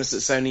Christmas that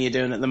Sony are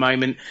doing at the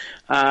moment.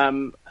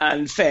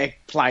 And fair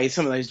play,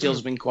 some of those deals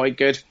have been quite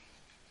good.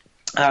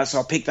 So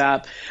I picked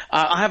that up.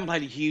 I haven't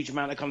played a huge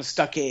amount. I kind of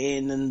stuck it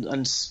in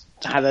and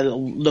had a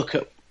little look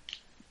at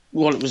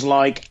what it was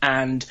like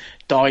and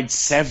died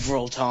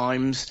several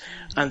times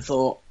and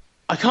thought,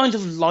 I kind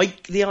of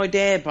like the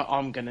idea, but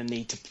I'm going to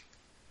need to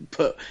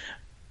put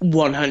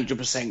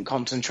 100%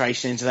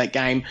 concentration into that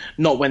game,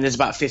 not when there's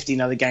about 15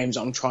 other games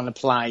I'm trying to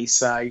play.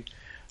 So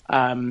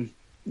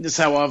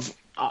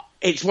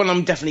it's one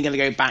I'm definitely going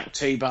to go back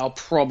to, but I'll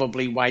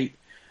probably wait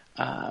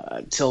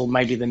till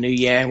maybe the new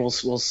year. We'll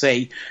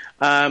see.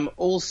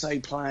 Also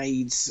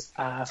played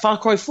Far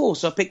Cry 4,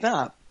 so I picked that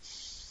up.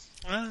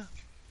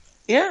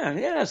 Yeah,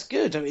 it's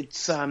good.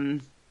 It's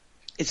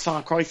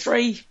Far Cry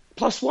 3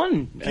 plus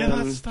 1.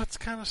 Yeah, that's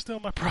kind of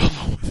still my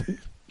problem with it.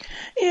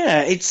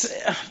 Yeah,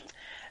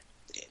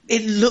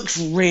 it looks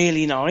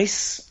really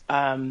nice,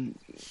 and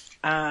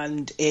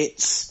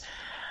it's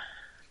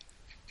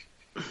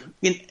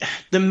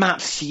the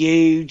map's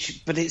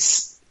huge, but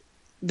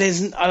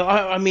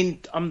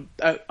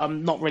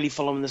I'm not really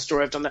following the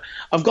story. I've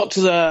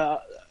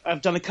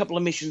done a couple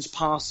of missions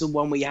past the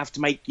one where you have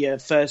to make your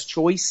first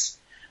choice,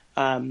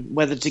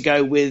 whether to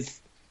go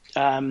with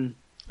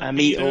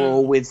Amita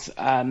or with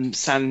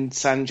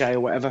Sanjay or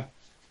whatever.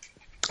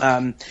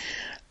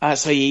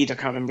 Saeed, I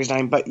can't remember his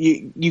name, but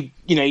you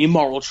know, your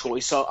moral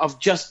choice. So I've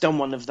just done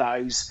one of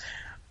those,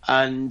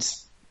 and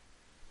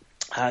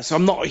so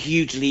I'm not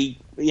hugely,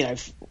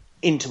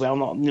 into it.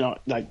 I'm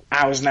not like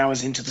hours and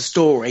hours into the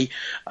story,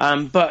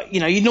 but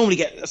you normally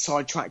get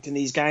sidetracked in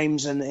these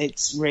games, and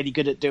it's really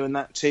good at doing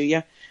that to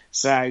you.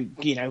 So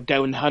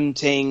going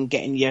hunting,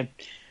 getting your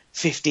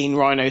 15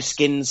 rhino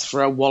skins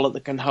for a wallet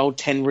that can hold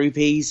 10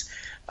 rupees.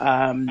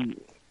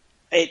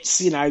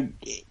 It's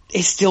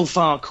it's still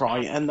Far Cry,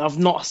 and I've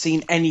not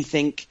seen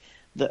anything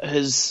that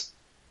has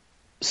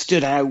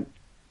stood out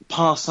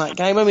past that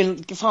game. I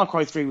mean, Far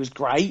Cry 3 was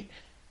great,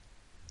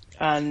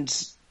 and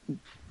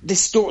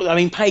this story, I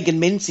mean, Pagan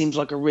Min seems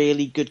like a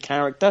really good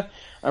character,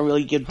 a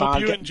really good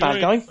bad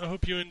guy. I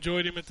hope you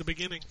enjoyed him at the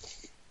beginning.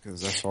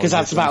 Because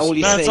that's about all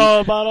you see. That's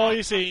about all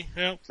you see.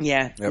 Yep.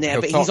 Yeah,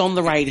 but he's on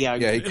the radio.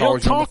 Yeah, he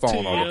calls you on the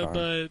phone all the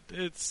time. But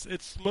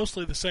it's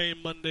mostly the same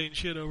mundane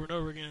shit over and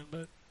over again.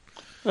 But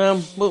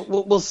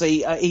we'll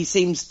see. He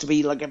seems to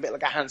be like a bit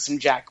like a handsome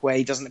Jack, where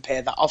he doesn't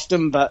appear that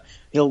often, but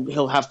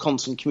he'll have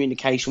constant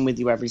communication with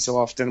you every so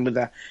often with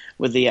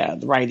the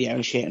radio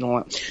and shit and all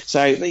that.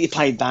 So you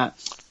played that,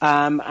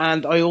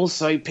 and I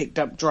also picked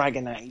up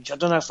Dragon Age. I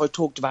don't know if I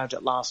talked about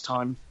it last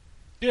time.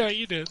 Yeah,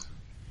 you did.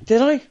 Did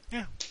I?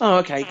 Yeah. Oh,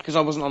 okay, because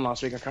I wasn't on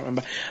last week, I can't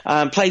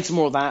remember. Played some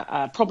more of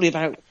that, probably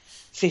about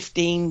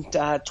 15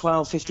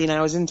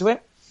 hours into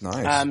it.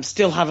 Nice.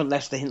 Still haven't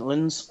left the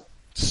hinterlands.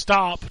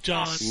 Stop,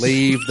 John.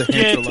 Leave the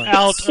hinterlands. Get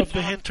out of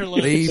the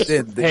hinterlands. Leave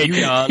it. Hey,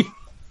 John.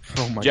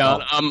 Oh my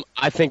John, God.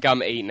 I think I'm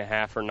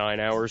 8.5 or 9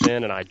 hours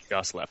in, and I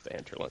just left the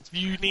hinterlands.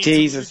 You need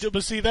Jesus.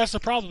 but see, that's the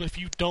problem. If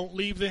you don't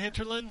leave the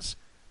hinterlands,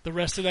 the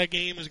rest of that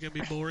game is going to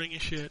be boring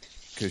as shit.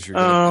 Because it's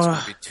going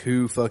to be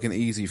too fucking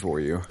easy for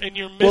you. And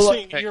you're Well,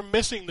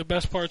 missing the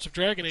best parts of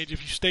Dragon Age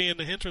if you stay in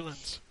the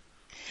hinterlands.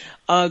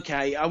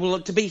 Okay, well,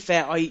 to be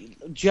fair,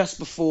 just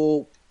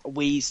before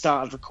we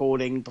started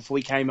recording, before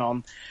we came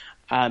on,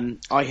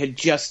 I had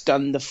just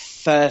done the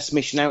first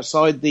mission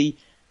outside the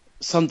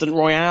Sundant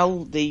Royale,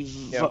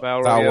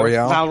 Val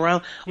Royale. Val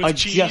Royale. With I'd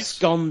cheese? just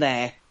gone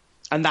there,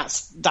 and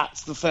that's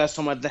the first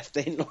time I'd left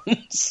the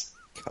hinterlands.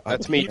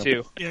 That's me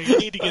too. Yeah, you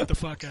need to get the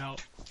fuck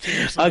out.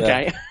 Seriously.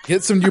 Okay.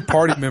 Get some new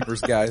party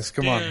members, guys.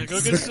 Come Yeah, on.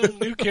 go get some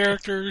new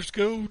characters.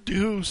 Go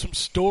do some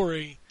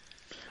story.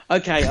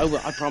 Okay, I will.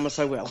 I promise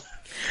I will.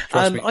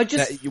 Trust me. I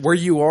just. Where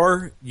you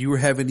are, you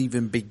haven't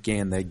even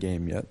began that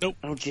game yet. Nope.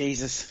 Oh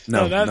Jesus!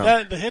 No,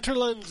 that the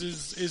hinterlands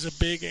is a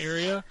big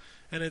area,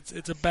 and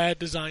it's a bad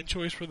design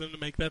choice for them to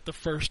make that the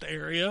first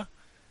area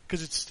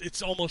because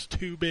it's almost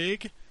too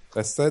big.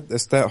 That's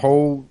that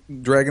whole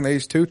Dragon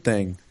Age 2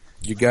 thing.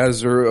 You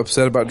guys are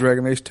upset about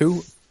Dragon Age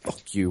 2?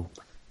 Fuck you.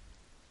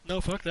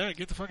 No, fuck that.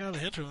 Get the fuck out of the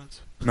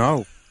hinterlands.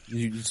 No.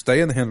 You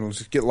stay in the hinterlands.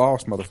 Just get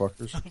lost,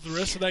 motherfuckers. The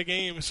rest of that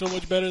game is so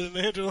much better than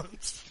the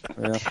hinterlands.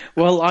 Yeah.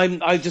 Well,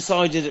 I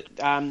decided,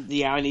 I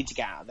need to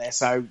get out of there.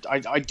 So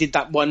I did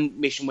that one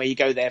mission where you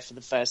go there for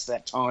the first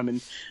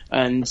time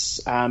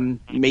and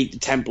meet the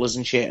Templars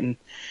and shit, and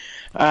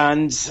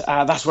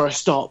that's where I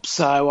stopped.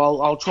 So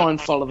I'll try and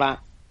follow that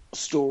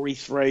story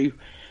through.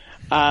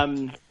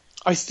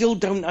 I still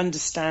don't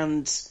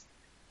understand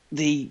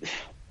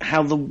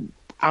how the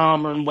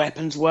armor and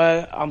weapons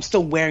were. I'm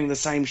still wearing the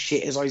same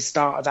shit as I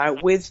started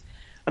out with,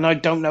 and I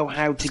don't know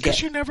how to Because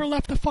get. you never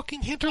left the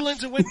fucking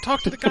hinterlands and went and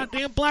talked to the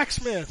goddamn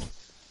blacksmith.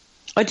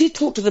 I did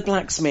talk to the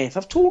blacksmith.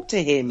 I've talked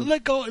to him.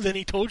 Let go. Then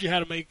he told you how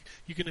to make.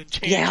 You can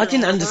enchant. Yeah, I your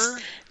didn't armor.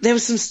 understand. There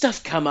was some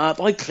stuff come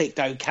up. I clicked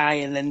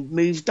OK and then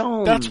moved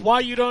on. That's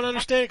why you don't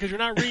understand, because you're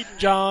not reading,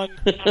 John.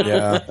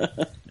 Yeah.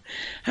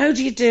 How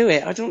do you do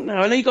it? I don't know.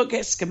 I know you got to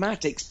get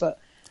schematics, but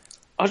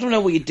I don't know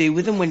what you do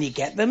with them when you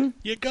get them.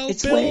 You go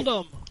It's build weird.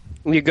 them.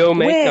 You go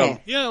make Where? them.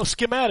 Yeah,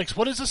 schematics.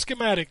 What is a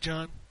schematic,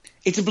 John?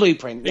 It's a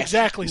blueprint. Yes.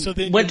 Exactly. So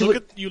then When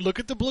to you look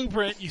at the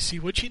blueprint, you see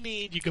what you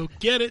need, you go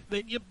get it,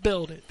 then you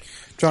build it.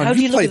 John, How do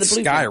you you look played at the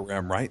blueprint?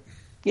 Skyrim, right?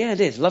 Yeah,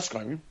 it is. Love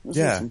Skyrim. That's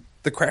Yeah. awesome.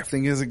 The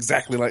crafting is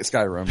exactly like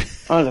Skyrim.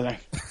 I don't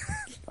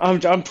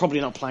know. I'm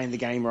probably not playing the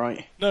game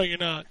right. No, you're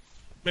not.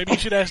 Maybe you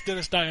should ask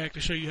Dennis Dyack to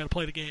show you how to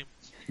play the game.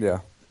 Yeah.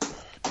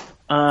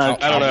 I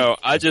don't know.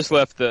 I just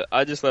left the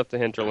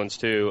hinterlands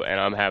too, and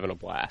I'm having a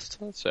blast.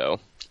 So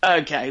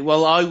Okay,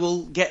 well, I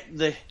will get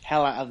the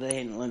hell out of the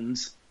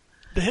hinterlands.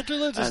 The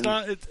hinterlands is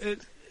not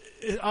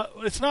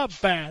it's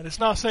not bad. It's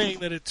not saying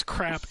that it's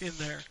crap in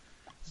there,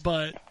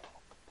 but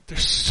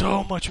there's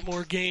so much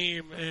more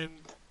game, and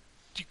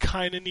you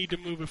kind of need to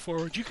move it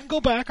forward. You can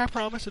go back. I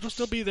promise it'll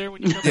still be there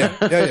when you come Yeah,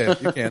 back. yeah,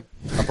 you can.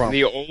 I promise.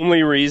 the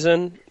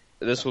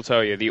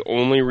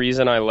only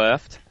reason I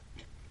left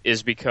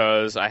is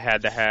because I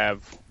had to have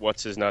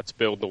what's his nuts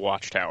build the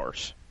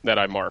watchtowers that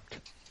I marked.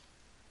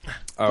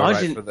 Oh, I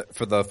right, didn't-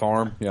 for the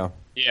farm, yeah.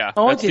 Yeah,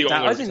 Oh, I that's the did that.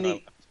 only I reason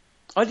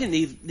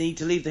didn't need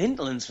to leave the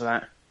hinterlands for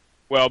that.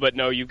 Well, but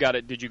no, you got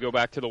it. Did you go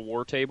back to the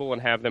war table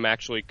and have them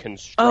actually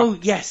construct? Oh,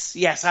 yes,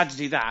 I had to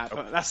do that.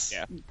 But that's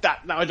Yeah.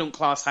 that I don't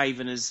class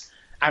Haven as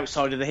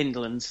outside of the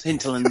hinterlands. So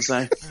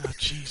Oh,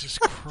 Jesus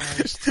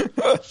Christ! it's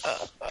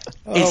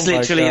my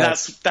literally God.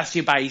 that's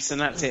your base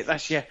and that's it.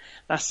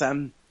 That's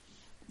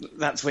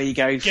That's where you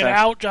go. Get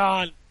out,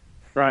 John.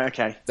 Right.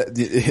 Okay.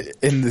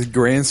 In the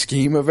grand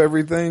scheme of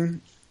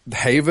everything,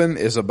 Haven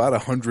is about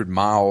 100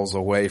 miles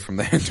away from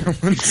the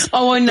Hinterlands.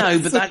 Oh, I know,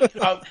 but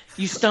that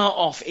you start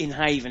off in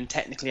Haven,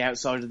 technically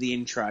outside of the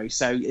intro,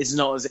 so it's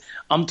not as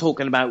I'm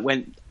talking about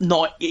when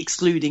not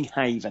excluding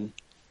Haven.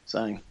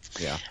 So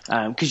Yeah.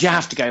 because you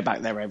have to go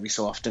back there every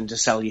so often to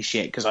sell your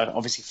shit. Because I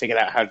obviously figured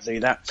out how to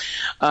do that.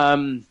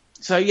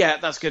 So yeah,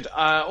 that's good.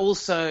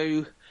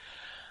 Also,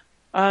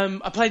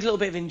 I played a little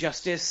bit of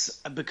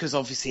Injustice because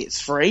obviously it's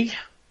free.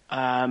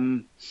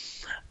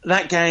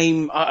 That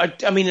game,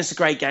 I mean, it's a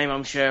great game.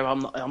 I'm sure.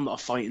 I'm not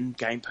a fighting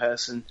game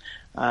person.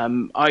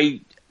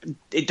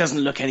 It doesn't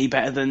look any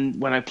better than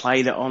when I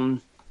played it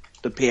on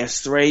the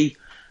PS3,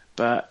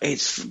 but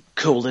it's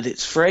cool that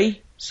it's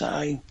free.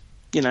 So,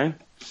 you know.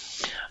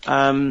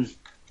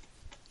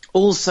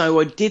 Also,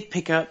 I did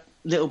pick up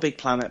Little Big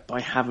Planet, but I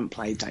haven't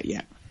played that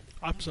yet.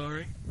 I'm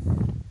sorry.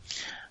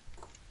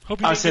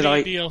 Hope you didn't get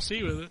any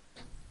DLC with it.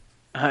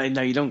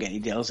 No, you don't get any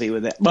DLC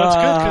with it. That's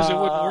good because it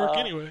wouldn't work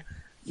anyway.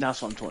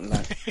 That's what I'm talking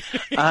about.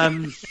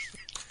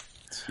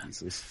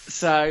 Jesus.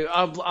 So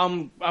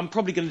I'm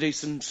probably going to do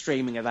some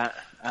streaming of that.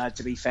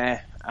 To be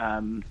fair,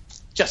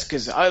 just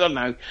because I don't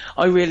know,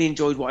 I really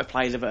enjoyed what I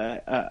played of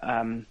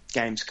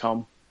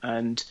Gamescom,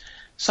 and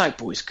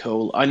Sackboy's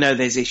cool. I know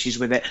there's issues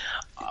with it.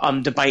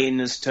 I'm debating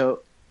as to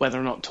whether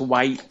or not to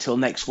wait till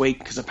next week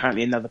because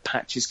apparently another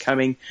patch is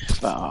coming.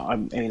 But I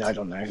mean, I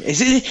don't know.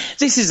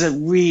 This is a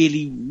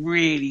really,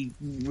 really,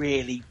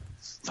 really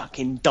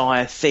fucking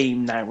dire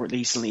theme now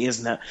recently,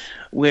 isn't it?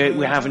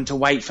 We're having to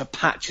wait for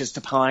patches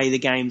to play the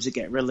games that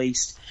get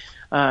released.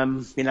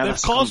 That's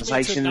a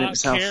conversation in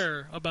itself.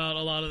 Care about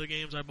a lot of the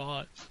games I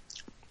bought,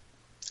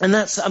 and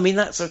that's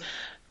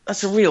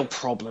a real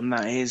problem,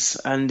 that is,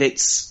 and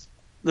it's.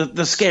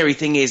 The scary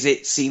thing is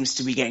it seems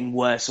to be getting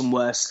worse and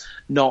worse,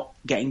 not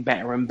getting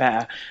better and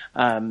better.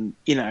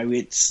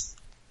 It's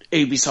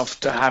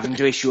Ubisoft having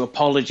to issue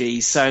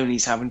apologies,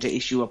 Sony's having to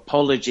issue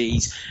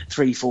apologies,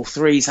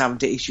 343's having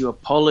to issue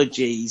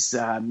apologies.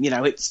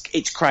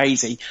 It's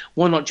crazy.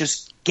 Why not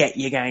just get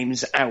your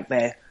games out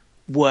there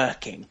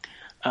working?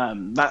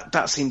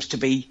 That seems to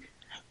be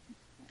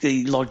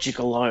the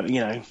logical,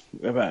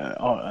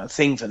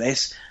 thing for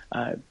this.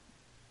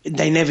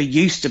 They never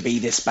used to be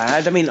this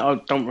bad. I mean, I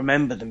don't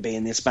remember them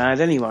being this bad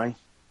anyway.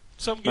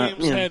 Some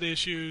games had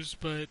issues,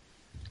 but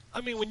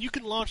I mean, when you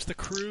can launch The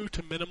Crew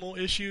to minimal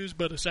issues,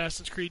 but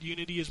Assassin's Creed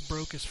Unity is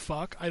broke as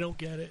fuck, I don't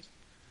get it.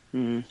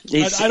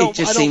 It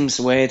just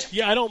seems weird.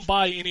 Yeah, I don't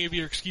buy any of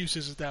your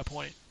excuses at that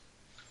point.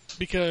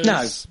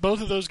 Because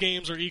both of those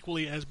games are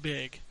equally as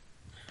big.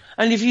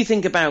 And if you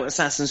think about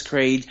Assassin's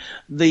Creed,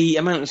 the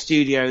amount of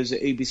studios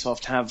that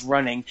Ubisoft have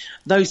running,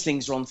 those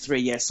things are on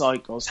 3-year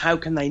cycles. How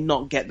can they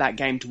not get that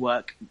game to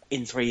work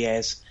in 3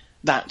 years?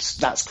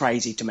 That's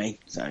crazy to me.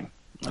 So,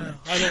 I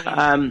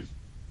don't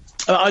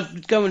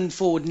know. Going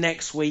forward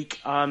next week,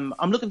 I'm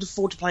looking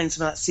forward to playing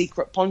some of that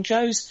Secret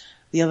Ponchos,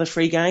 the other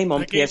free game on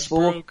that game's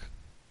PS4. Broke.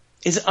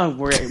 Is it? Oh,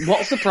 really?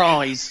 What a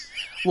surprise!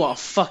 What a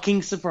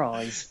fucking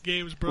surprise!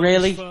 Game's broke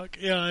Really? as fuck.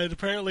 Yeah, it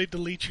apparently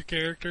deletes your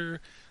character.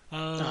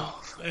 And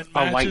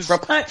I'll wait for a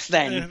patch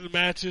then. And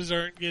matches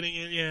aren't getting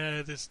in.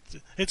 Yeah,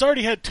 it's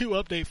already had 2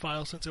 update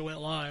files since it went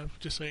live.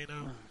 Just so you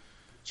know.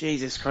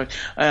 Jesus Christ!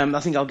 I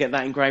think I'll get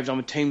that engraved on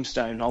a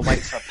tombstone. I'll wait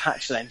for a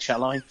patch then,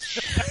 shall I?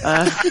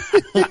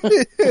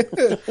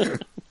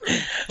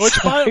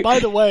 Which, by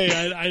the way,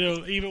 I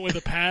don't. Even with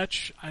a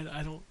patch,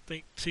 I don't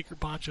think Secret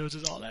Ponchos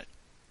is all that.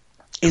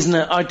 Isn't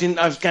it? I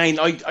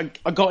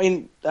got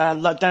in,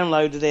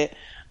 downloaded it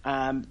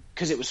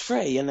because it was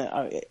free, and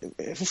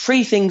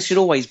free things should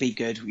always be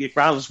good,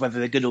 regardless whether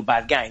they're good or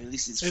bad game. At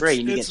least it's free,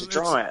 and you get to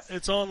try it.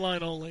 It's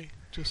online only,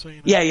 just so you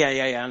know.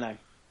 Yeah, I know.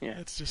 Yeah.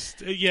 It's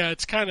just,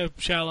 it's kind of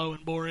shallow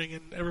and boring,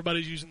 and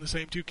everybody's using the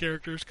same 2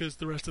 characters because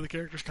the rest of the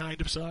characters kind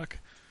of suck.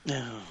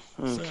 Oh,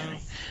 okay. So.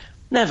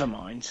 Never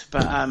mind.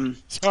 But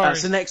Sorry.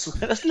 So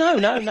next,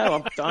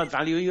 no. I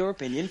value your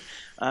opinion.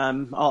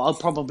 I'll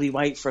probably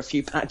wait for a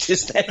few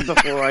patches then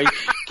before I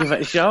give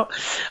it a shot.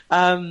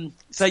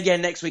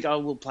 Next week I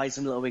will play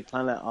some Little Big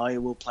Planet. I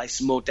will play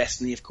some more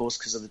Destiny, of course,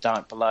 because of the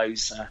Dark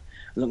Belows.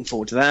 Looking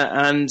forward to that.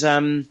 And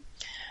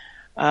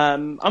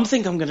I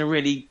think I'm going to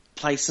really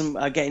play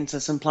get into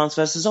some Plants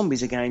vs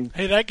Zombies again.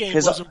 Hey, that game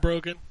wasn't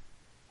broken.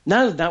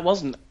 No, that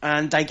wasn't.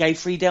 And they gave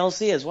free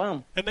DLC as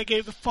well. And they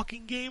gave the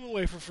fucking game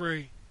away for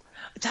free.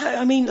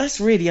 I mean, that's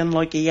really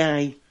unlike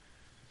EA.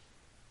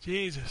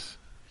 Jesus.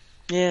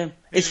 Yeah.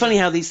 It's funny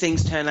how these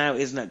things turn out,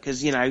 isn't it?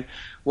 Because, 3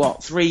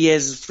 or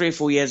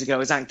 4 years ago, it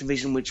was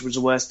Activision, which was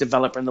the worst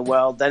developer in the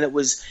world. Then it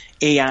was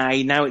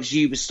EA. Now it's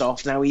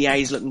Ubisoft. Now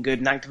EA's looking good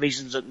and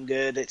Activision's looking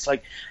good. It's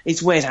like,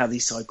 it's weird how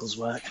these cycles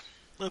work.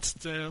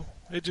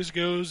 It just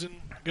goes in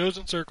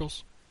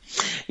circles.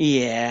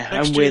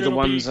 Yeah, and we're the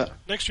ones that...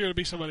 Next year it'll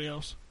be somebody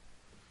else.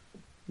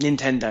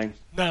 Nintendo.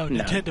 No,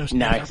 Nintendo's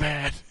never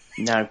bad.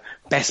 No.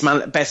 Best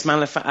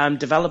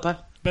developer.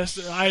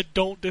 I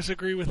don't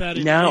disagree with that.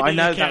 No, I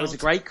know. That was a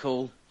great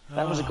call.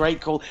 Was a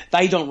great call.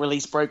 They don't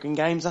release broken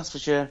games, that's for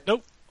sure.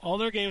 Nope. All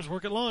their games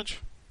work at launch.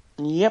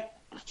 Yep.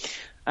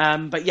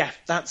 But yeah,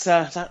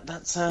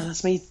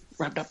 that's me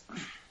wrapped up.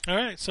 All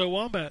right, so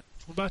Wombat,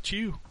 what about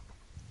you?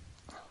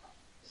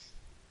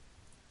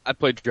 I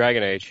played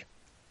Dragon Age.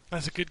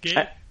 That's a good game.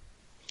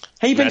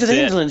 Have you been to the That's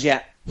it. Hinterlands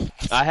yet?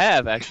 I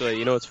have actually.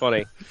 You know, it's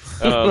funny.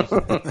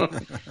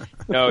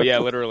 No, yeah,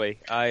 literally.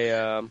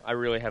 I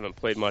really haven't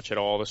played much at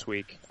all this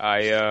week.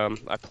 I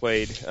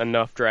played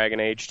enough Dragon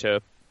Age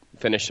to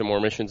finish some more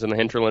missions in the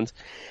Hinterlands,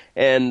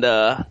 and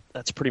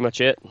that's pretty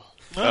much it.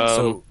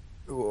 So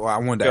I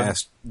wanted to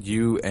ask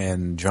you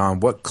and John,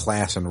 what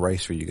class and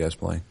race are you guys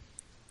playing?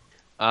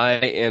 I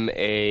am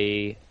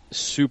a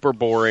super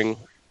boring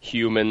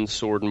human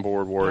sword and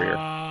board warrior.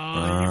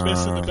 You're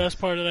missing the best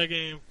part of that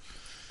game.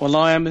 Well,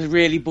 I am a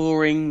really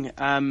boring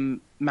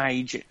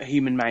mage, a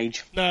human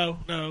mage. No,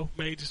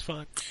 mage is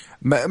fine.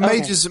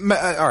 Mage is all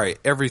right.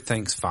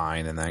 Everything's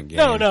fine in that game.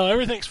 No,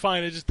 everything's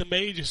fine. It's just the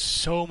mage is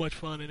so much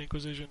fun in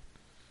Inquisition.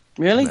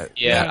 Really?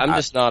 Yeah, I'm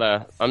just not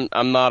a.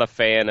 I'm not a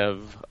fan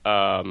of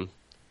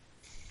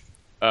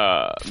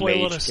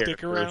Flailing mage a stick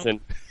characters around.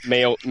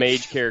 and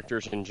mage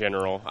characters in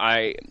general.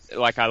 I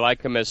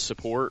like them as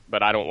support,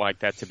 but I don't like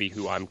that to be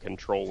who I'm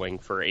controlling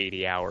for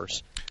 80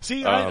 hours.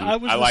 See, I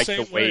was the like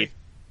same to way. wade.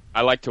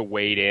 I like to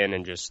wade in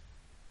and just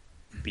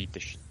beat the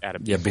shit out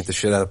of people. Yeah, beat the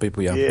shit out of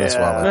people. Yeah, that's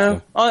why I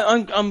like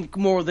No, it. I'm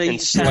more the And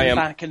stand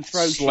back and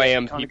throw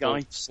slam shit kind people,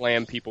 of guy.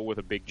 slam people with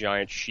a big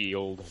giant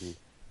shield, and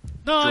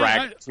No,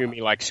 drag to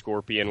me like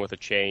Scorpion with a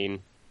chain.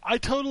 I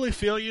totally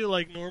feel you.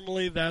 Like,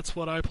 normally that's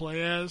what I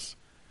play as.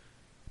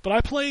 But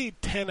I played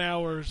 10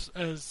 hours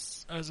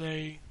as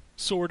a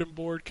sword and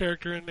board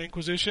character in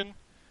Inquisition.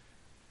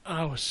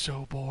 I was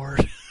so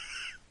bored.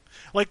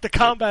 Like, the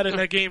combat in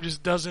that game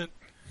just doesn't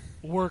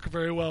work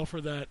very well for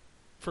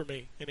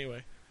me,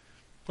 anyway.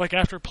 Like,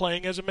 after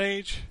playing as a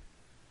mage,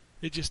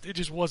 it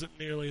just wasn't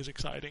nearly as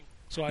exciting.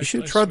 So You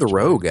should have tried the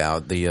rogue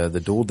out, the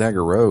dual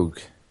dagger rogue.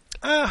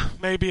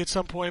 Maybe at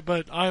some point,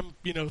 but I'm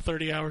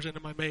 30 hours into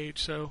my mage,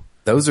 so.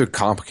 Those are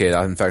complicated.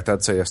 In fact,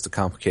 I'd say that's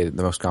the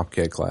most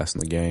complicated class in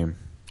the game.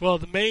 Well,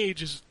 the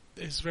mage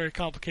is very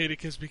complicated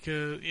because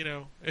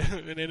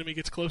an enemy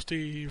gets close to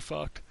you, you're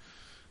fucked.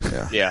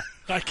 Yeah. Yeah.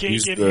 I can't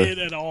Use get the- hit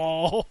at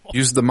all.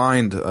 Use the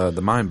mind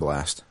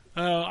blast.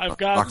 I've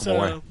knock 'em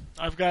away.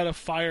 got a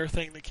fire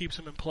thing that keeps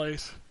him in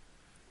place,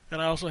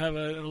 and I also have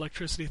an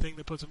electricity thing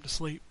that puts him to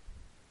sleep.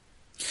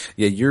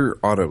 Yeah, you're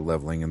auto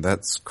leveling, and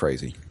that's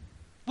crazy.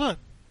 What?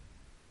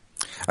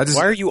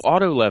 Why are you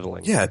auto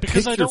leveling? Yeah,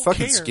 Because pick I your don't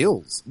fucking care.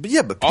 skills. But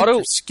yeah, pick Auto-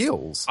 your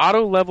skills.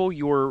 Auto level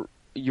your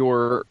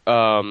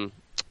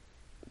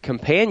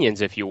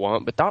companions if you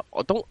want, but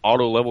don't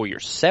auto level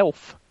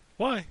yourself.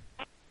 Why?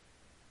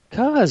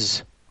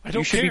 Cause I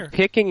don't you should care. be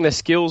picking the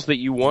skills that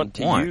you want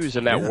to Want, use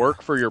and that yeah.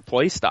 work for your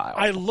playstyle.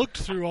 I looked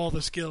through all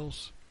the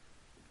skills.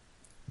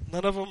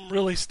 None of them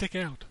really stick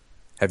out.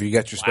 Have you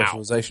got your Wow.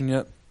 specialization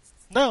yet?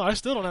 No, I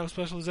still don't have a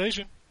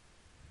specialization.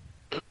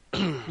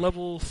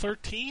 Level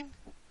 13?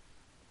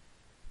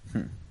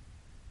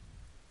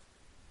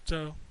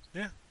 So,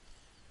 yeah.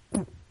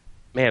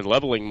 Man,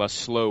 leveling must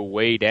slow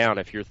way down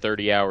if you're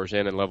 30 hours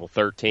in and level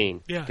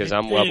 13. Yeah, Because it-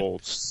 I'm it- level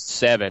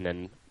 7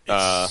 and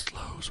It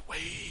slows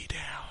way down.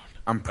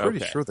 I'm pretty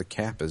Okay. sure the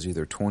cap is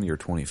either 20 or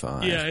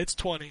 25. Yeah, it's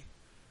 20.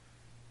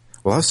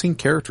 Well, I've seen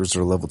characters that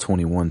are level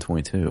 21,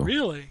 22.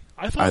 Really?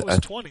 I thought it was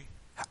 20.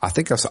 I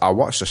think I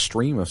watched a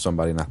stream of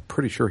somebody, and I'm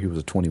pretty sure he was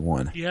a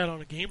 21. He had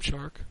on a Game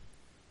Shark.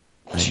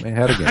 He may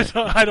have had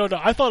again. I don't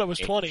know. I thought it was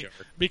Game 20 Shark.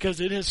 because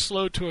it has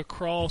slowed to a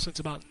crawl since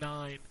about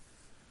 9.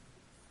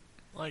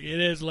 Like, it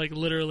is, like,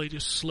 literally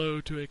just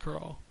slowed to a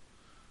crawl.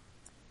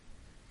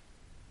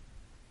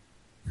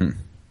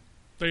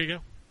 There you go.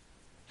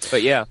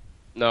 But yeah,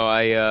 no,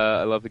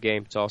 I love the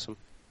game. It's awesome.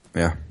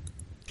 Yeah.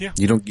 Yeah.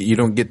 You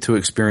don't get to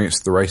experience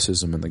the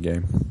racism in the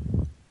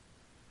game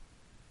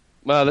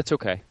Well, that's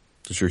okay.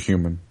 because you're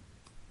human.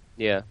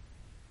 Yeah.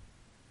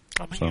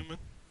 I'm a So. human.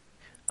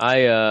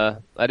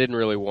 I didn't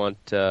really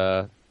want.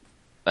 I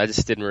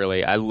just didn't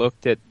really. I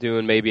looked at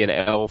doing maybe an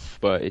elf,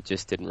 but it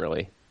just didn't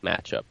really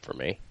match up for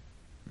me.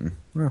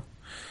 Well,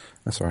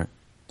 that's all right.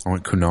 I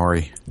want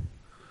Kunari.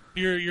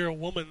 You're a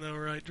woman, though,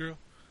 right, Drew?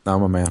 No,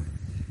 I'm a man.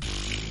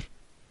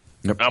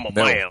 Nope. I'm a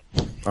male.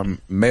 man.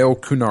 I'm male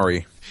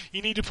Kunari.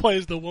 You need to play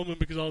as the woman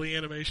because all the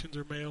animations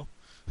are male.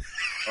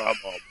 I'm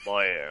a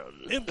man.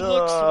 It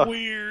looks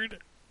weird.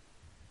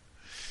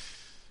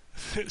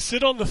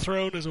 Sit on the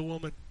throne as a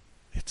woman.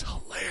 It's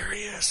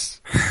hilarious.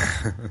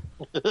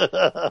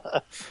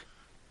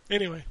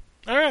 Anyway.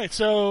 Alright,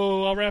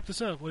 so I'll wrap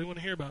this up. What do you want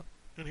to hear about?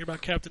 You want to hear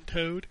about Captain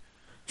Toad?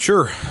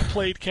 Sure. I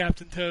played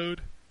Captain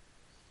Toad.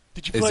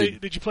 Did you Is play?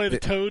 it- Did you play the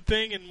Toad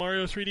thing in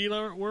Mario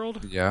 3D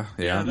World? Yeah.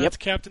 Yeah. That's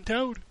Captain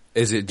Toad.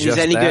 Is it Is just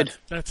it any that? good?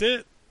 That's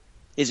it.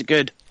 Is it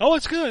good? Oh,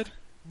 it's good,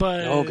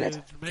 but Oh, good.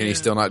 man, Can he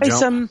still not It's,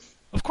 jump?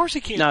 Of course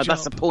he can't. no, jump.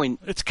 that's the point.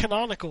 It's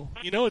canonical.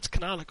 You know it's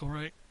canonical,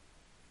 right?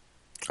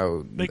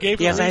 Oh, They gave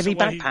He him has a reason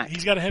heavy why backpack.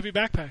 He's got a heavy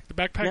backpack. The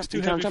backpack's Yep, too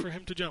he can't heavy jump. for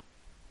him to jump.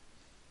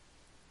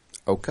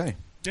 okay.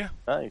 Yeah,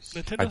 Nice.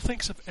 Nintendo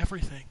thinks of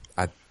everything.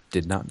 I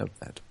did not know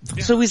that.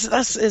 Yeah. So is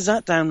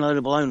that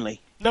downloadable only?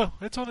 No,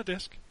 it's on a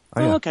disc.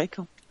 Oh, yeah. Oh, okay,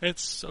 cool.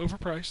 It's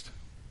overpriced.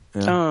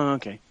 Yeah. Oh,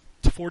 okay.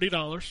 It's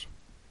 $40,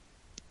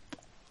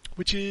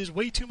 which is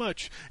way too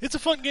much. It's a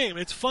fun game.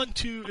 It's one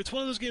of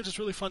those games that's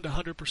really fun to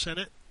 100%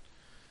 it.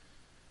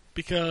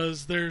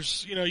 Because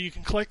there's, you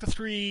can collect the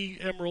 3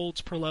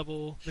 emeralds per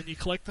level, then you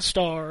collect the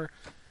star,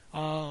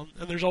 and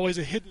there's always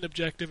a hidden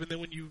objective, and then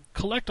when you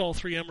collect all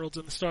 3 emeralds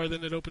and the star,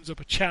 then it opens up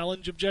a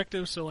challenge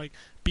objective, so like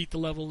beat the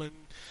level in,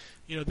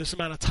 this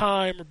amount of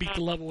time, or beat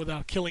the level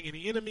without killing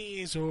any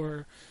enemies,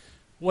 or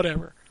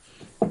whatever.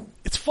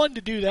 It's fun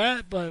to do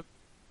that, but,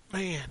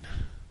 man,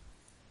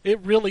 it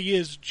really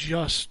is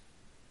just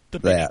the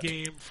mini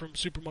game from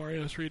Super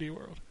Mario 3D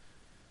World.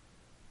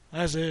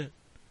 That's it.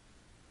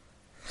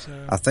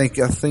 So, I think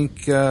I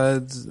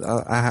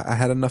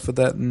had enough of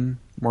that in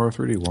Mario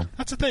 3D World.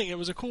 That's the thing. It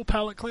was a cool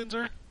palate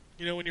cleanser,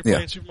 when you're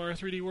playing Super Mario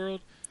 3D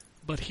World.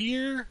 But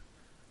here,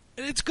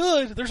 it's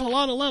good. There's a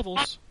lot of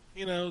levels.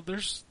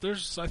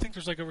 There's I think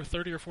there's like over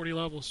 30 or 40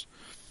 levels.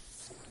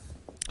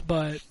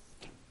 But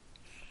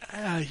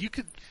you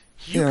could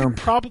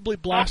probably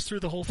blast through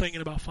the whole thing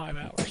in about 5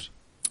 hours.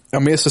 I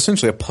mean, it's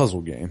essentially a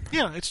puzzle game.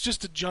 Yeah, it's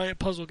just a giant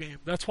puzzle game.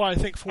 That's why I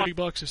think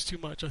 $40 is too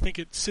much. I think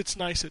it sits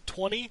nice at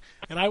 20,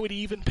 and I would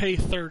even pay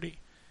 30.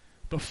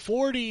 But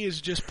 40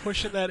 is just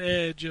pushing that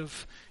edge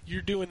of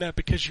you're doing that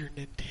because you're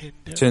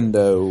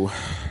Nintendo.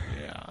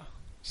 Yeah.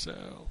 So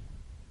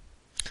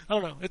I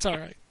don't know. It's all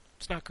right.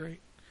 It's not great.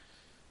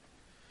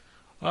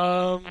 We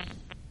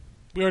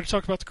already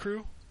talked about the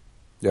crew.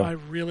 Yeah. I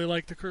really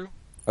like the crew.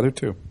 I do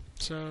too.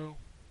 So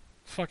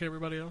fuck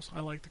everybody else. I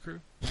like the crew.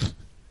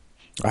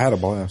 I had a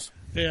blast.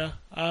 Yeah.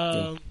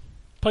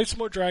 Played some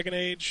more Dragon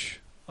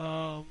Age.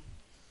 Like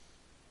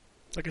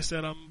I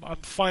said, I'm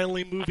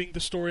finally moving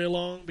the story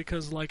along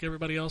because, like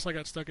everybody else, I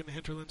got stuck in the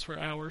hinterlands for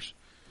hours.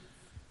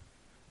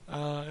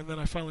 And then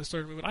I finally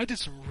started moving. I did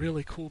some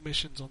really cool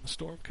missions on the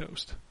Storm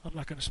Coast. I'm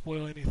not going to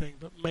spoil anything,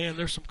 but man,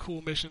 there's some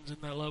cool missions in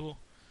that level.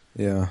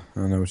 Yeah,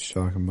 I know what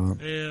you're talking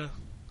about. Yeah.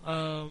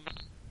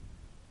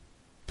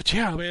 But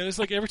yeah, man, it's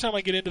like every time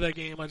I get into that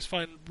game, I just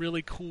find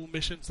really cool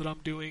missions that I'm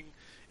doing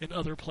in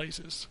other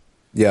places.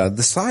 Yeah,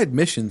 the side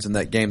missions in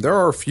that game, there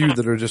are a few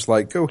that are just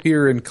like, go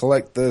here and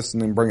collect this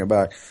and then bring it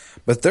back.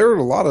 But there are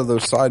a lot of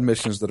those side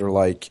missions that are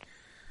like,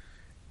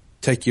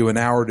 take you an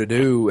hour to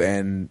do,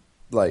 and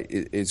like,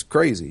 it's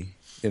crazy,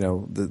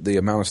 the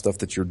amount of stuff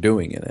that you're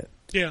doing in it.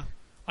 Yeah.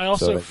 I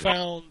also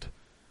found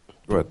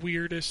the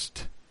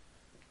weirdest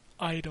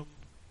item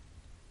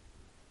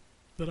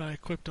that I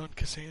equipped on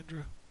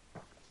Cassandra.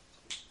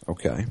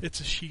 Okay. It's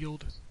a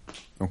shield.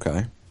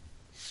 Okay.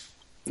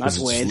 That's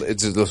weird.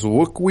 Does it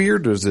look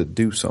weird, or does it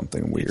do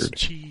something weird?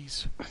 It's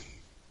cheese.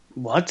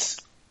 What?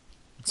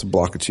 It's a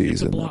block of cheese.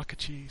 It's a block of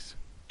cheese.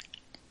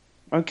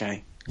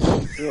 Okay.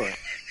 Really?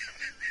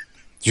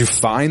 Did you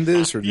find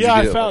this, or did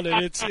yeah, you I found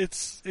it.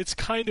 It's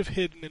kind of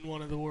hidden in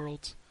one of the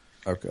worlds.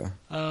 Okay.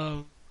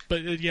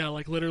 But yeah,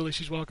 like literally,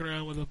 she's walking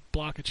around with a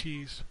block of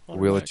cheese. On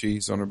Wheel her of back.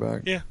 cheese on her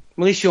back. Yeah.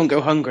 At least you won't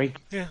go hungry.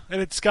 Yeah,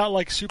 and it's got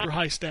like super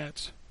high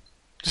stats.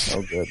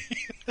 Oh, good.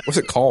 What's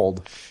it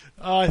called?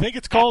 I think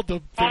it's called the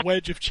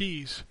wedge of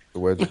cheese. The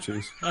wedge of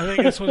cheese? I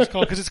think that's what it's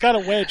called, because it's got a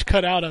wedge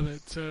cut out of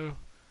it. So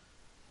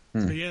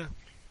yeah,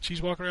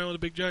 she's walking around with a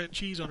big giant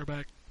cheese on her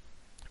back.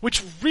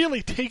 Which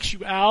really takes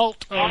you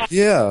out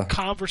of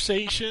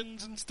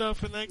conversations and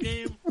stuff in that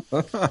game.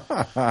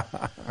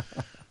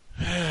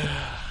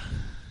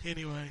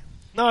 Anyway.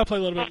 Now I play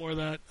a little bit more of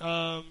that.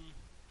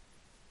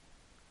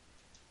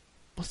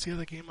 What's the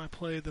other game I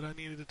played that I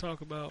needed to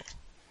talk about?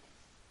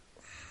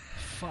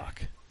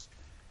 Fuck.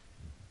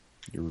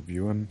 You're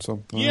reviewing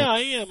something? Yeah, I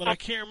am, and I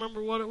can't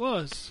remember what it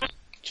was.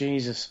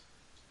 Jesus.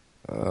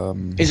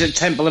 Is it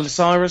Temple of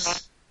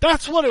Osiris?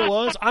 That's what it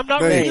was. I'm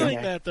not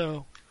reviewing that,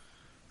 though.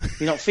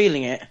 You're not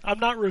feeling it? I'm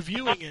not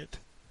reviewing it.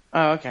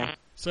 Oh, okay.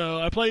 So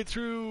I played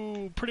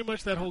through pretty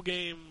much that whole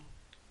game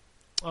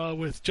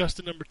with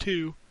Justin number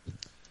 2.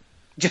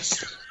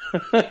 Just.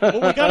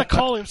 Well, we gotta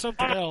call him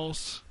something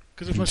else.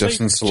 Because if I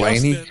Justin say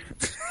Slaney?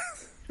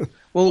 Justin,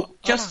 well,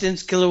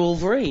 Justin's Killer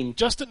Wolverine.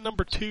 Justin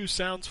number 2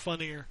 sounds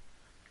funnier.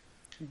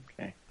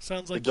 Okay.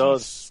 Sounds like It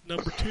does. he's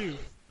number 2.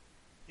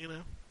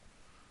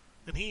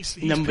 And he's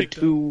number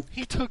 2.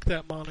 He took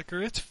that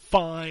moniker. It's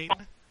fine.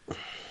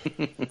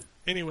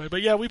 Anyway,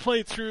 but yeah, we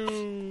played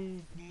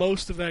through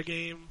most of that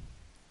game.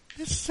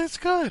 It's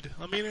good.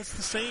 I mean, it's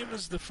the same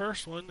as the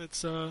first one.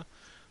 It's a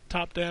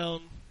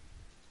top-down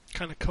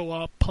kind of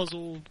co-op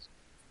puzzle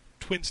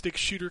twin stick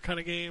shooter kind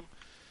of game.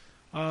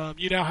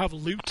 You now have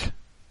loot,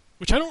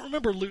 which I don't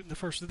remember loot in the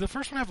first. Did the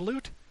first one have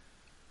loot?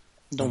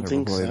 Don't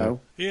think so.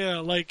 Yeah,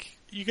 like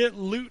you get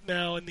loot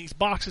now in these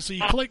boxes, so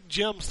you collect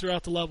gems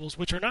throughout the levels,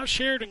 which are not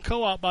shared in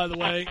co-op, by the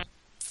way.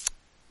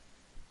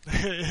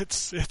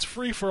 It's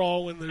free for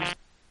all when there's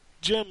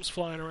gems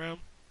flying around.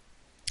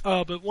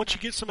 But once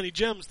you get so many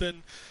gems,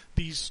 then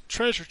these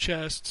treasure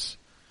chests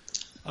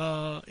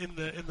in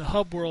the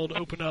hub world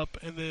open up,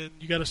 and then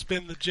you got to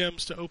spend the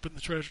gems to open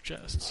the treasure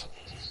chests.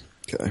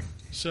 Okay.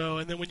 So,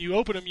 and then when you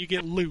open them, you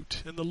get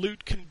loot, and the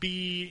loot can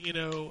be,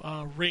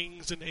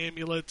 rings and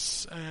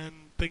amulets and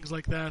things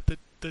like that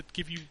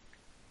give you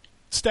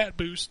stat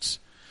boosts.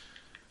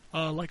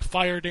 like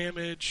fire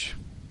damage.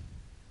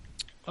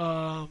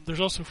 There's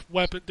also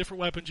different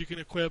weapons you can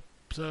equip.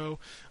 So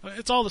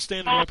it's all the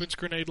standard weapons: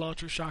 grenade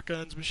launchers,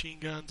 shotguns, machine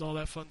guns, all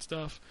that fun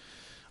stuff.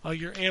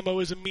 Your ammo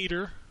is a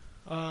meter,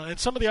 and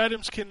some of the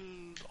items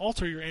can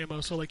alter your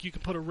ammo. So like you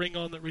can put a ring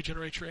on that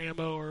regenerates your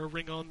ammo, or a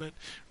ring on that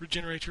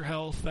regenerates your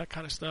health, that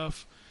kind of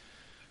stuff.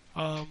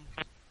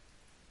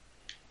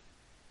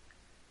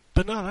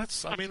 But no,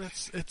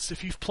 it's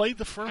if you've played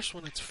the first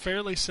one, it's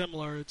fairly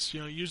similar. It's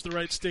use the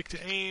right stick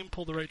to aim,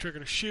 pull the right trigger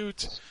to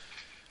shoot.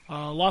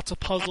 Lots of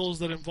puzzles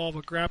that involve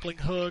a grappling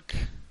hook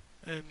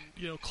and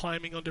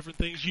climbing on different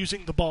things,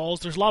 using the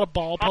balls. There's a lot of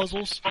ball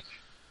puzzles,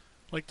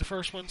 like the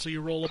first one. So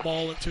you roll a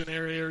ball into an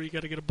area, or you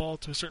got to get a ball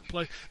to a certain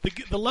place.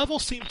 The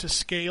levels seem to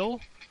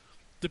scale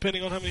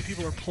depending on how many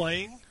people are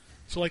playing.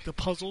 So like the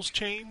puzzles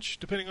change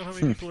depending on how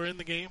many people are in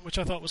the game, which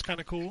I thought was kind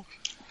of cool.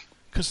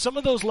 Because some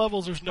of those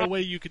levels, there's no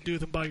way you could do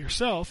them by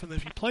yourself, and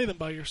if you play them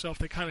by yourself,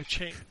 they kind of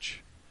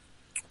change.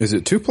 Is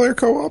it 2-player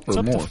co-op or it's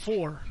up more? to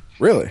 4.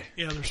 Really?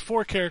 Yeah, there's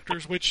 4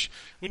 characters, which,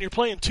 when you're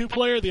playing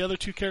 2-player, the other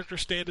 2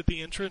 characters stand at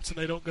the entrance and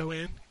they don't go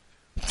in.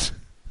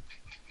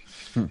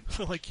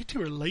 So, like, you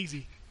 2 are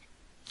lazy.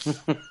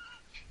 But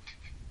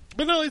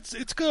no,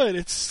 it's good.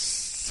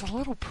 It's a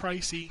little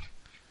pricey.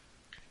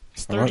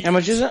 It's 30, How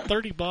much is it?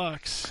 $30.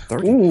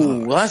 $30.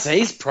 Ooh, that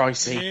is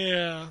pricey.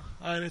 Yeah,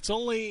 and it's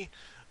only...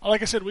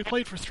 Like I said, we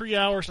played for 3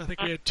 hours, and I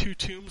think we had 2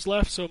 tombs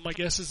left, so my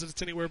guess is that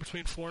it's anywhere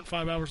between 4 and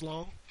 5 hours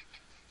long.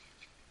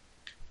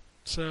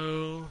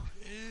 So,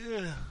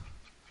 yeah.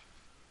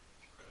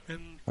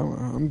 And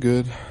I'm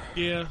good.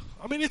 yeah,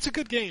 I mean, it's a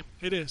good game.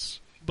 It is.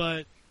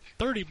 But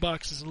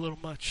 $30 is a little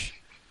much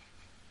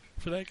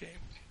for that game.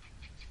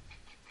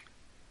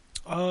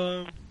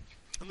 And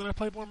then I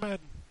played more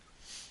Madden.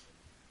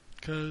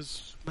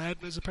 Because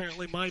Madden is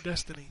apparently my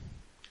destiny.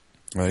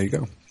 There you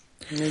go.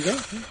 There you go.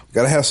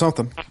 Got to have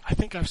something. I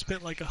think I've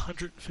spent like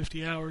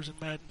 150 hours in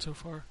Madden so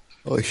far.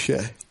 Holy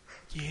shit.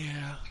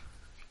 Yeah.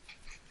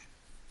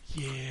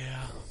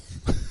 Yeah.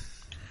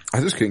 I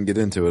just couldn't get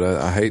into it.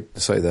 I hate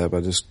to say that,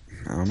 but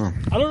I don't know.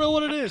 I don't know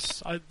what it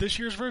is. This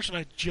year's version,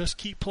 I just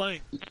keep playing.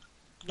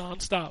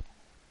 Non-stop.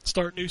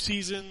 Start new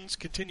seasons,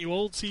 continue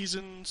old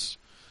seasons.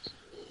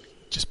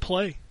 Just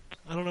play.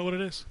 I don't know what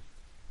it is.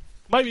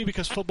 Might be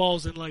because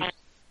football's in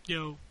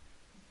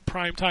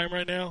prime time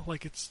right now.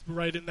 Like it's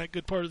right in that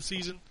good part of the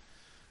season.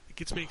 It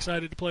gets me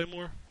excited to play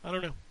more. I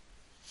don't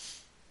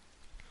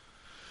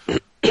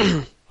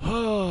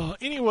know.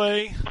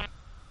 Anyway,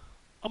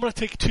 I'm going to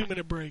take a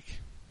 2-minute break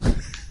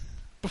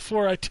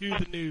before I do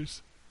the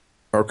news.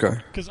 Okay.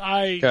 Because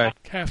I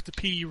have to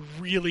pee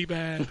really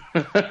bad.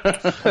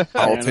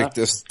 I'll take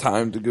this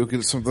time to go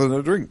get something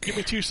to drink. Give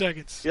me 2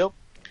 seconds. Yep.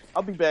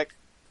 I'll be back.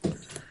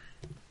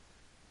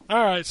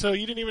 All right, so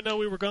you didn't even know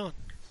we were gone.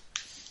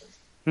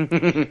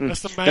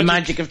 That's The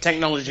magic of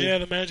technology. Yeah,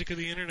 the magic of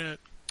the internet.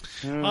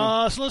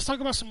 So let's talk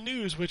about some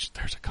news, which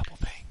there's a couple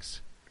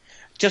things.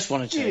 Just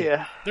wanted to.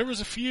 Yeah. There was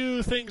a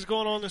few things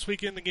going on this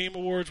weekend. The Game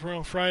Awards were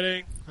on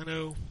Friday. I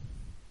know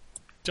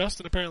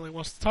Justin apparently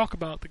wants to talk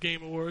about the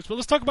Game Awards, but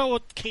let's talk about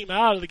what came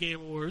out of the Game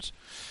Awards.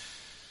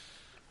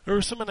 There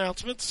were some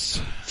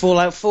announcements.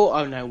 Fallout 4?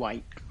 Oh, no,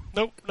 wait.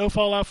 Nope, no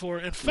Fallout 4.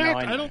 In fact,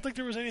 I know. I don't think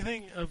there was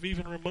anything of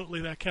even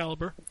remotely that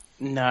caliber.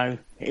 No.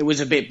 It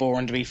was a bit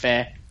boring, to be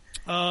fair.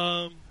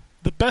 The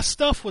best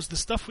stuff was the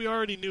stuff we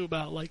already knew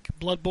about, like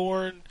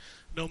Bloodborne,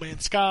 No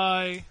Man's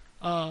Sky,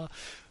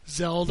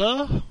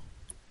 Zelda,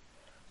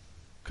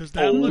 because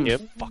that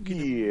looked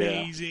fucking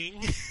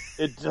amazing.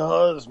 It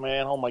does,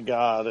 man. Oh my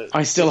god.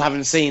 I still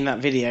haven't seen that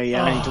video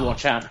yet. I need to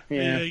watch that.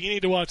 Yeah, Yeah. you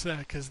need to watch that,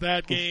 because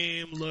that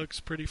game looks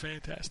pretty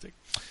fantastic.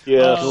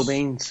 Yeah. Cool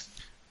beans.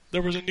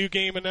 There was a new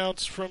game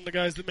announced from the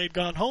guys that made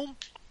Gone Home.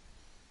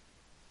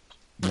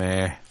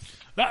 Nah.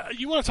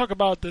 You want to talk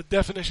about the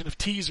definition of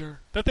teaser?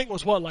 That thing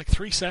was what, like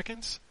 3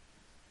 seconds?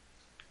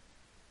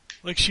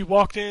 Like she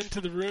walked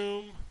into the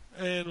room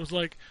and was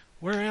like,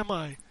 "Where am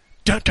I?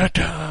 Dun dun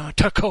dun,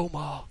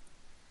 Tacoma."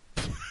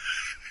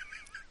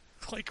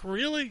 Like,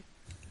 really?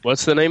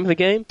 What's the name of the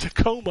game?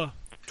 Tacoma.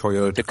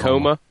 Toyota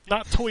Tacoma?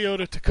 Not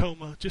Toyota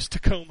Tacoma, just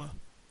Tacoma.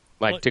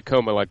 Like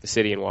Tacoma, like the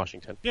city in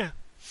Washington. Yeah.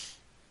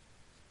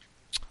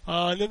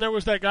 And then there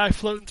was that guy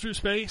floating through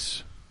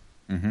space,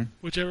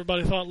 which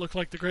everybody thought looked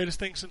like the greatest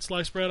thing since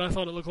sliced bread. I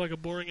thought it looked like a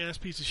boring-ass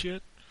piece of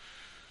shit.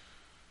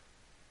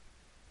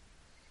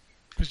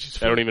 I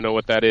don't even know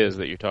what that is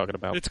that you're talking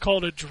about. It's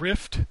called a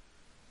drift.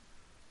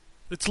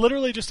 It's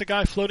literally just a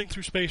guy floating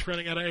through space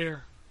running out of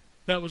air.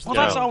 That was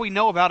That's all we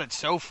know about it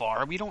so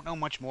far. We don't know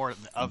much more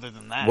other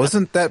than that.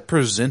 Wasn't that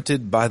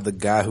presented by the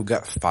guy who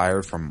got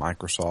fired from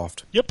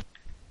Microsoft? Yep.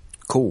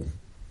 Cool.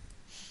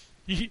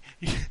 Did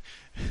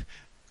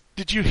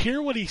you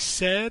hear what he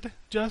said,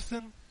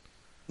 Justin?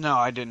 No,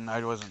 I didn't.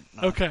 I wasn't.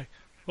 No. Okay.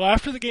 Well,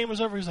 after the game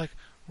was over, he's like,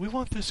 "We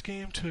want this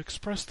game to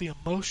express the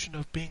emotion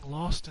of being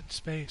lost in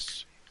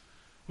space.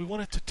 We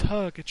want it to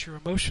tug at your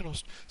emotional..."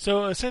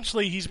 So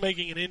essentially, he's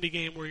making an indie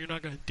game where you're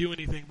not going to do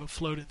anything but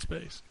float in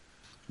space.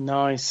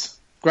 Nice.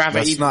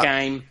 Gravity That's not-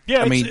 game.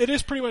 Yeah, I mean- it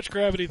is pretty much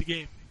Gravity the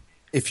game.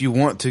 if you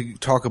want to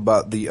talk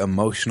about the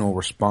emotional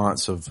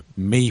response of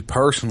me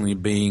personally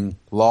being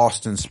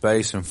lost in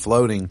space and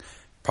floating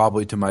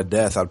probably to my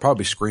death, I'd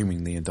probably be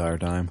screaming the entire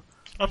time.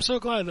 I'm so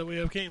glad that we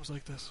have games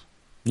like this.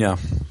 Yeah.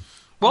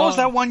 What was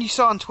that one you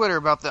saw on Twitter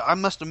about I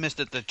must have missed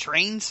it, the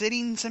train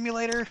sitting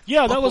simulator?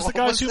 Yeah, that was the What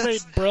guys who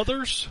this? made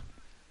Brothers.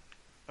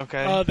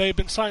 Okay. They've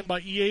been signed by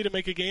EA to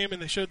make a game,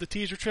 and they showed the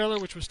teaser trailer,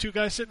 which was two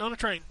guys sitting on a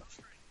train.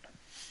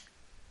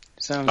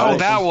 Sounds Oh, awesome.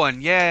 that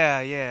one.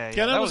 Yeah. Yeah,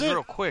 that that was it.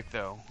 real quick,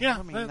 though. Yeah,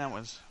 I mean, that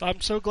was... I'm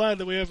so glad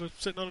that we have a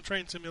sitting on a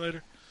train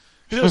simulator.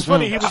 'Cause it was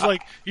funny. He was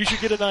like, "You should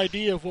get an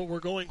idea of what we're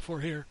going for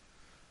here."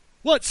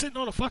 What, sitting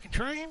on a fucking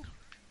train?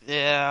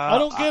 Yeah. I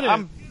don't get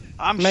it.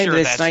 I'm Maybe sure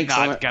there's that's snakes not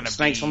on going to be...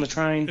 snakes on the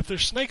train. If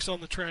there's snakes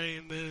on the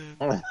train, then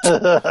I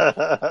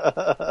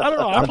don't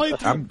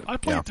know. I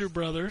played through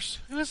Brothers.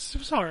 It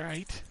was all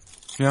right,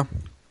 Yeah.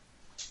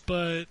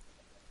 but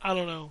I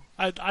don't know.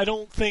 I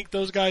don't think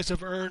those guys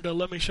have earned a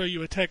 "let me show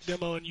you a tech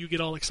demo" and you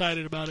get all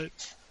excited about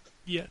it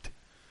yet.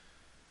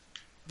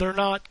 They're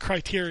not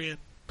Criterion.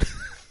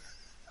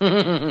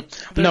 No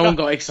one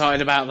got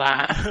excited about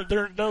that.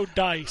 There are no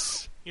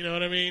dice. You know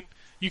what I mean?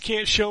 You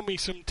can't show me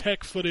some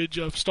tech footage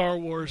of Star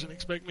Wars and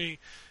expect me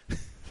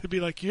to be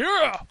like,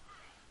 "Yeah,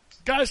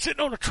 guy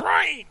sitting on a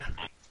train."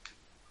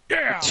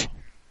 Yeah.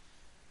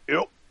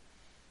 Yep.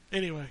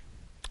 Anyway,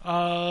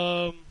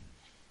 I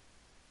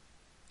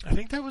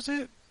think that was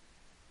it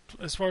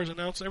as far as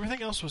announced.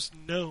 Everything else was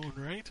known,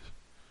 right?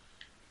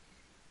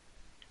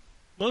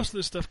 Most of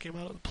this stuff came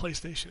out of the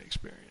PlayStation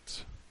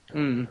experience.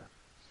 Mm.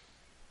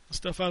 The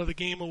stuff out of the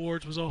Game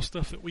Awards was all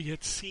stuff that we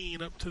had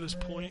seen up to this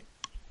point.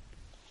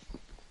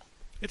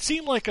 It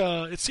seemed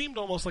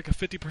almost like a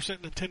 50%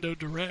 Nintendo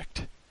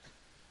Direct.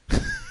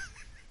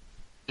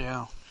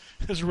 Yeah.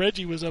 Because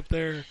Reggie was up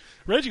there.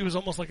 Reggie was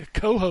almost like a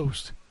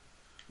co-host.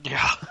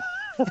 Yeah.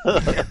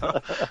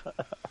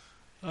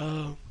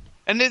 Um,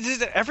 And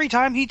every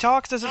time he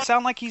talks, does it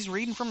sound like he's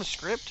reading from a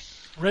script?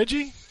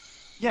 Reggie?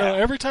 Yeah. No,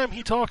 every time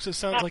he talks, it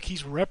sounds like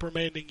he's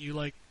reprimanding you.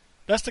 Like,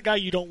 that's the guy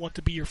you don't want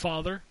to be your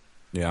father.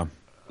 Yeah.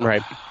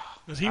 Right.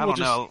 'Cause he I will don't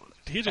know.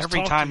 He just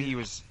Every talk time to you. he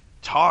was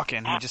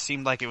talking, he just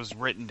seemed like it was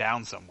written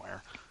down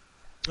somewhere.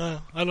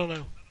 I don't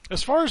know.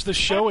 As far as the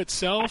show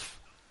itself,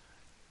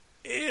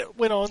 it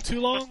went on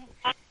too long,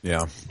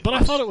 Yeah. but I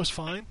thought it was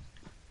fine.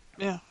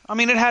 Yeah. I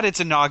mean, it had its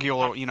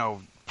inaugural,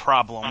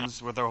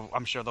 problems,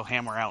 I'm sure they'll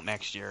hammer out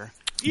next year.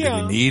 Do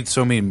Yeah, we need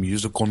so many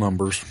musical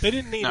numbers? they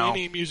didn't need No.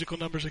 any musical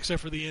numbers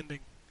except for the ending.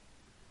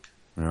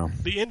 Yeah.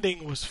 The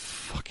ending was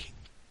fucking...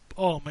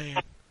 Oh,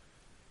 man.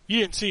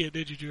 You didn't see it,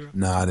 did you, Drew?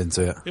 No, I didn't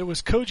see it. It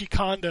was Koji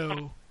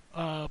Kondo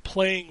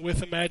playing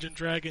with Imagine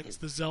Dragons,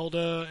 the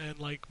Zelda and,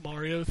 like,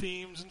 Mario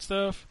themes and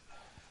stuff.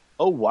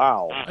 Oh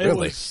wow.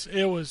 Really?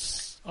 It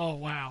was... Oh,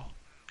 wow.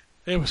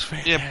 It was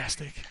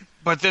fantastic.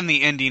 But then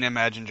the ending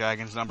Imagine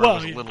Dragons number Well,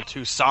 was yeah. a little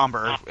too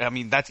somber. I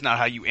mean, that's not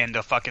how you end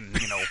a fucking,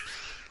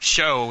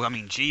 show. I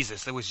mean,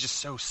 Jesus, it was just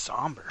so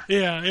somber.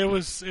 Yeah, it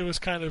was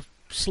kind of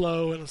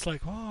slow, and it's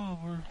like, oh,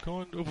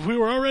 we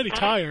were already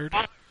tired.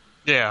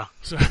 Yeah.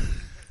 So,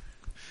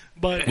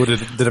 but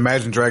Did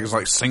Imagine Dragons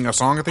sing a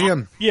song at the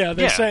end? yeah,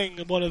 they Yeah. sang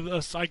one of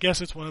the. I guess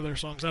it's one of their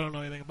songs. I don't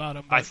know anything about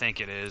them. But, I think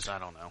it is. I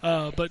don't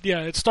know. But yeah,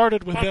 it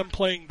started with them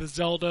playing the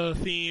Zelda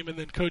theme, and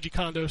then Koji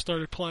Kondo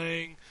started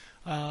playing,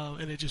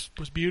 and it just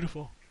was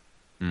beautiful.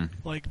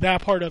 Like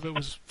that part of it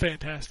was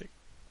fantastic.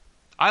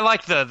 I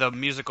like the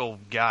musical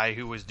guy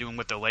who was doing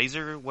with the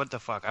laser. What the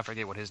fuck? I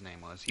forget what his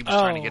name was. He was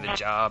trying to get a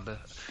job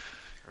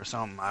or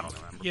something. I don't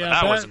remember. Yeah,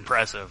 but that was that-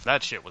 impressive.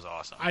 That shit was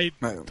awesome.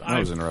 That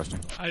was interesting.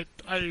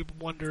 I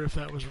wonder if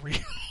that was real.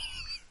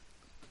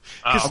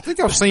 I think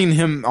I've seen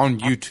him on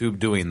YouTube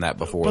doing that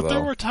before, But though.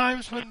 there were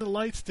times when the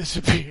lights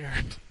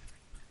disappeared.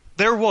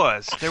 There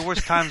was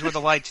times where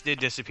the lights did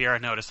disappear. I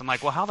noticed. I'm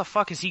like, well, how the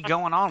fuck is he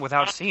going on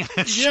without seeing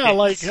this Yeah, shit?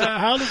 like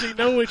how does he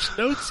know which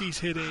notes he's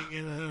hitting?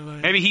 And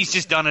like, Maybe he's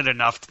just done it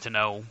enough to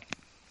know.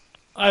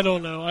 I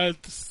don't know.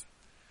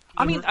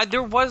 I mean,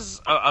 there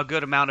was a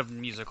good amount of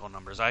musical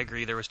numbers. I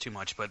agree there was too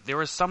much, but there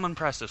was some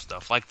impressive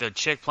stuff. Like the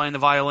chick playing the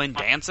violin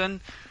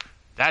dancing.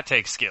 That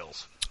takes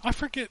skills. I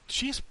forget.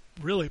 She's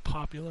really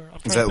popular.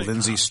 Is that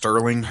Lindsay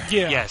Sterling?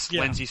 Yeah. Yes,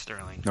 yeah. Lindsay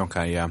Sterling.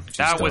 Okay, yeah. She's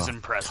That done was a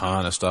impressive.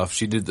 Ton of stuff.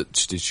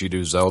 Did she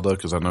do Zelda?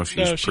 Because I know she's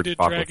No, she pretty did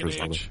popular Dragon for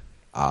Zelda.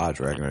 Age.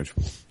 Dragon Age.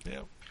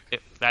 Yeah.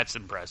 That's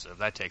impressive.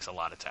 That takes a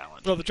lot of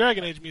talent. Well, the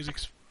Dragon Age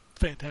music's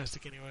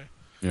fantastic anyway.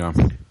 Yeah.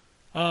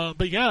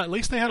 But yeah, at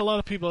least they had a lot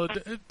of people.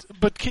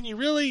 But can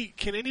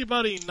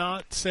anybody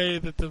not say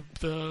that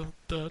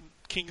the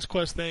King's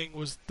Quest thing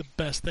was the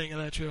best thing of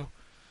that show?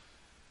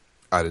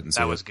 I didn't see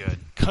That it. was good.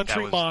 Country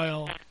That was-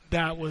 Mile,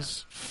 that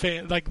was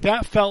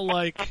that felt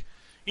like,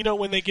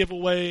 when they give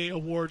away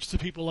awards to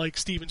people like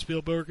Steven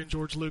Spielberg and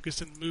George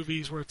Lucas in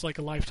movies where it's like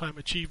a Lifetime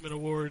Achievement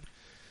Award.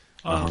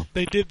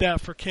 They did that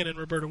for Ken and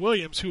Roberta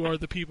Williams, who are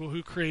the people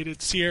who created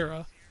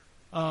Sierra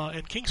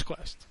and King's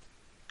Quest.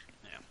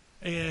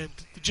 Yeah. And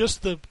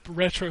just the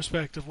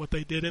retrospect of what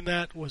they did in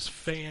that was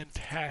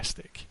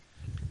fantastic.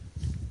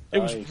 It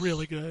was Nice.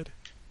 really good.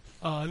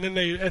 And then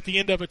at the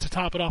end of it, to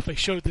top it off, they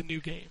showed the new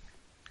game.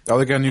 Oh,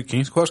 they got a new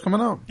King's Quest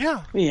coming out?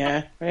 Yeah.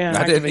 Yeah.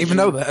 I didn't even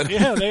know that.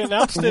 Yeah, they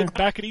announced it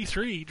back at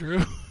E3,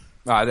 Drew.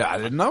 I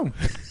didn't know.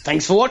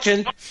 Thanks for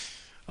watching.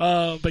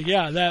 But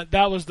yeah,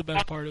 that was the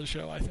best part of the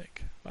show, I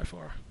think, by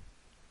far.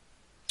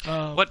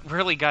 What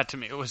really got to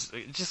me, it was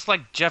just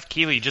like Jeff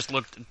Keighley just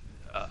looked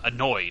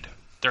annoyed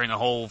during the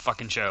whole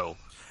fucking show.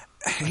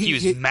 He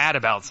was mad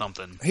about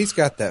something. He's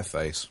got that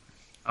face.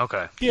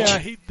 Okay. Yeah,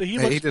 he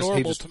looks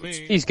normal to me.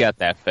 He's got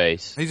that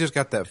face. He just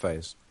got that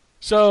face.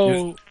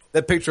 So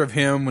that picture of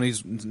him when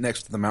he's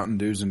next to the Mountain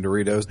Dews and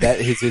Doritos, that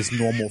is his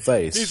normal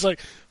face. He's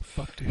like,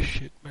 fuck this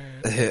shit,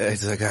 man.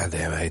 He's like, God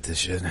damn, I hate this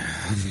shit.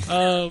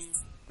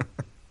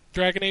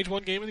 Dragon Age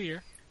won Game of the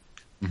Year.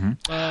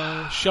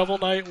 Mm-hmm. Shovel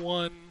Knight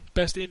won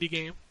Best Indie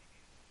Game,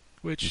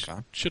 which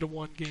should have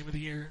won Game of the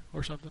Year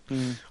or something.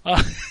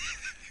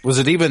 Was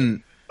it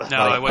even...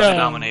 No, it wasn't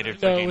nominated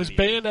for No, Game it was of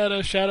the Year.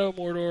 Bayonetta, Shadow of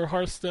Mordor,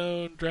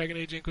 Hearthstone, Dragon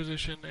Age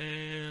Inquisition,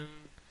 and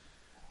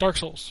Dark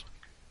Souls.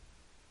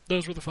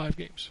 Those were the 5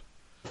 games.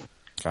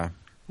 Okay.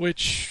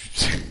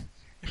 Which...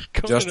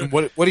 Justin,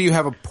 what do you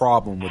have a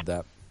problem with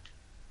that?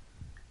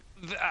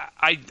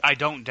 I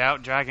don't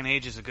doubt Dragon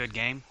Age is a good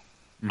game.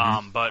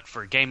 But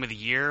for Game of the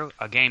Year,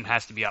 a game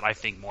has to be out, I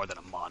think, more than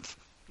a month.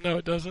 No,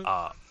 it doesn't.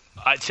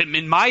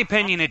 In my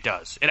opinion, it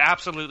does. It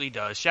absolutely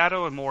does.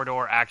 Shadow of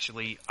Mordor,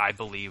 actually, I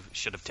believe,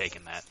 should have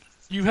taken that.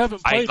 You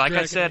haven't played like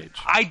Dragon I said, Age.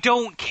 I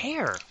don't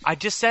care. I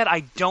just said I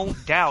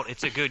don't doubt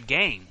it's a good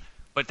game.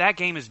 But that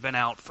game has been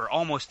out for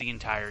almost the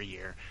entire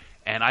year,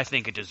 and I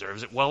think it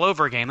deserves it. Well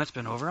over a game that's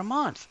been over a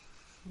month.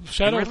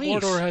 Shadow of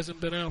Mordor hasn't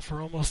been out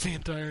for almost the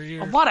entire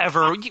year.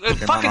 Whatever.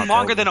 Fucking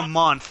longer than a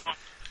month.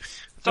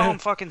 That's all I'm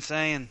fucking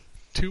saying.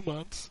 2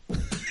 months.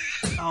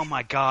 Oh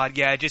my god,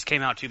 yeah, it just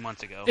came out 2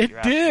 months ago. It You're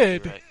absolutely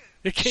did. right.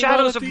 It came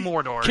Shadows out of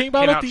Mordor came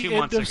out at the 2 end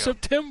months of ago.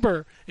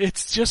 September.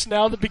 It's just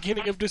now the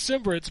beginning of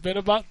December. It's been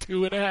about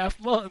 2.5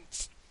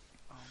 months.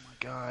 Oh my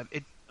god.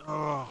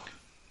 I'm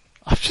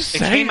just It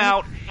saying. came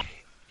out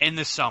in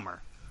the summer.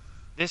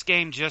 This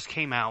game just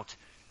came out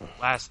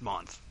last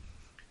month.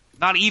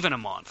 Not even a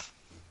month.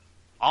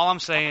 All I'm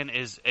saying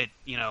is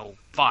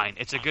fine.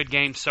 It's a good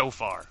game so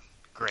far.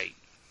 Great.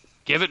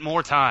 Give it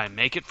more time.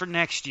 Make it for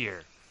next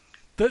year.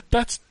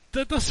 That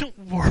doesn't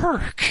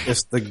work.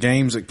 It's the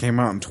games that came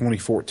out in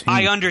 2014.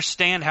 I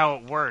understand how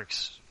it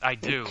works. I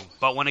do.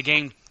 But when a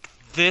game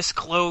this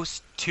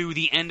close to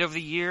the end of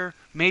the year,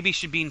 maybe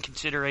should be in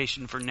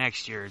consideration for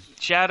next year.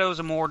 Shadows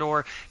of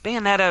Mordor,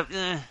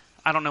 Bayonetta,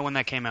 I don't know when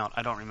that came out.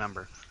 I don't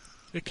remember.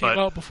 It came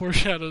out before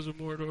Shadows of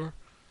Mordor.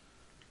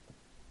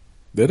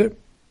 Did it?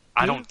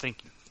 I don't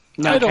think...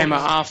 No, it came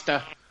out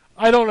after.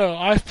 I don't know.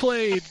 I've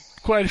played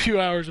quite a few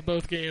hours of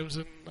both games,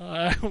 and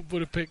I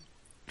would have picked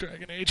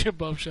Dragon Age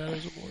above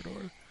Shadows of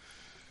Mordor.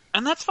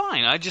 And that's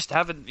fine. I just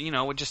haven't,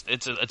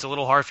 it's a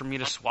little hard for me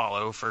to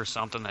swallow for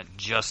something that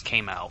just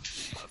came out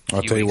a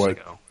I'll few tell you weeks what,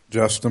 ago.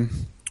 Justin,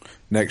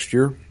 next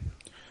year,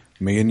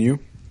 me and you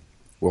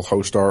will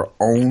host our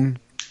own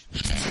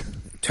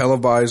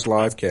televised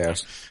live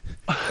cast,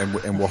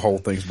 and we'll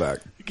hold things back.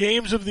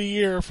 Games of the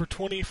Year for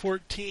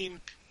 2014,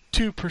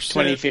 2%.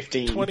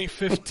 2015.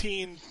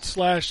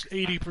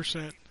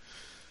 2015/80%.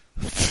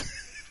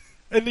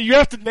 And you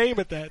have to name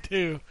it that,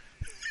 too.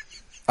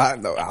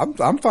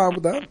 I'm fine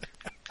with that.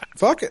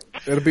 Fuck it.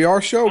 It'll be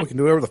our show. We can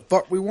do whatever the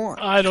fuck we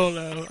want. I don't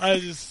know. I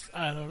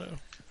don't know.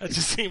 That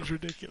just seems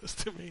ridiculous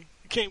to me.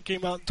 It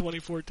came out in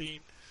 2014.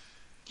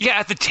 Yeah,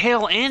 at the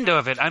tail end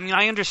of it. I mean,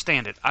 I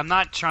understand it. I'm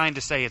not trying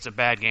to say it's a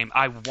bad game.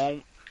 I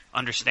won't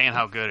understand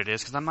how good it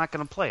is because I'm not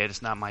going to play it.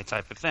 It's not my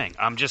type of thing.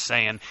 I'm just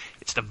saying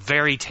it's the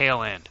very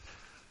tail end.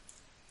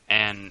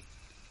 And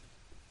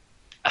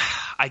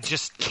I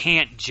just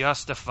can't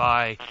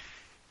justify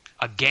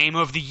a game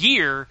of the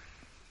year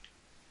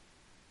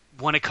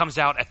when it comes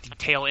out at the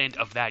tail end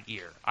of that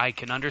year. I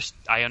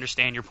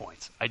understand your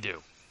points. I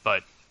do.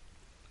 But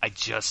I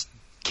just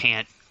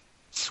can't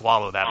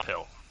swallow that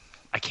pill.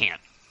 I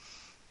can't.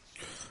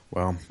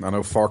 Well, I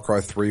know Far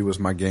Cry 3 was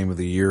my game of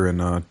the year in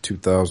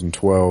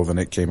 2012, and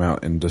it came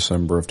out in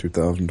December of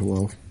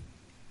 2012.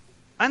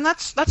 And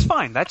that's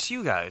fine. That's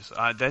you guys.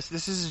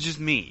 This is just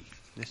me.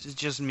 This is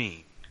just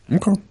me.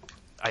 Okay.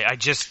 I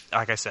just,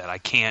 like I said, I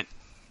can't.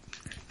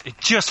 It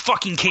just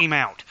fucking came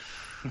out.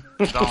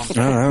 That's all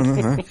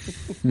I'm saying.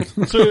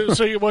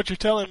 So what you're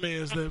telling me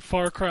is that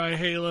Far Cry,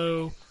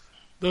 Halo,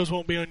 those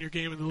won't be on your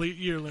Game of the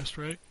Year list,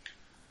 right?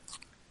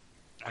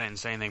 I didn't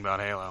say anything about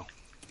Halo.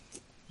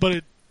 But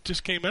it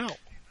just came out.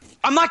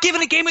 I'm not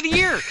giving it Game of the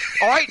Year.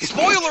 All right,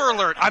 spoiler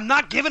alert. I'm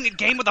not giving it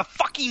Game of the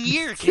fucking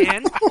Year,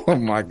 Ken. Oh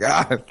my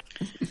god.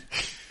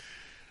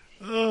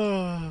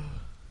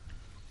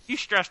 You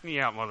stressed me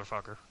out,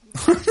 motherfucker.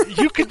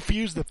 You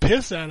confused the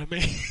piss out of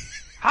me.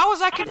 How is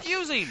that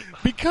confusing?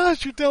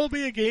 Because you're telling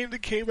me a game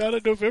that came out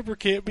in November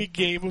can't be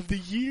Game of the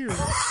Year.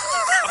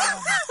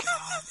 Oh my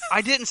god.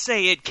 I didn't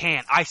say it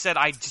can't. I said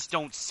I just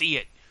don't see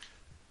it.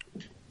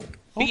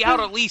 Be out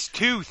at least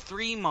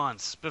 2-3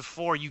 months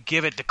before you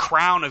give it the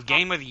crown of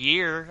Game of the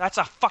Year. That's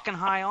a fucking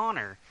high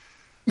honor.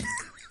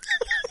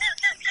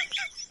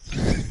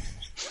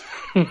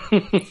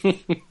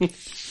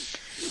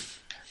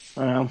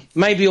 Well,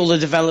 maybe all the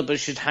developers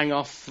should hang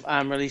off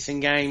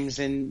releasing games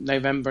in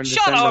November and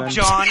Shut December. up, then.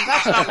 John.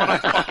 That's not what I'm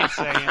fucking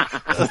saying.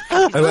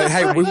 They're like,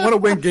 hey, we want to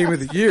win Game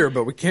of the Year,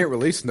 but we can't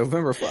release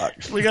November. Fuck.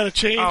 We got to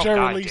change Oh, our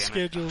God release damn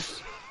it.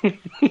 schedules.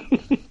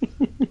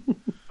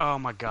 Oh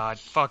my god.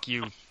 Fuck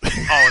you.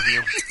 All of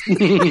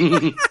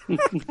you.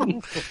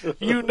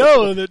 You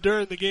know that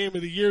during the Game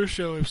of the Year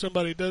show, if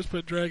somebody does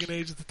put Dragon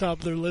Age at the top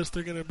of their list,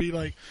 they're going to be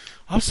like,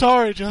 "I'm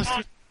sorry,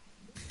 Justin."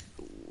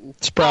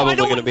 It's probably I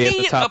don't going to be at the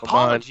need top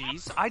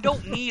apologies. I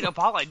don't need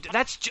apologies.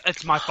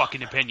 That's my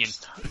fucking opinion.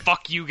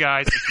 Fuck you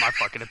guys. It's my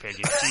fucking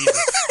opinion.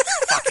 Jesus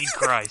fucking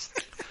Christ.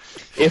 of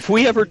mine. If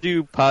we ever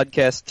do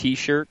podcast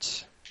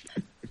T-shirts,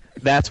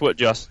 that's what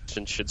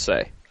Justin should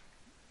say.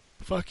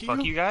 Fuck you.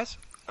 Fuck you guys.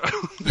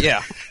 Yeah.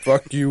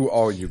 Fuck you,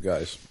 all you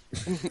guys.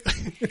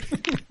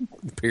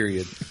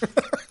 Period.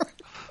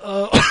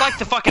 It's like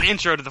the fucking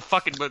intro to the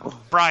fucking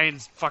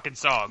Brian's fucking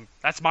song.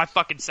 That's my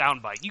fucking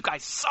soundbite. You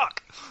guys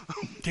suck.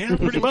 Yeah,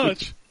 pretty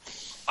much.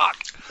 Fuck.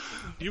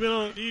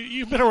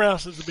 You've been around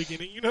since the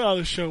beginning. You know how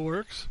this show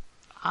works.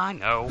 I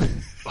know.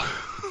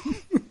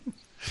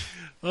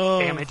 Uh,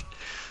 Damn it.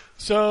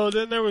 So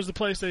then there was the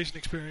PlayStation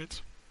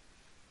experience.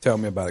 Tell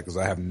me about it, because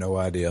I have no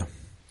idea.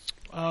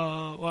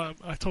 Well,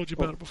 I told you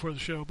about it before the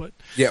show, but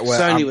Yeah, well,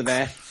 Sony I'm, were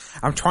there.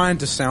 I'm trying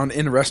to sound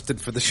interested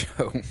for the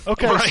show.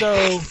 okay.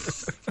 So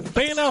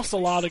they announced a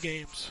lot of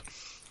games,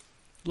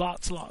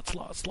 lots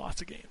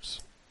of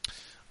games.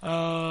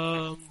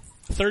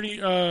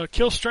 30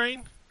 Kill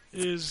Strain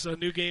is a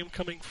new game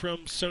coming from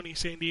Sony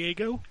San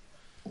Diego.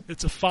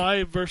 It's a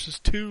 5 versus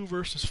 2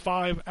 versus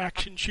 5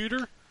 action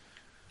shooter.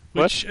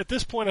 Which at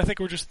this point I think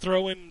we're just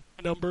throwing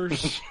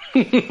numbers.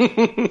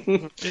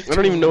 I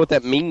don't even know what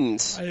that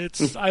means.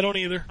 I don't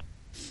either.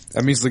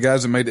 That means the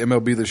guys that made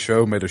MLB The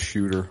Show made a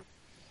shooter.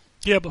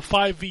 Yeah, but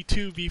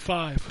 5v2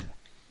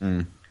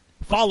 v5.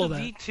 Follow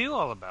What's that. the V2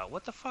 all about?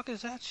 What the fuck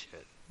is that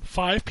shit?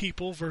 5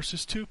 people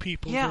versus 2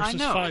 people Yeah, I versus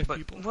know. 5 But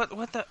people. what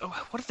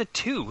if the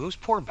two? Those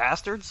poor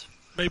bastards.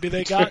 Maybe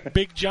they got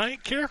big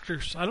giant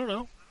characters. I don't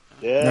know.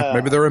 Yeah.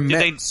 Maybe they're a Did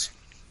mix.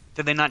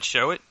 they not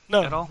show it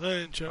No, at all?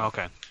 they didn't show.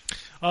 Okay.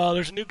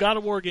 There's a new God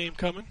of War game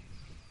coming.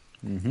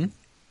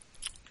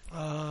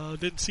 Mm-hmm.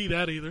 Didn't see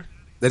that either.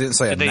 They didn't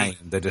say a Did they- name.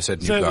 They just said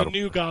It new says God a of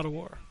new God of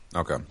War.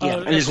 Okay. Yeah,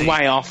 and it's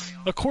way off.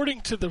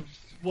 According to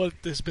what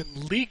has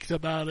been leaked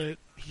about it,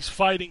 he's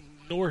fighting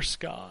Norse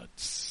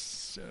gods.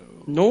 So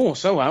No,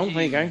 so well.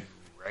 There you go.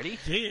 Ready?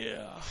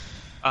 yeah.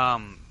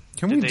 Can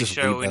Did we they just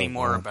show leave any that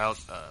more alone? about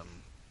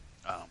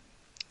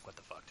what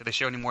the fuck? Did they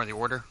show any more of the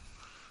order?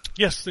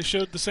 Yes, they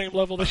showed the same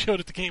level they showed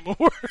at the Game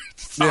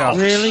Awards. Yeah.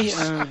 Really?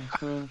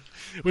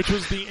 Which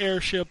was the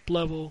airship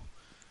level,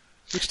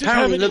 which didn't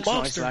Apparently have any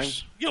looks nice,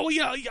 monsters.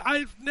 Yeah,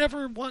 I've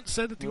never once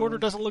said that the order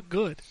doesn't look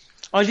good,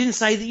 I didn't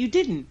say that you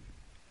didn't.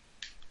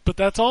 but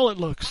that's all it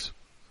looks.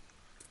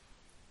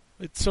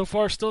 It so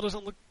far still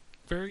doesn't look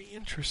very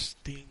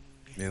interesting.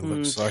 It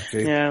looks like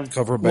a yeah.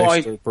 cover-based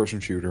Why- third-person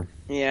shooter.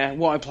 Yeah,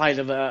 what I played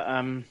of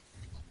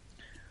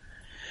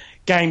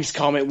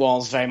Gamescom, it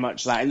was very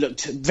much that. It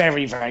looked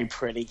very, very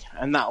pretty,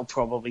 and that'll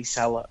probably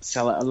sell it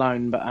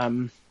alone.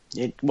 But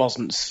it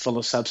wasn't full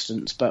of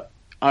substance. But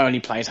I only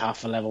played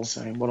half a level,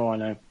 so what do I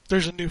know?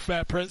 There's a new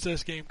Fat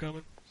Princess game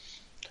coming.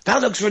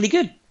 That looks really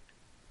good.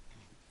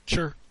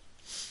 Sure.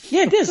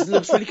 Yeah, it does. It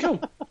looks really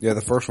cool. Yeah,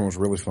 the first one was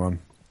really fun.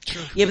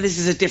 Yeah, but this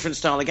is a different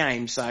style of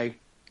game, so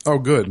Oh,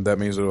 good. That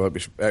means it'll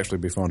actually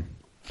be fun.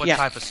 What Yeah.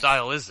 type of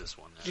style is this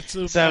one? It's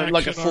a so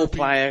like a action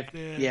four-player,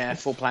 RPG.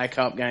 four-player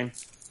co-op game.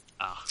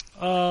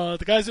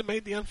 The guys that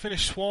made the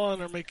Unfinished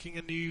Swan are making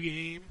a new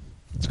game.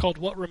 It's called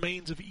What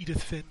Remains of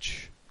Edith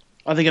Finch.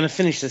 Are they going to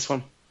finish this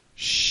one?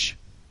 Shh.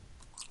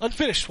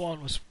 Unfinished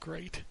Swan was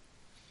great.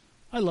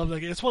 I love that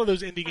game. It's one of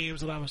those indie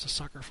games that I was a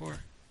sucker for.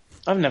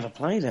 I've never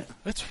played it.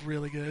 It's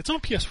really good. It's on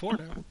PS4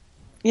 now.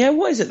 Yeah,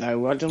 what is it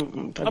though?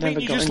 I mean,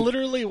 you just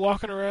literally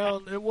walking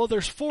around. Well,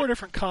 there's 4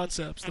 different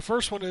concepts. The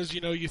first one is,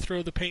 you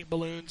throw the paint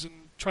balloons and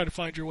try to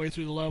find your way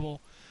through the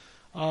level.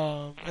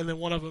 And then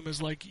one of them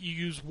is like you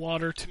use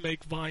water to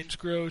make vines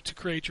grow to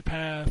create your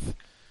path.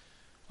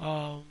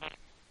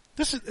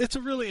 It's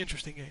a really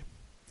interesting game.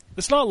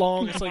 It's not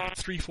long. It's like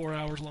 3-4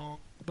 hours long,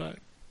 but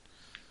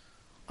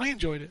I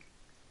enjoyed it.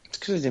 It's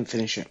because I didn't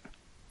finish it.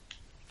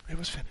 It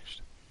was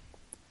finished.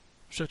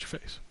 Shut your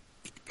face.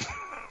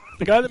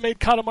 The guy that made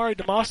Katamari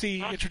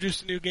Damacy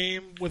introduced a new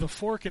game with a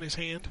fork in his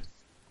hand.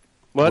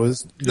 What?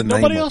 Was the Did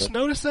name nobody of else it?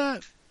 notice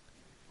that?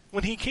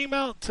 When he came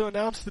out to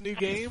announce the new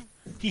game,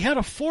 he had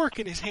a fork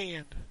in his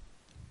hand.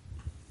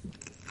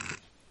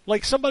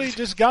 Like somebody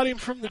just got him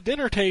from the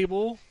dinner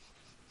table,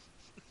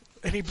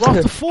 and he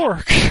brought the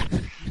fork.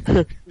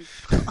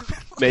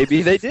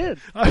 Maybe they did.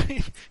 I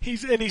mean,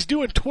 he's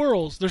doing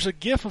twirls. There's a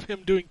gif of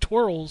him doing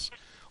twirls,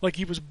 like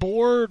he was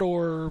bored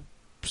or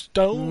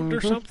stoned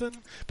or something.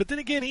 But then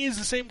again, he is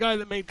the same guy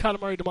that made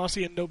Katamari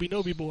Damacy and Nobi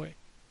Nobi Boy.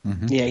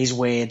 Yeah, he's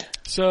weird.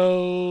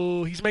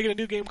 So he's making a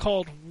new game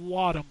called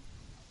Wadham,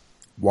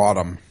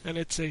 Wadham. and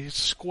it's a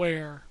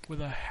square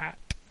with a hat.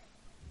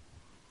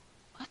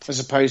 As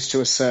opposed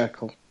to a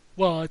circle.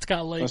 Well, it's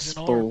got legs That's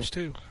and cool. arms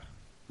too.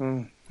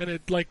 Hmm. And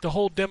the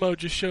whole demo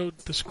just showed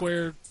the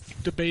Square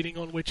debating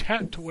on which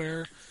hat to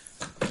wear,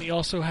 and he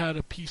also had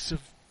a piece of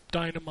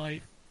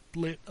dynamite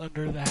lit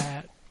under the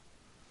hat.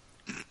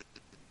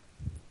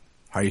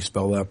 How you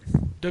spell that?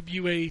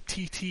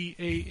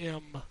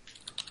 WATTAM.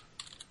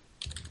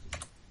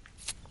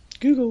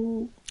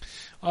 Google.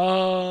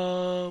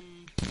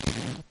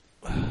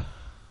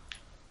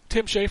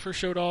 Tim Schafer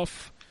showed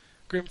off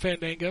Grim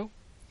Fandango.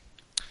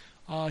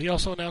 He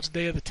also announced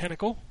Day of the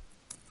Tentacle.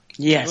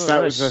 Yes,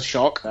 that was a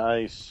shock.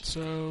 Nice.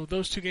 So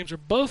those two games are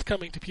both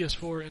coming to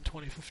PS4 in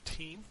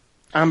 2015.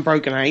 And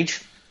Broken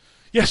Age.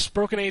 Yes,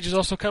 Broken Age is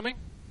also coming.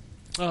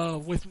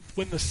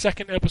 When the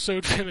second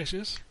episode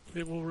finishes,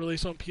 it will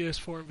release on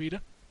PS4 and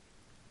Vita.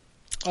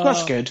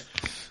 That's good.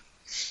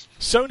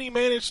 Sony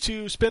managed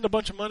to spend a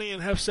bunch of money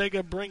and have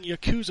Sega bring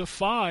Yakuza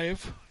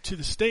 5 to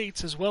the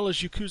States, as well as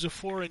Yakuza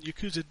 4 and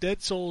Yakuza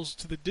Dead Souls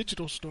to the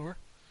digital store.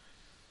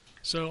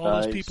 So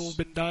all those people who've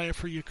been dying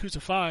for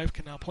Yakuza 5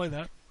 can now play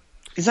that.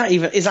 Is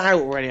that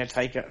out already? I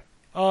take it.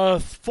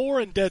 4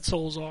 and Dead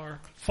Souls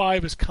are.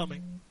 5 is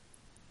coming.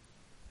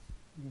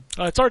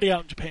 It's already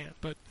out in Japan,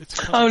 but it's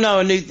coming. Oh no,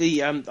 I knew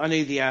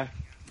the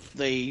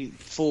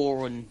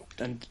 4 and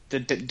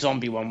the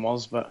zombie one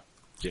was, but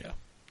yeah.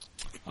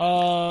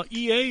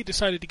 EA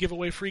decided to give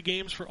away free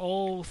games for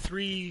all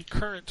 3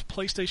 current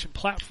PlayStation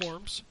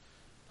platforms,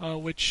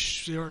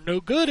 which are no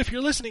good if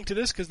you're listening to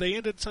this because they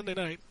ended Sunday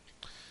night.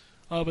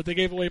 But they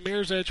gave away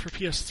Mirror's Edge for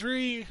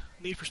PS3,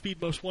 Need for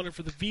Speed Most Wanted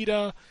for the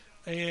Vita,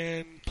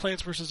 and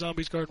Plants vs.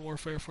 Zombies Garden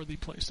Warfare for the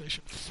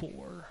PlayStation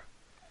 4,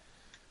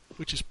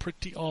 which is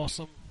pretty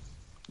awesome.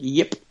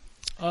 Yep.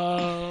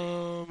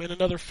 And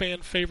another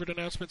fan-favorite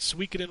announcement,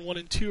 Suikoden 1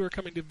 and 2 are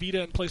coming to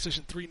Vita and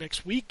PlayStation 3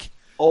 next week.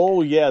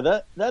 Oh, yeah,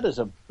 that is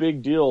a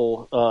big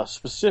deal,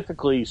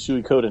 specifically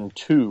Suikoden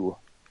 2.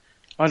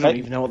 I don't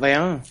even know what they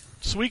are.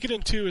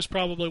 Suikoden 2 is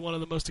probably one of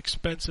the most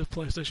expensive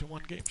PlayStation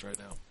 1 games right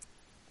now.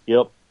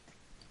 Yep.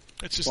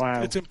 It's just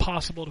it's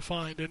impossible to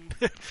find, and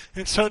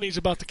and Sony's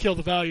about to kill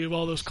the value of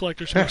all those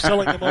collectors who are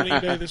selling them on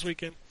eBay this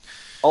weekend.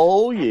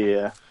 Oh,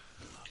 yeah.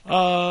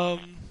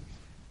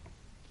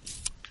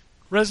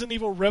 Resident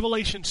Evil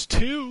Revelations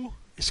 2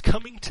 is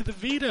coming to the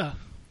Vita.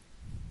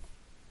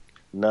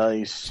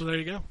 Nice. So there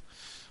you go.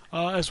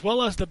 As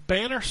well as the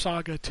Banner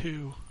Saga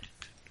 2.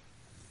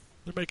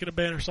 They're making a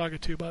Banner Saga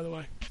 2, by the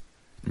way.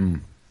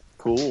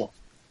 Cool.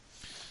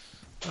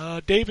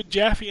 David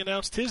Jaffe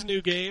announced his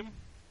new game.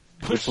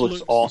 Which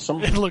looks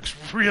awesome. It looks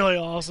really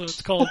awesome.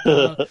 It's called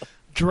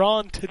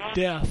Drawn to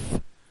Death.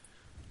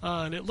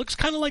 And it looks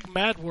kind of like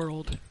Mad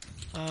World.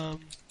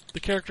 The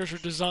characters are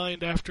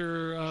designed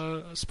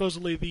after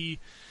supposedly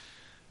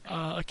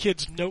a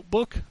kid's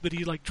notebook that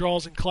he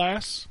draws in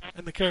class,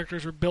 and the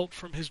characters are built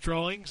from his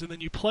drawings, and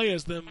then you play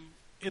as them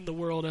in the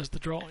world as the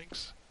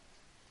drawings.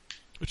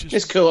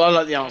 It's cool. I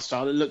like the art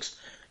style. It looks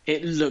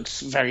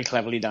very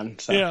cleverly done.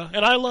 So. Yeah,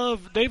 and I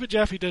love David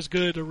Jaffe does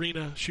good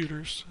arena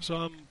shooters,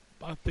 so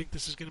I think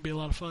this is going to be a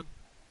lot of fun.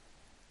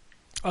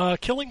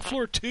 Killing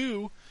Floor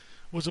 2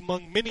 was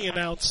among many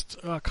announced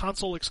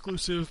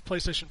console-exclusive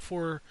PlayStation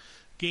 4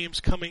 games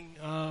coming,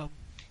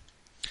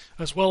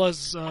 as well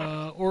as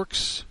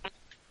Orcs.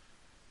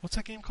 What's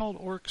that game called?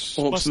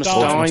 Orcs Must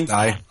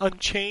Die.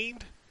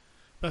 Unchained.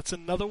 That's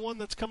another one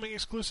that's coming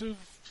exclusive,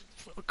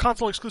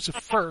 console-exclusive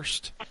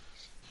first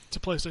to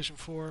PlayStation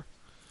 4.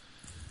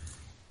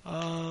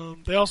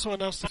 They also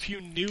announced a few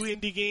new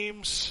indie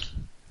games,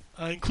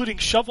 including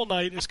Shovel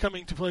Knight is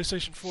coming to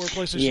PlayStation 4,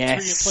 PlayStation 3,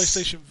 and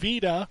PlayStation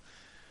Vita.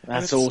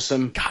 That's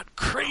awesome. Got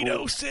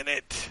Kratos in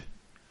it.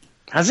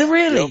 Has it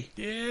really?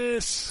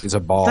 Yes. He's a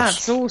boss.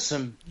 That's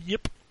awesome.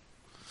 Yep.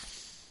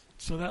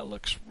 So that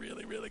looks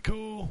really, really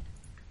cool.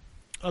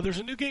 There's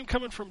a new game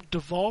coming from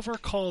Devolver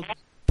called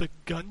The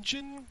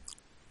Gungeon?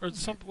 Or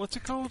something. What's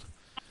it called?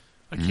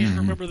 I can't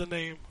remember the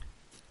name.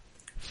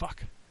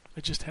 Fuck.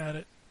 I just had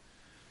it.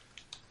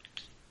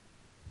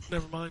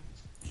 Never mind.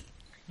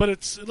 But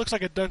it looks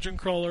like a dungeon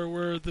crawler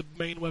where the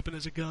main weapon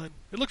is a gun.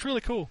 It looks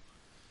really cool.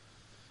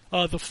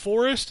 The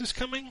Forest is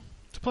coming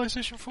to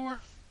PlayStation 4.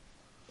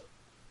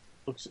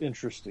 Looks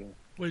interesting.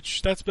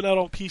 Which, that's been out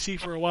on PC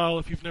for a while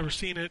if you've never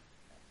seen it.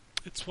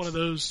 It's one of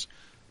those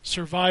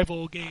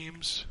survival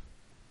games.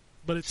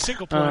 But it's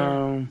single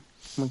player.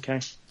 Okay.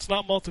 It's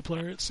not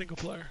multiplayer, it's single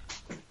player.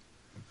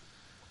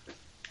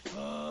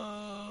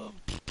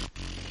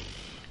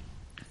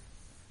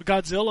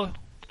 Godzilla.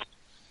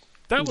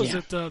 That was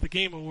at the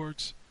Game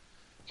Awards.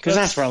 Because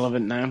that's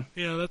relevant now.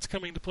 Yeah, that's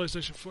coming to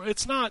PlayStation 4.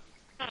 It's not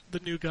the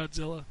new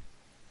Godzilla.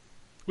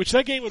 Which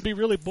that game would be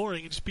really boring.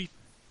 It'd just be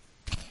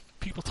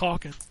people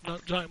talking,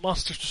 not giant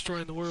monsters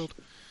destroying the world.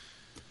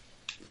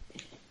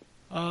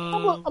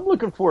 I'm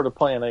looking forward to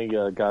playing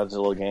a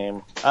Godzilla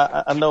game.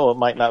 I know it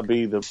might not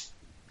be the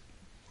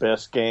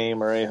best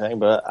game or anything,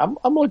 but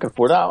I'm looking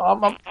forward.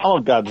 I'm a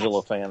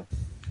Godzilla fan.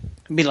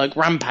 It'd be like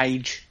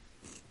Rampage.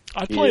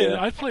 I'd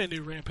play a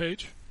new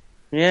Rampage.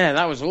 Yeah,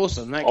 that was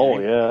awesome. That game. Oh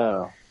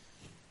yeah.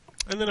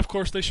 And then of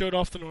course they showed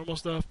off the normal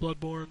stuff: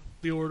 Bloodborne,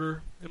 The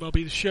Order,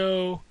 MLB The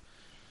Show.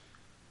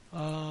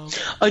 I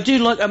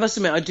must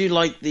admit, I do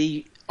like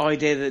the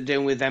idea that they're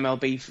doing with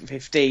MLB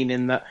 15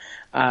 in that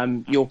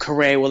your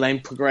career will then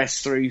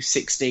progress through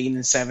 16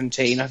 and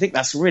 17. I think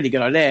that's a really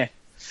good idea.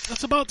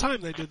 That's about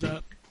time they did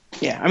that.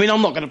 Yeah, I mean,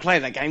 I'm not going to play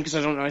that game because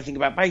I don't know anything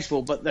about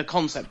baseball, but the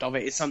concept of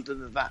it is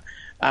something that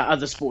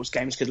other sports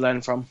games could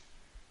learn from.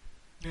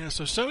 Yeah,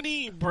 so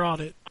Sony brought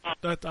it.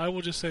 That I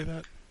will just say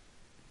that.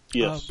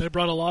 Yes. They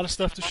brought a lot of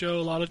stuff to show,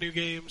 a lot of new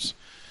games.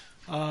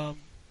 And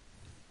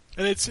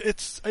it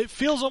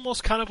feels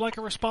almost kind of like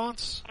a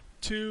response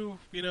to,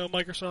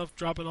 Microsoft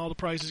dropping all the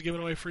prices,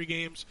 giving away free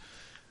games.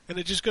 And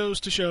it just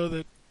goes to show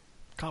that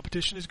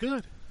competition is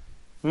good.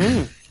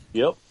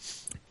 Yep.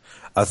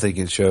 I think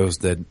it shows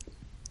that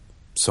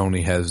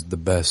Sony has the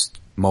best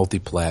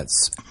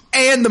multiplats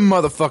and the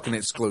motherfucking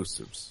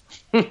exclusives.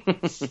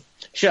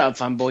 Shut up,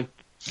 fanboy.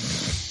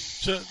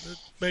 So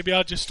maybe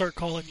I'll just start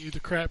calling you the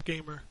crap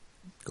gamer,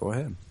 Go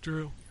ahead.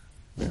 Drew.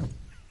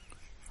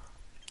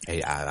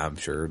 Hey, I'm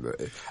sure.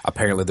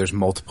 Apparently, there's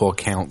multiple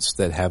accounts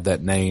that have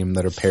that name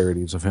that are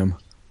parodies of him.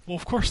 Well,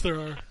 of course there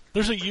are.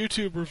 There's a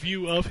YouTube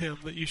review of him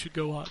that you should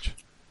go watch.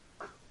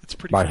 It's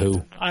pretty. By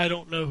who? I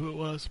don't know who it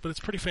was, but it's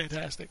pretty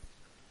fantastic.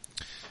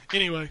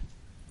 Anyway,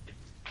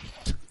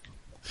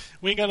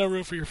 we ain't got no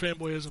room for your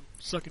fanboyism.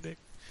 Suck a dick.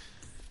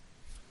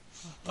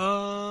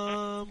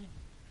 Got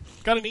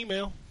an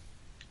email.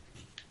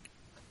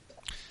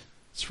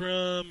 It's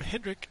from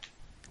Hendrik.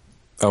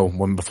 Oh,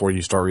 one before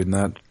you start reading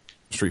that,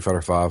 Street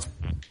Fighter V.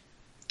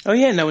 Oh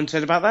yeah, no one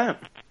said about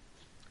that.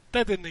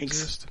 That didn't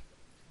exist.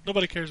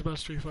 Nobody cares about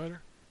Street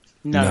Fighter.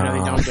 No, they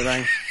don't, do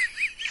they?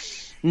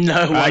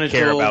 No one I at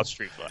care all. about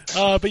Street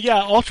Fighter. But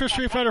yeah, Ultra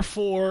Street Fighter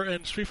 4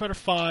 and Street Fighter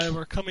 5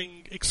 are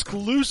coming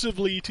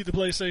exclusively to the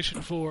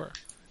PlayStation 4,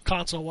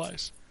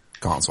 console-wise.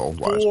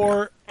 Console-wise.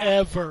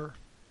 Forever.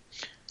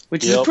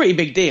 Which is a pretty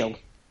big deal.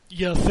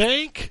 You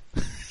think?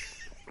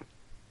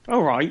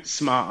 Alright,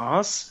 smart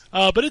ass.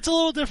 But it's a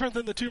little different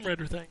than the Tomb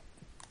Raider thing.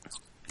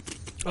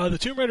 The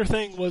Tomb Raider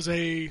thing was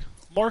a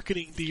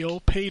marketing deal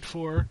paid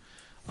for.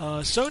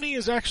 Sony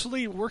is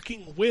actually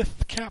working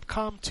with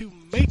Capcom to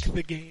make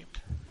the game.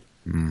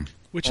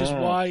 Which is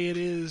why it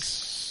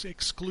is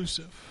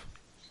exclusive.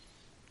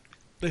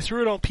 They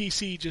threw it on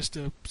PC just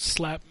to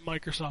slap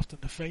Microsoft in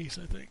the face,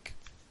 I think.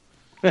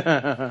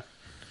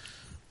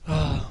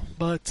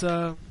 But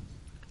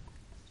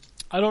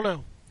I don't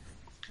know.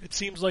 It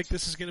seems like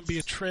this is going to be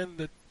a trend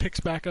that picks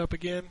back up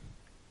again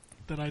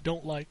that I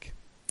don't like.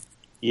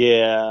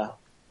 Yeah.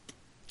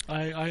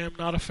 I am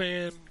not a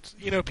fan.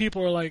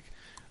 People are like,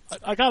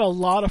 I got a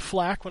lot of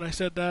flack when I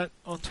said that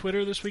on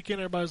Twitter this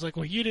weekend. Everybody was like,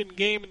 well, you didn't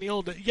game in the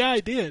old days. Yeah, I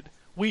did.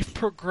 We've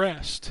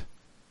progressed.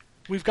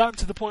 We've gotten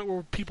to the point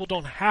where people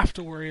don't have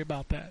to worry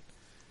about that.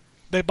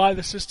 They buy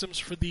the systems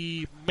for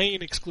the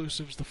main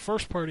exclusives, the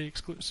first-party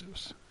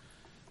exclusives.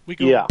 We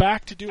go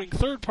back to doing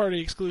third-party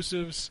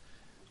exclusives,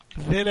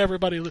 then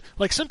everybody...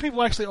 Like, some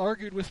people actually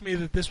argued with me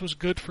that this was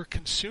good for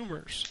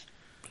consumers.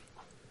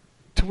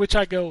 To which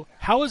I go,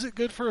 how is it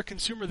good for a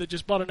consumer that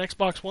just bought an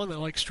Xbox One that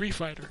likes Street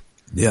Fighter?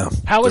 Yeah,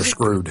 they're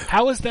screwed.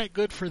 How is that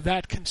good for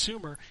that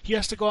consumer? He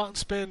has to go out and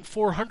spend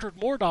 $400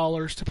 more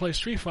to play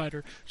Street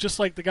Fighter, just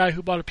like the guy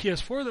who bought a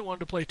PS4 that wanted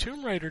to play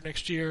Tomb Raider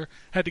next year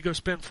had to go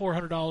spend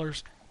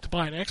 $400 to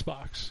buy an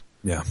Xbox.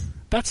 Yeah.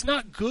 That's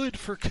not good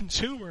for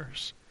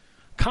consumers.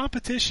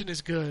 Competition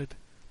is good.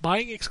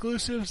 Buying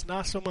exclusives,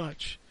 not so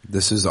much.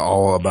 This is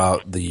all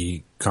about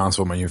the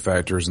console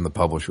manufacturers and the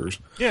publishers.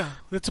 Yeah,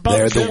 it's about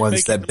they're them the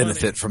ones that making the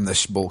benefit money. from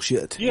this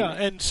bullshit. Yeah,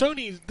 and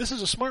Sony, this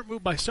is a smart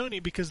move by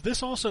Sony because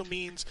this also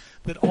means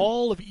that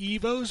all of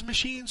Evo's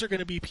machines are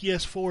going to be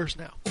PS4s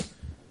now.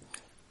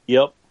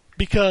 Yep.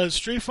 Because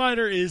Street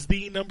Fighter is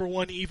the number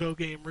one Evo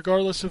game,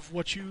 regardless of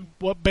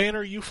what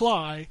banner you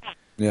fly.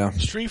 Yeah.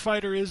 Street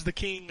Fighter is the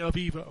king of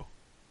Evo.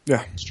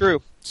 Yeah. It's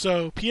true.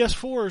 So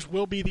PS4s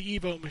will be the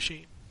Evo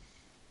machine.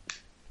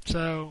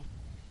 So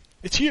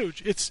it's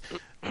huge. It's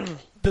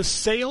the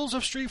sales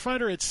of Street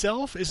Fighter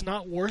itself is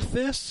not worth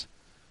this,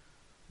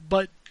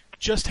 but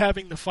just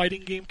having the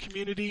fighting game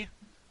community,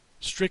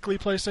 strictly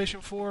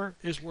PlayStation 4,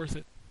 is worth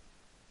it.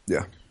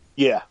 Yeah.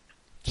 Yeah.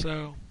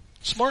 So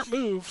smart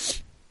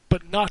move,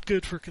 but not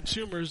good for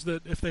consumers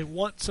that if they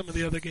want some of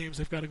the other games,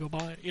 they've got to go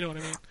buy it. You know what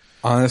I mean?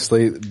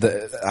 Honestly,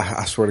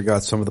 I swear to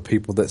God, some of the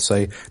people that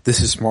say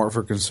this is smart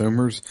for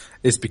consumers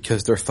is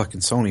because they're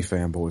fucking Sony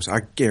fanboys.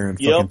 I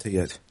guarantee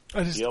it.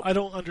 I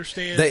don't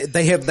understand.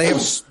 They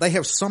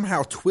have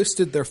somehow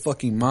twisted their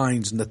fucking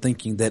minds into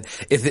thinking that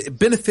if it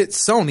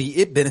benefits Sony,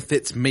 it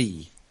benefits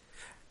me.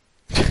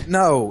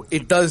 No,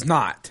 it does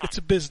not. It's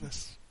a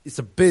business. It's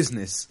a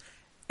business,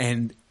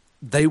 and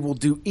they will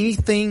do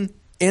anything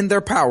in their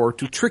power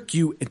to trick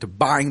you into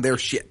buying their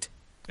shit.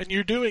 And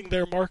you're doing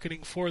their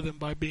marketing for them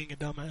by being a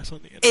dumbass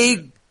on the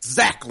internet.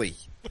 Exactly.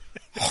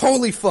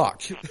 Holy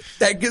fuck.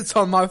 That gets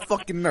on my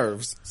fucking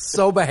nerves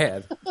so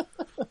bad.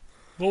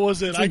 What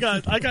was it? I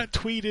got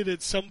tweeted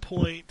at some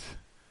point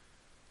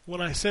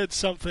when I said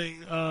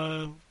something.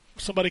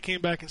 Somebody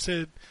came back and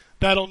said,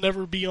 that'll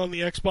never be on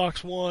the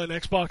Xbox One.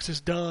 Xbox is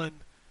done.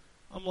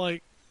 I'm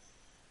like,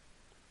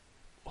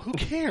 who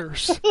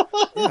cares?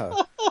 Yeah.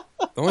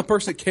 The only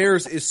person that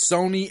cares is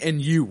Sony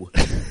and you.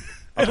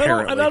 And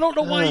I don't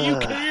know why you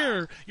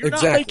care. You're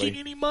not Exactly. making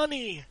any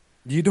money.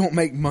 You don't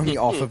make money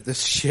off of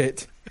this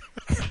shit.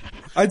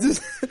 I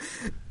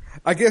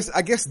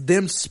guess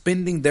them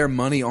spending their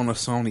money on a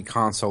Sony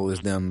console is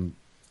them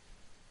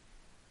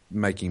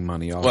making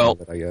money off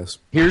of it, I guess.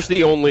 Here's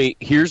the only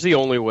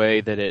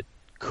way that it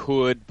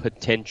could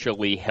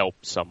potentially help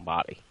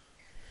somebody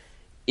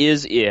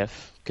is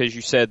if, because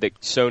you said that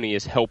Sony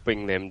is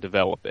helping them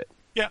develop it.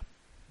 Yeah.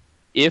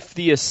 If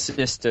the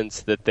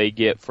assistance that they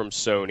get from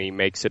Sony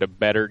makes it a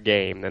better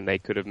game than they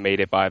could have made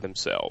it by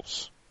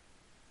themselves.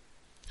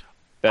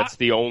 That's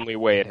the only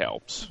way it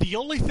helps. The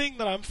only thing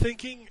that I'm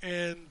thinking,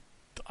 and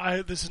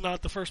this is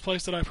not the first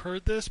place that I've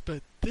heard this,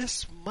 but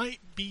this might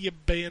be a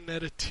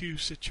Bayonetta 2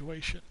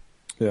 situation.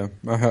 Yeah,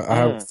 I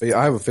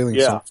have a feeling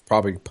Sony's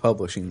probably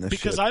publishing this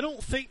Because shit. I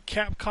don't think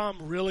Capcom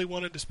really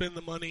wanted to spend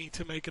the money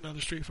to make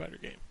another Street Fighter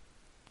game.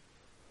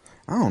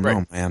 I don't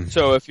know, man.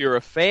 So if you're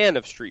a fan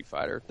of Street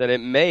Fighter, then it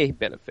may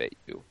benefit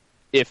you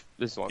if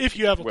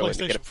you have a willing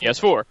to get a PlayStation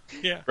 4.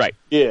 PS4. Yeah. Right.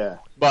 Yeah.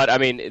 But I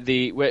mean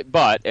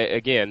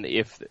again,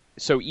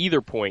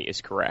 either point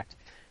is correct.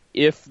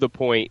 If the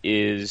point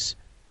is,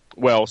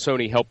 well,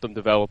 Sony helped them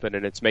develop it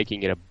and it's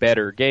making it a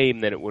better game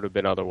than it would have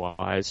been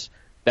otherwise,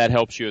 that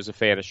helps you as a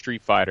fan of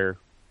Street Fighter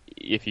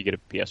if you get a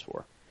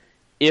PS4.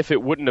 If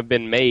it wouldn't have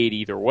been made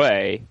either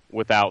way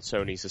without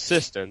Sony's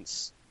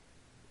assistance,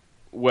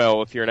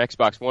 well, if you're an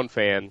Xbox One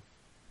fan,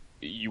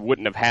 you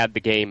wouldn't have had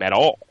the game at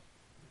all.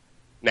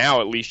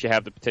 Now at least you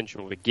have the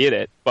potential to get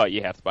it, but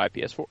you have to buy a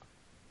PS4.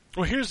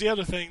 Well, here's the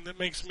other thing that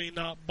makes me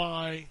not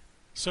buy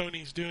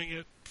Sony's doing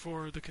it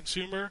for the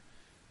consumer.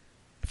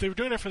 If they were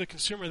doing it for the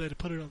consumer, they'd have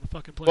put it on the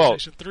fucking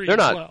PlayStation 3 they're as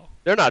not, well.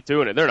 They're not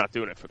doing it. They're not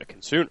doing it for the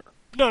consumer.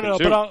 No,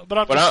 but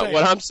I'm just saying.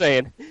 What I'm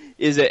saying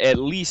is that at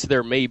least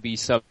there may be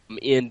some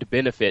end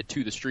benefit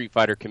to the Street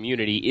Fighter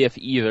community if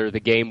either the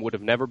game would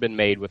have never been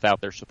made without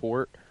their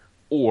support,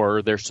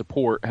 or their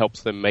support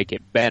helps them make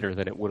it better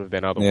than it would have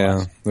been otherwise.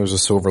 Yeah, there's a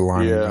silver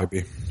lining,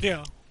 maybe.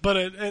 Yeah, but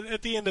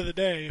at the end of the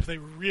day, if they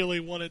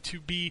really wanted to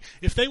be,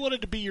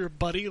 your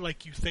buddy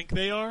like you think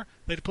they are,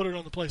 they'd put it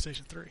on the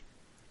PlayStation 3.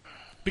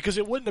 Because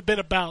it wouldn't have been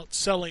about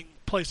selling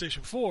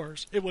PlayStation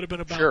 4s. It would have been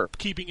about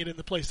keeping it in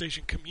the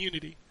PlayStation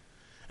community.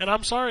 And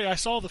I'm sorry, I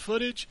saw the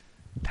footage.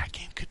 That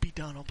game could be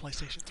done on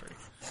PlayStation 3.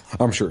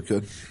 I'm sure it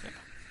could.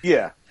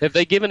 Yeah. Have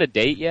they given a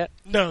date yet?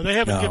 No, they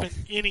haven't given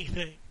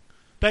anything.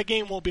 That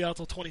game won't be out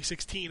till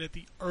 2016 at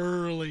the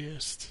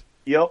earliest.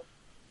 Yep.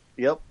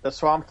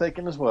 That's what I'm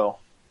thinking as well.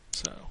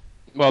 So.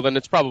 Well, then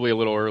it's probably a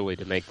little early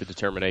to make the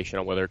determination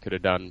on whether it could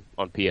have done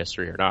on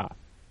PS3 or not.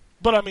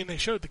 But I mean, they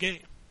showed the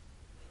game.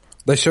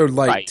 They showed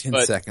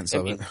 10 seconds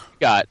of it.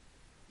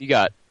 You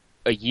got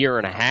a year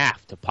and a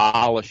half to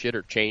polish it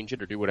or change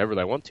it or do whatever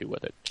they want to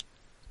with it.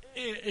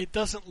 It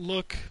doesn't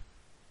look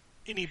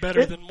any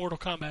better than Mortal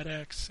Kombat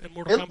X, and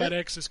Mortal Kombat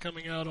X is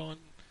coming out on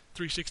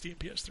 360 and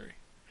PS3.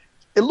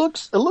 It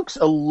looks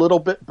a little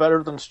bit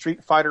better than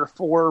Street Fighter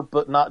 4,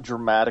 but not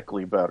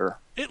dramatically better.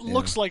 It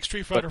looks like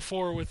Street Fighter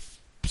 4 with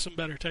some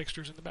better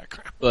textures in the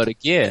background. But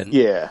again,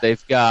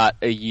 they've got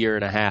a year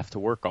and a half to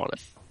work on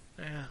it.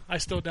 Yeah, I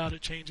still doubt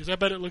it changes. I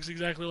bet it looks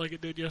exactly like it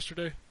did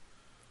yesterday.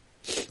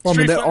 Well, I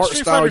mean, that art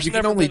style, you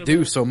can only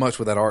do so much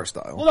with that art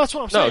style. Well, that's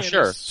what I'm saying. No,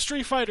 sure.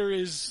 Street Fighter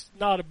is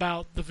not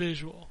about the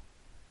visual.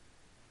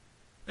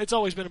 It's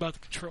always been about the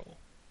control.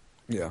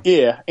 Yeah.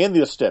 Yeah, and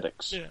the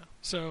aesthetics. Yeah,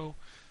 so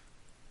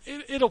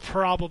it'll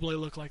probably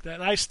look like that.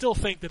 And I still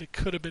think that it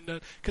could have been done,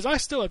 because I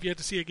still have yet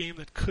to see a game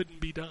that couldn't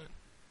be done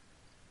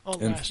on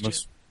last gen.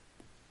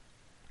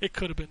 It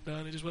could have been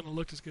done. It just wouldn't have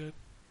looked as good.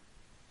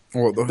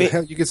 Well,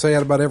 hell, you could say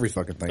that about every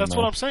fucking thing. That's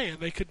what I'm saying.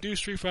 They could do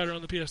Street Fighter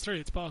on the PS3.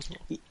 It's possible.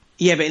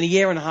 Yeah, but in a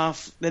year and a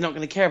half, they're not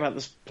going to care about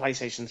this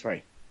PlayStation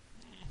 3.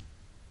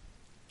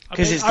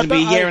 Because it's going to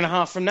be a year and a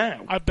half from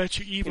now. I bet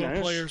you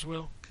Evo players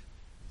will.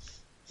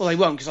 Well, they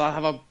won't, because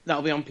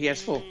that'll be on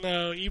PS4.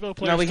 No, Evo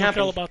players don't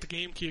care about the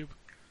GameCube.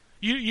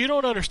 You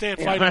don't understand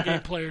fighting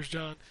game players,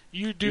 John.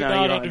 You do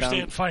not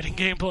understand fighting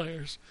game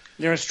players.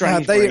 They're a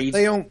strange breed.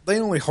 They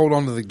only hold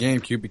on to the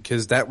GameCube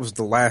because that was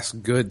the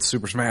last good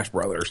Super Smash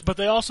Brothers. But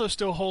they also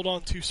still hold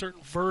on to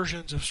certain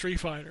versions of Street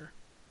Fighter.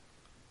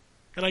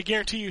 And I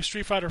guarantee you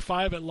Street Fighter V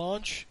at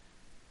launch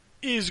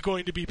is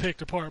going to be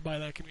picked apart by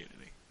that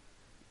community.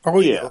 Oh,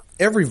 yeah.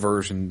 Every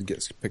version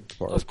gets picked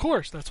apart. Of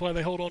course. That's why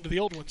they hold on to the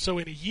old one. So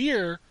in a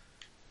year,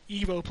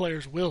 Evo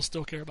players will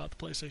still care about the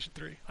PlayStation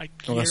 3. I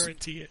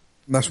guarantee it.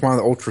 That's why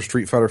the Ultra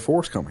Street Fighter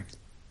 4 is coming.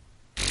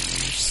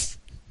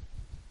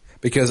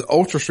 Because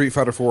Ultra Street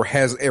Fighter 4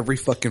 has every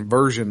fucking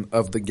version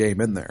of the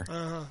game in there.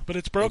 But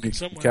it's broken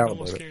somewhere, I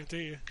almost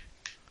guarantee you.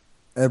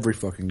 Every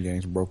fucking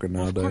game's broken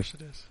nowadays. Of course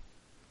it is.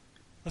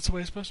 That's the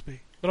way it's supposed to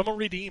be. But I'm going to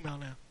read the email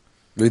now.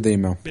 Read the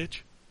email.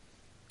 Bitch.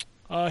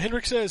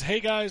 Hendrik says, hey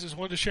guys, just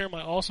wanted to share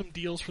my awesome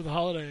deals for the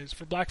holidays.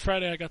 For Black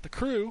Friday, I got The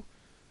Crew.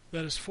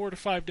 That is 4 to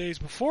 5 days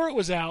before it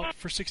was out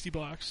for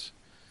 $60.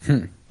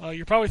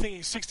 You're probably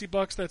thinking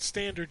 $60, that's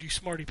standard, you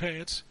smarty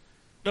pants.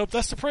 Nope,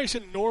 that's the price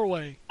in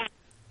Norway.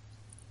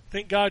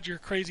 Thank God your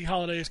crazy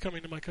holiday is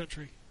coming to my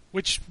country.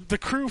 Which the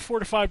crew 4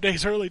 to 5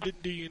 days early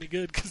didn't do you any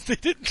good because they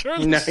didn't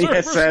turn the No,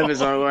 servers servers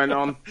went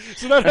on.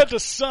 So that had to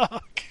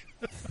suck.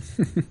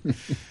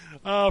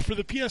 For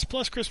the PS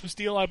Plus Christmas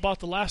deal, I bought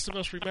The Last of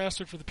Us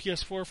Remastered for the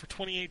PS4 for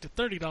 $28 to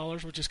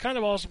 $30, which is kind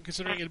of awesome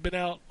considering it had been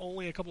out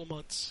only a couple of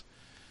months.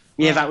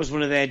 Yeah, that was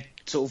one of their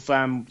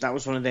that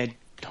was one of their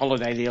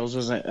holiday deals,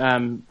 wasn't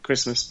it?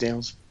 Christmas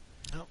deals.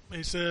 Oh,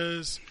 he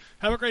says,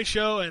 "Have a great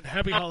show and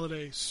happy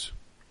holidays."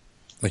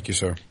 Thank you,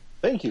 sir.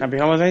 Thank you. Happy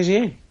holidays,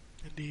 you.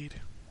 Indeed.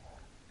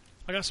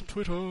 I got some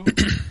Twitter.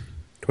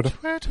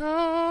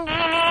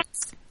 Twitter.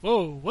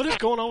 Whoa, what is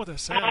going on with that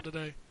sound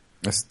today?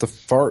 That's the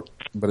fart,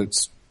 but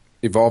it's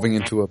evolving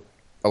into a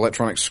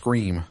electronic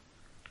scream.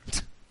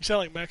 You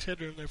sound like Max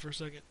Headroom there for a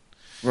second.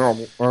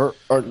 There's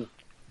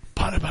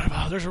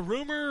a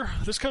rumor,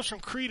 this comes from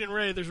Creed and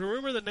Ray, there's a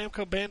rumor that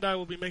Namco Bandai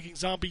will be making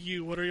Zombie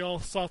U. What are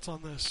y'all's thoughts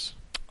on this?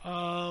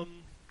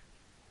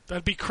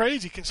 That'd be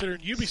crazy considering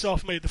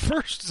Ubisoft made the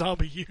first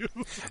Zombie U.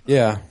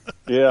 Yeah.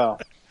 Yeah.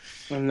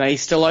 And they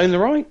still own the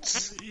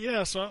rights.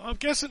 Yeah, so I'm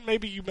guessing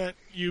maybe you meant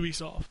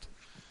Ubisoft.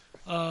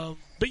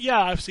 But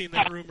yeah, I've seen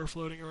that rumor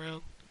floating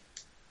around.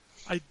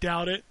 I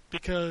doubt it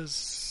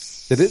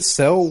because... Did it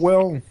sell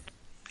well?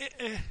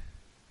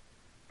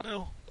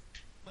 No.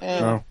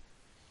 No.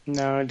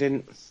 No, I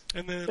didn't.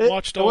 And then It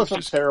Watch Dogs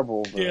wasn't just...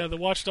 terrible. But... Yeah, the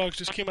Watch Dogs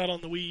just came out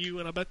on the Wii U,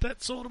 and I bet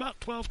that sold about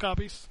 12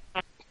 copies.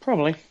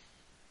 Probably.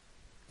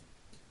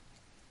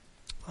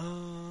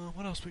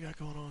 What else we got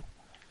going on?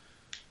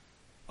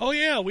 Oh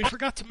yeah, we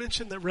forgot to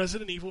mention that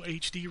Resident Evil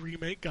HD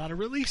Remake got a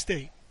release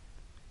date.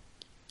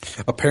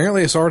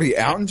 Apparently it's already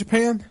out in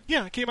Japan?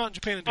 Yeah, it came out in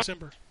Japan in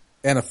December.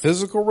 And a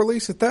physical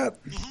release at that?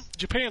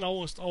 Japan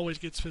almost always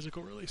gets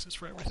physical releases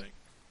for everything.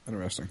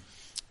 Interesting.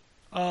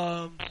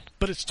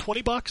 But it's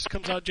 $20.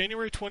 Comes out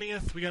January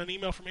 20th. We got an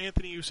email from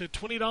Anthony who said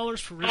 $20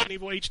 for Resident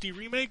Evil HD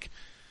Remake.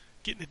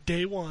 Getting it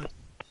day one.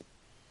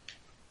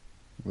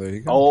 There you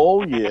go.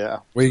 Oh, yeah.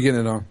 Where are you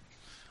getting it on?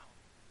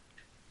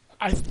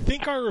 I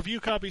think our review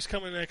copy's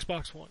coming to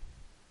Xbox One.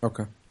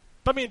 Okay.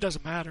 But I mean, it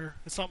doesn't matter.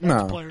 It's not No.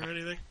 multiplayer or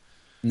anything.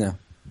 No.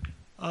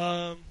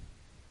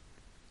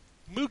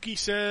 Mookie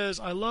says,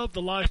 I love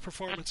the live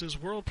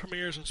performances, world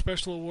premieres, and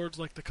special awards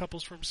like the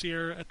couples from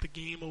Sierra at the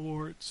Game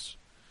Awards.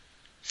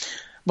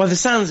 By the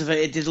sounds of it,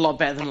 it did a lot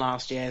better than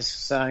last year's,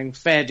 so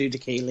fair due to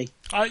Keighley.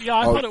 I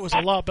thought it was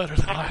a lot better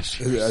than last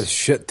year. A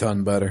shit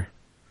ton better.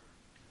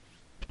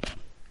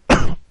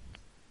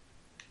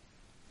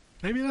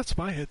 Maybe that's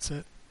my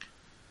headset.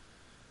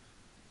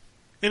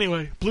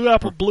 Anyway, Blue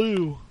Apple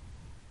Blue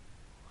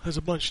has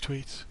a bunch of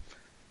tweets.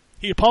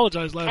 He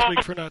apologized last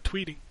week for not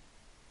tweeting.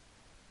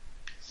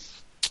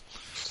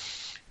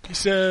 He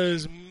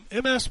says,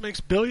 MS makes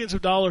billions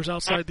of dollars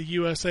outside the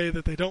USA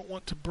that they don't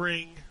want to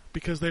bring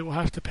because they will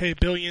have to pay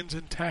billions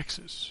in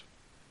taxes.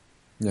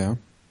 Yeah.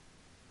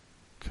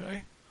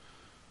 Okay.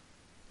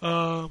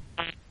 That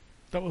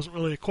wasn't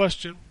really a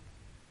question.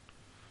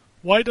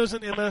 Why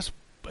doesn't MS,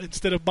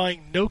 instead of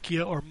buying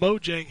Nokia or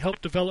Mojang,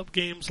 help develop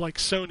games like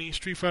Sony,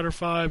 Street Fighter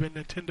V, and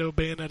Nintendo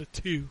Bayonetta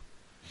 2?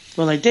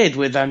 Well, they did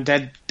with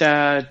Dead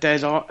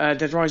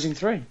Rising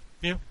 3.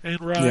 Yeah,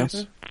 and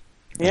Rise.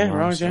 Yeah,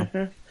 Rise,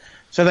 yeah.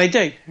 So they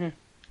do. Yeah.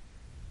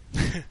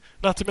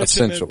 Not to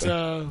mention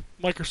that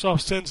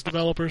Microsoft sends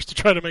developers to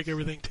try to make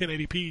everything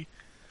 1080p.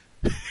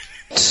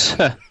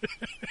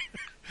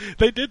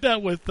 They did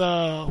that with,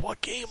 what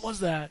game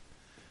was that?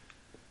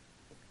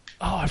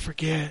 Oh, I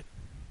forget.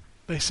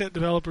 They sent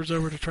developers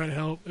over to try to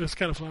help. It was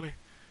kind of funny.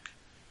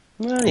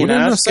 Well, Wasn't it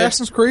an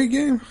Assassin's Creed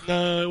game?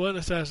 No, it wasn't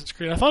Assassin's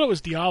Creed. I thought it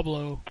was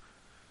Diablo.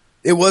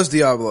 It was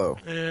Diablo.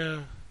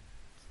 Yeah.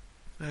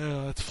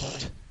 Yeah, that's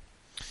funny.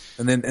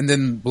 And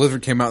then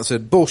Blizzard came out and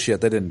said,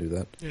 bullshit, they didn't do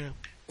that. Yeah.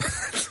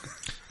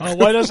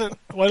 Why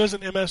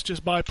doesn't MS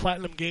just buy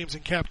Platinum Games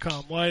and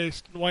Capcom?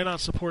 Why not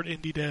support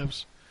indie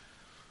devs?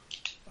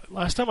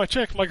 Last time I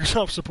checked,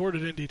 Microsoft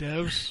supported indie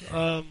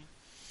devs.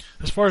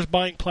 As far as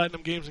buying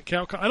Platinum Games and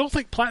Capcom, I don't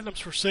think Platinum's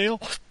for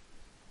sale.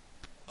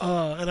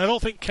 And I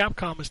don't think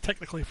Capcom is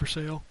technically for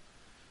sale.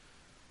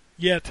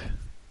 Yet.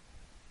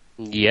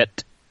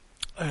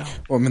 Well,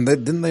 I mean,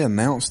 didn't they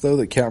announce, though,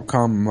 that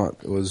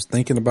Capcom was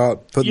thinking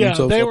about putting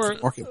themselves up for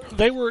market?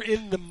 They were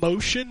in the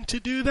motion to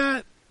do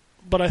that,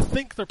 but I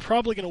think they're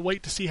probably going to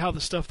wait to see how the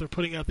stuff they're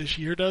putting out this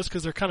year does,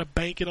 because they're kind of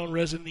banking on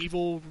Resident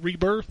Evil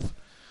Rebirth,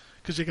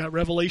 because you got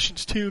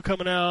Revelations 2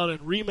 coming out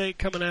and Remake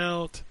coming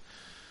out.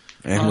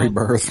 And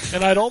Rebirth.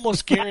 And I'd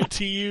almost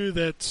guarantee you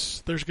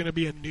that there's going to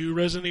be a new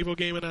Resident Evil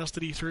game announced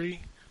at E3.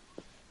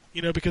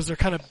 You know, because they're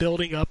kind of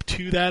building up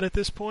to that at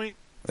this point.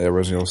 Yeah,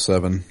 Resident Evil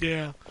 7.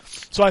 Yeah.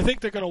 So I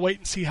think they're going to wait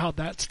and see how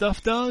that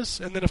stuff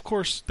does. And then, of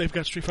course, they've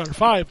got Street Fighter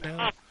V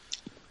now.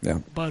 Yeah.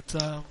 But,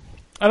 I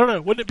don't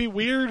know. Wouldn't it be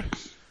weird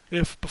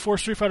if before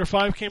Street Fighter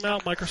V came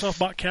out, Microsoft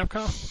bought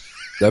Capcom?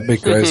 That'd be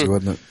crazy,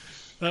 wouldn't it?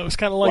 That was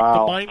kind of like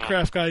the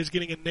Minecraft guys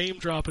getting a name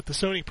drop at the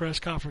Sony press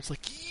conference. Like,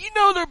 you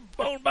know they're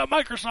owned by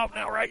Microsoft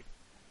now, right?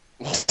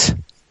 It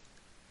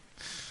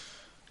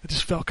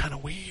just felt kind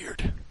of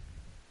weird.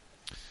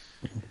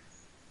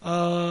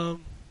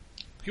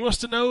 He wants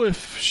to know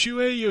if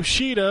Shuei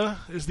Yoshida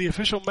is the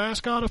official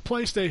mascot of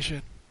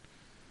PlayStation.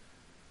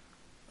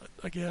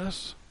 I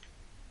guess.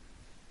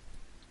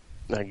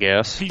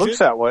 He's Looks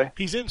that way.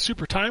 He's in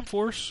Super Time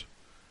Force.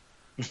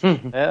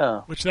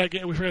 Yeah. Which that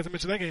game, we forgot to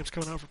mention that game's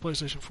coming out for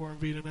PlayStation 4 and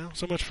Vita now.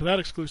 So much for that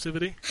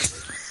exclusivity.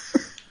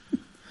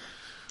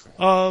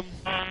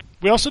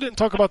 We also didn't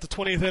talk about the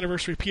 20th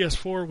anniversary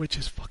PS4, which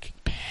is fucking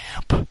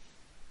pimp.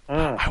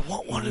 I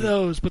want one of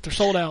those, but they're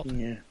sold out.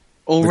 Yeah.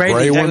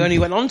 Already, they only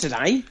went on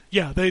today.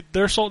 Yeah, they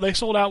sold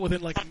out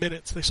within like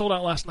minutes. They sold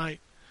out last night.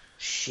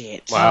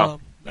 Shit. Wow.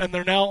 And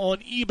they're now on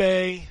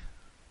eBay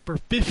for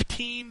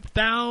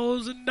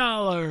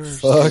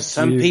 $15,000.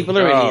 Some people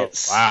are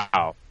idiots.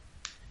 Wow.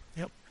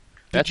 Yep.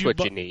 That's what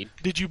you need.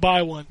 Did you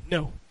buy one?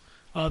 No.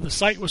 The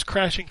site was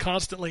crashing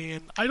constantly,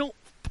 and I don't.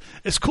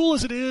 As cool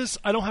as it is,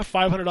 I don't have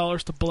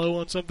 $500 to blow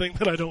on something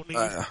that I don't need.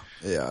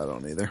 Yeah, I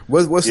don't either.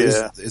 What's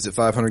is it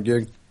 500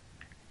 gig?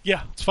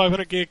 Yeah, it's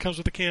 500 gig, comes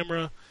with a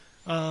camera,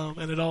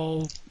 and it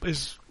all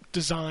is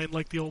designed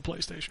like the old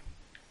PlayStation.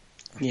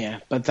 Yeah,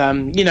 but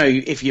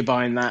if you're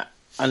buying that,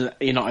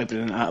 you're not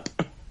opening it up.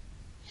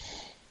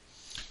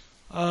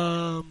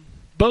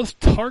 Both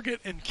Target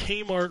and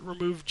Kmart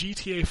removed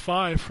GTA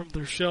 5 from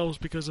their shelves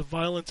because of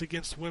violence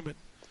against women.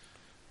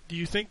 Do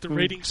you think the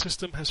rating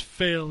system has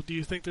failed? Do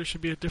you think there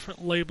should be a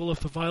different label if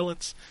the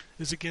violence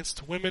is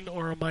against women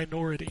or a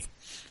minority?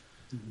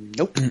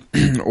 Nope.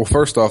 Well,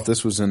 first off,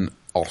 this was in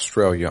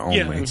Australia only.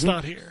 Yeah, it's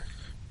not here.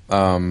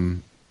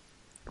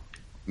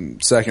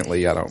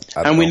 Secondly, I don't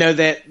And we know. know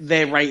that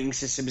their rating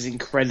system is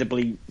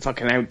incredibly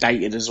fucking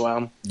outdated as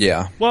well.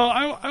 Yeah. Well,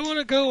 I want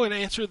to go and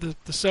answer the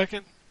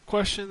second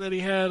question that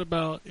he had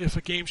about if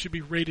a game should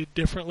be rated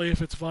differently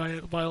if it's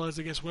violence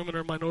against women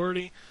or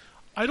minority.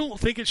 I don't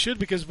think it should,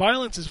 because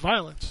violence is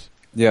violence.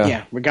 Yeah.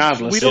 Yeah,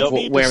 regardless We don't of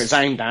need where to- it's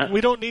aimed at. We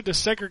don't need to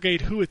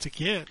segregate who it's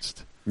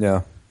against.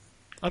 Yeah.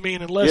 I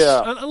mean,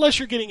 unless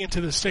you're getting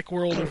into the sick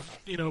world of,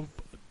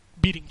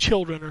 beating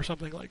children or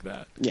something like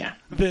that, Yeah.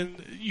 then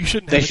you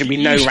shouldn't. There have should a, be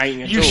you no sh-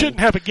 rating at You all. shouldn't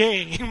have a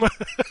game.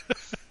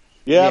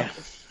 Yeah.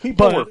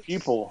 People But- are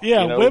people.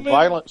 yeah, women-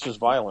 violence is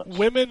violence.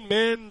 Women,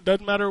 men,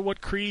 doesn't matter what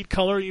creed,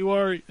 color you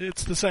are,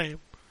 it's the same.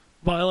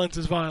 Violence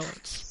is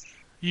violence.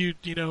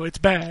 It's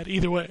bad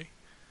either way.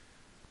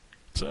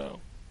 So,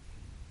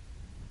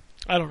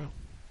 I don't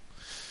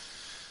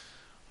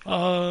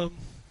know.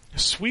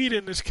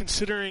 Sweden is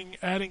considering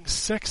adding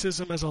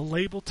sexism as a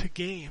label to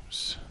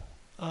games.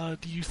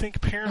 Do you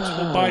think parents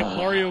will buy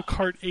Mario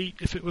Kart 8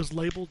 if it was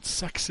labeled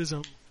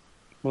sexism?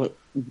 Well, it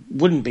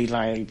wouldn't be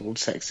labeled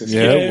sexist.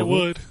 Yeah, it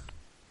would.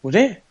 Would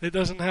it? It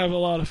doesn't have a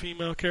lot of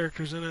female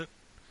characters in it.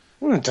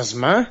 Well, it doesn't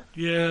matter.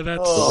 Yeah,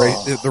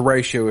 that's... The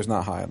ratio is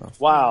not high enough.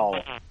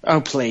 Wow. Oh,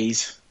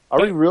 please.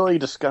 Are we really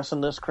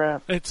discussing this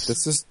crap? It's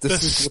This is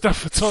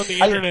stuff that's on the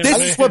internet. this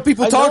man. is what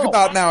people I talk know.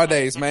 about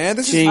nowadays, man.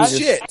 This Jesus. is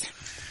shit.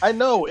 I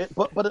know it,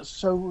 but it's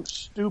so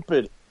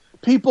stupid.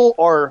 People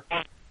are.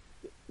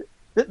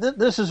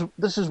 This is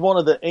one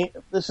of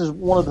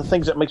the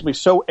things that makes me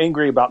so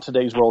angry about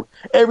today's world.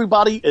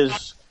 Everybody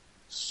is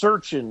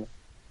searching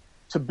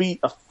to be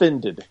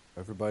offended.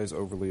 Everybody's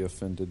overly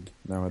offended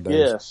nowadays.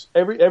 Yes,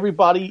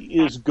 everybody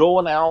is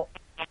going out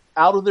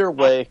of their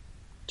way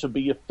to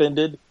be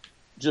offended,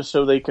 just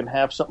so they can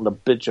have something to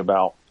bitch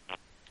about.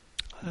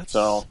 That's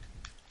So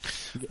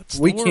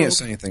We the can't world.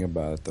 say anything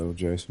about it though,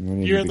 Jason. We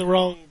need You're to in be-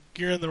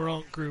 the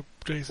wrong group,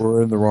 Jason.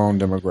 We're in the wrong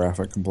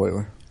demographic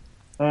completely.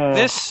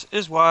 This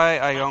is why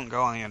I don't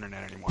go on the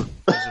internet anymore.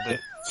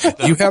 Because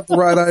of You have the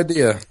right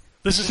idea.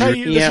 This is how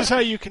you. Yeah. This is how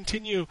you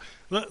continue.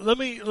 Let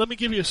me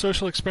give you a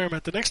social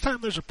experiment. The next time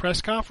there's a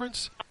press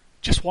conference,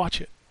 just watch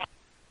it.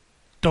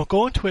 Don't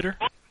go on Twitter.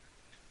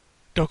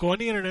 Don't go on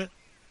the internet.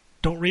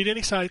 Don't read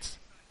any sites.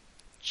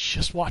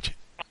 Just watch it.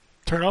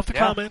 Turn off the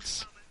Yeah.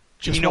 comments.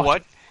 Just you know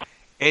watch what?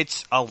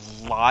 It's a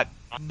lot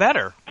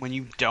better when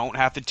you don't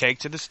have to take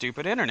to the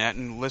stupid internet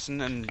and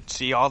listen and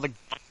see all the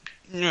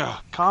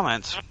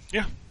comments. it.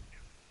 Yeah.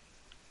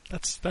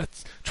 That's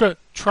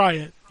try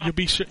it. You'll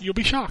be shocked. You'll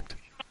be shocked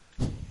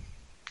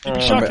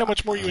how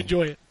much more you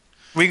enjoy it.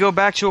 We go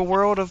back to a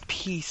world of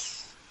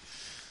peace.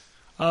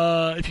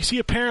 If you see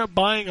a parent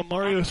buying a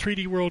Mario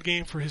 3D World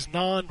game for his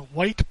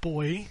non-white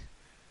boy,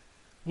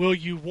 will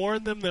you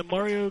warn them that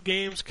Mario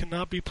games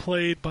cannot be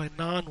played by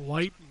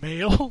non-white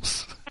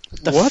males?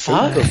 What?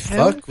 Who the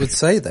fuck would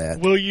say that?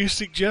 Will you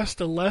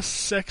suggest a less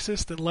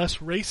sexist and less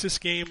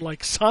racist game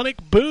like Sonic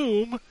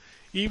Boom,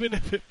 even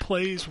if it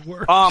plays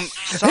worse? Sonic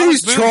He's Boom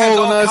has trolling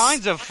all us.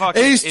 kinds of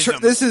fucking This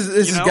isms,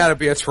 has you know? got to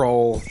be a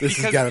troll. This has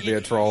Because got to be a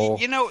troll.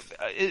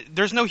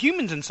 There's no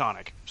humans in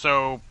Sonic,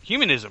 so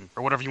humanism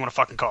or whatever you want to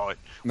fucking call it.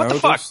 What no, the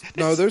fuck?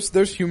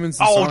 there's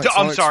humans. In Oh, Sonic. I'm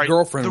Sonic's sorry.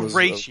 Girlfriend The was,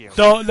 ratio.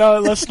 No,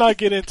 let's not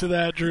get into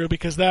that, Drew,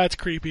 because that's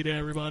creepy to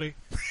everybody.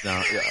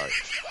 No, yeah,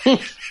 all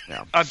right.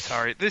 I'm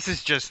sorry. This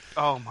is just.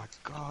 Oh my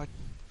god.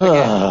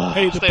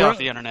 Hey, Stay off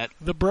the internet.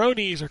 the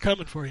bronies are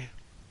coming for you.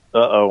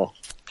 Uh-oh.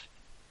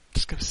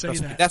 Just gonna say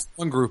that. That's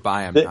one group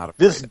I am not.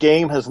 This afraid of.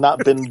 game has not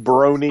been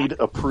bronied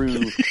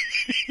approved.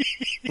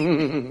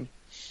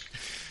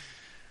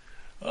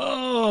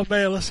 Oh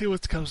man, let's see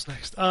what comes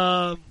next.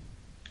 Do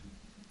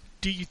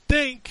you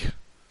think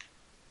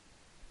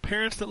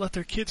parents that let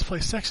their kids play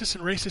sexist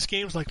and racist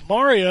games like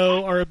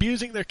Mario are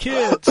abusing their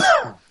kids?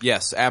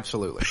 Yes,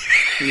 absolutely.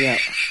 Yeah.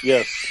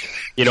 Yes.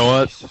 You know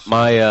what?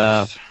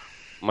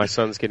 My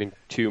son's getting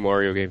 2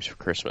 Mario games for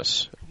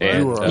Christmas.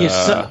 And,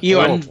 You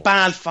are a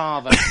bad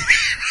father.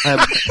 I'm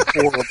a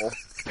horrible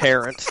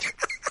parent.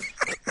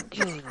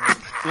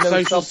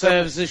 Social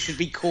services should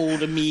be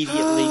called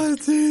immediately.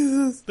 This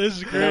is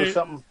You know great.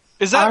 something?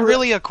 Is that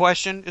really a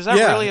question? Is that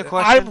Yeah. really a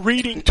question? I'm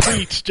reading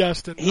tweets,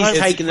 Justin. He's I'm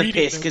taking the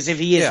reading piss them. because if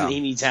he isn't, Yeah.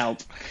 he needs help.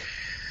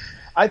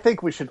 I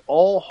think we should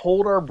all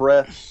hold our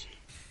breaths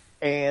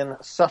and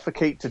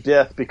suffocate to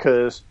death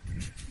because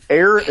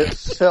air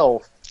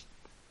itself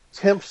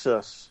tempts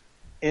us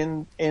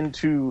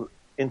into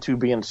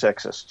being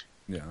sexist.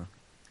 Yeah.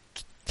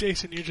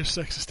 Jason, you're just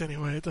sexist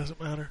anyway. It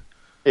doesn't matter.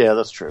 Yeah,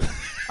 that's true.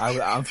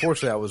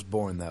 Unfortunately, I was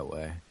born that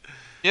way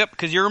Yep,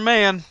 because you're a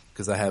man.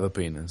 because I have a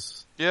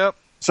penis. Yep.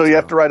 So you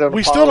have to write an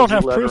We still don't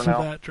have apology proof letter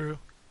of now. that, Drew.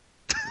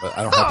 But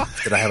I don't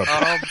have. Did I have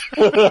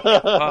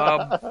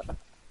a?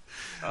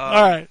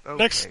 All right,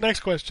 okay. next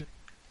question.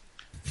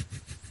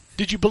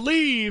 Did you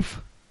believe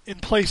in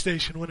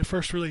PlayStation when it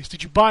first released?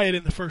 Did you buy it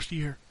in the first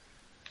year?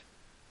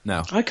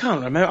 No. I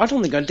can't remember. I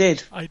don't think I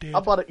did. I did. I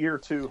bought it year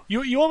 2.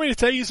 You want me to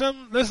tell you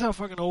something? This is how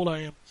fucking old I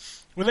am.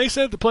 When they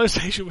said the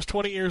PlayStation was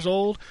 20 years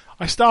old,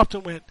 I stopped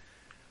and went,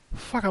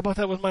 fuck, I bought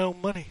that with my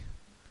own money.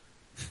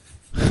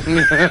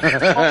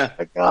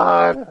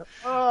 God.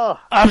 Oh,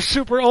 I'm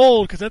super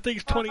old because that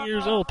thing's 20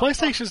 years old.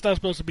 PlayStation's not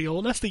supposed to be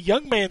old. That's the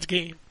young man's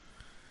game.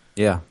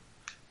 Yeah.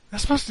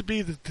 That's supposed to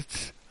be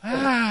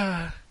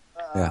Yeah.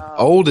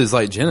 Old is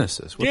like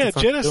Genesis. What yeah, the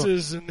fuck you doing?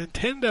 Genesis and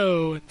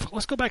Nintendo. And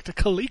let's go back to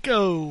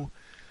Coleco.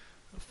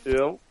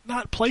 yeah.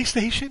 Not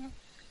PlayStation.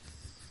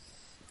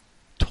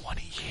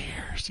 20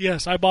 years.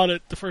 Yes, I bought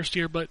it the first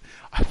year, but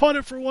I bought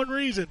it for one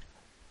reason.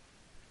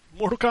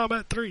 Mortal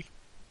Kombat 3.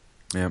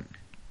 Yep.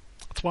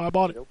 That's why I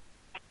bought it.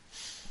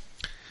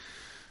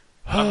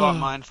 I bought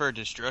mine for a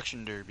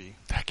Destruction Derby.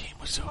 That game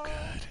was so good.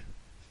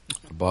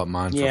 I bought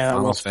mine for Yeah, that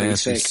Final was pretty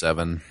Fantasy sick.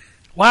 7.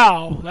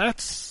 Wow,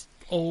 that's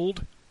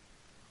old.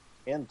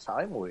 And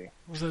timely.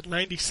 Was it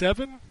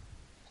 97?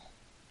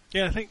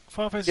 Yeah, I think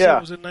Final Fantasy Yeah.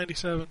 7 was in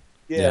 97.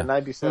 Yeah, Yeah.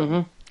 97.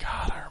 Mm-hmm.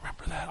 God, I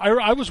remember that.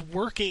 I was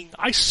working.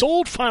 I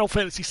sold Final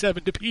Fantasy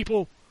 7 to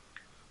people.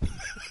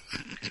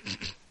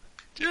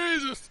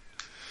 Jesus.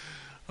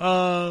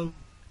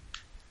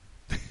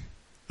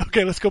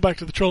 Okay, let's go back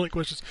to the trolling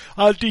questions.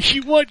 Do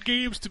you want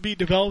games to be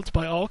developed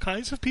by all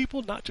kinds of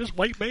people, not just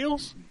white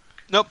males?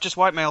 Nope, just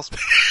white males.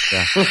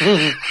 Yeah.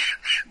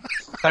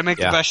 I make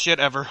Yeah. the best shit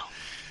ever.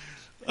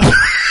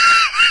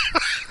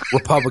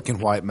 Republican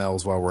white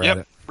males while we're at Yep,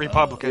 it.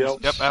 Republicans.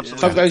 Yep, Fuck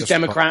absolutely. those Just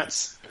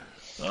Democrats.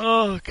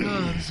 Oh,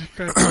 God. This is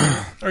crazy.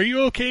 Are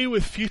you okay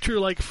with future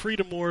like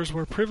Freedom Wars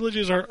where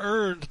privileges are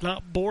earned,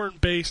 not born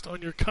based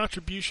on your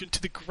contribution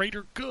to the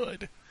greater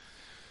good?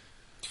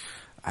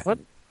 What?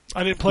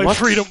 I didn't play What?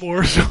 Freedom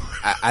Wars.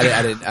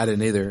 I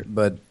didn't either,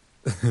 but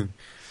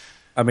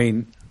I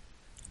mean,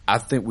 I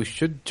think we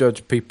should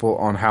judge people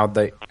on how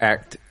they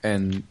act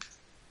and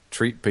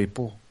treat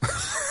people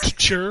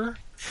Sure.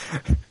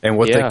 and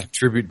what they Yeah.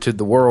 contribute to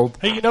the world.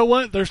 Hey, you know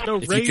what? There's no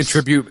If race. you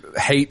contribute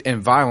hate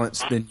and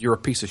violence, then you're a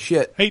piece of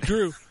shit. Hey,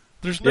 Drew.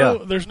 There's Yeah.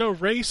 no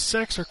race,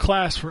 sex, or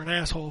class for an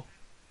asshole.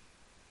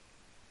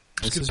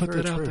 Just This is gonna put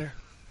very that out true. there.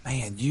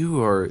 Man,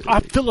 you are.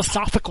 I'm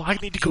philosophical. I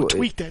need to go You-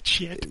 tweet that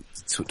shit.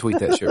 Tweet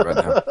that shit right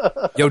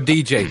now. Yo,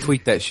 DJ,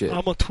 tweet that shit.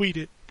 I'm gonna tweet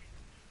it.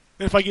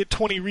 And if I get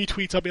 20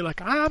 retweets, I'll be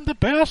like, I'm the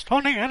best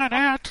on the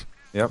internet.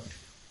 Yep.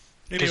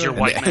 Because you're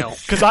white male.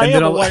 Because I And am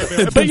then a I'll- white man.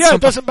 then But yeah, it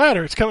somebody- doesn't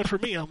matter. It's coming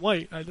from me. I'm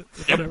white.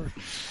 Whatever.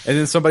 And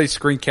then somebody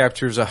screen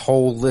captures a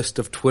whole list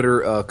of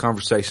Twitter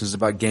conversations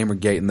about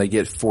Gamergate, and they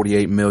get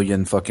 48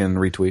 million fucking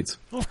retweets.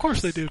 Well, of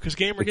course they do, because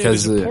Gamergate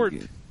Because is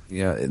important.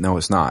 yeah, no,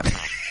 it's not.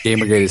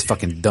 Gamergate is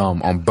fucking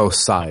dumb on both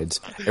sides.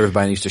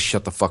 Everybody needs to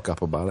shut the fuck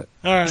up about it.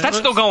 All right. Is that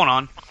still going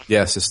on?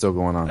 Yes, it's still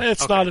going on.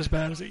 It's not as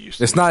bad as it used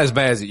to It's not as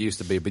bad as it used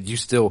to be, but you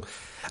still,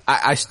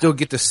 I still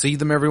get to see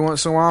them every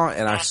once in a while,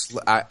 and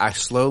I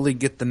slowly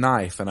get the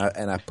knife and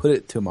I put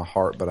it to my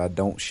heart, but I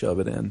don't shove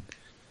it in.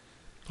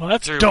 Well,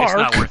 that's Drew, dark. It's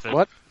not worth it.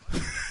 What?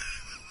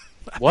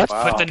 What?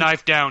 Put the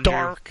knife down,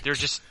 Dark. Drew.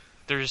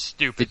 They're just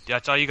stupid.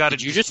 That's all you got to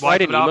do. Did you just wipe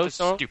write an it off. emo It's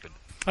song? stupid.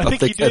 I think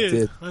think he I did.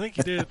 did. I think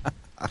he did.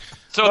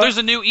 So there's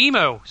a new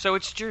emo. So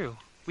it's Drew.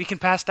 We can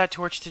pass that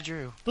torch to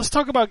Drew. Let's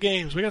talk about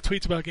games. We got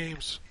tweets about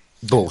games.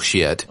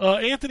 Bullshit.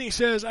 Anthony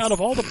says, out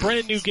of all the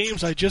brand new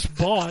games I just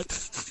bought,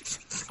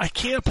 I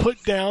can't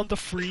put down the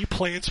free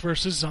Plants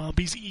vs.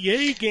 Zombies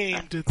EA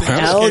game. Did they just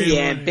Hell gave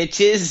yeah, away.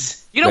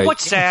 bitches. You know Right.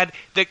 what's sad?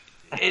 That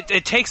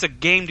it takes a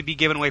game to be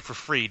given away for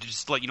free to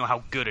just let you know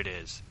how good it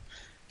is.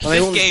 Well, they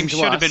This won't game listen to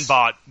should have us. been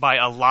bought by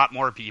a lot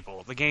more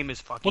people. The game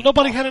is fucking. Well,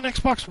 nobody awesome. had an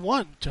Xbox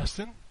One,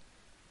 Justin.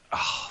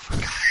 Oh, for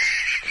God.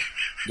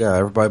 Yeah,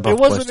 everybody bought It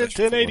wasn't in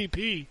PlayStation 4.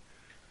 1080p.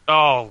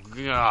 Oh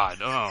God!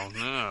 Oh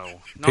no!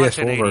 Not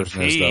PS4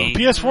 version is, 1080p.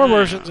 PS4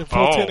 version's in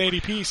full Oh.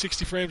 1080p,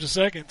 60 frames a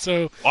second.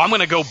 So Well, I'm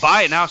gonna go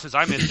buy it now since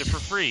I missed it for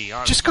free.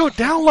 just go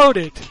download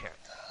it.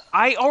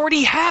 I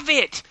already have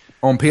it.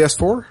 On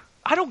PS4?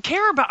 I don't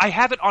care about. I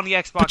have it on the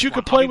Xbox. But you One.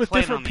 can play I'll be with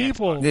playing different on the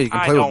people. Xbox. Yeah, you can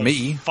I play with don't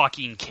me.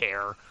 Fucking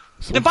care.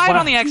 So Then buy it wow.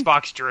 on the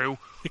Xbox, Drew.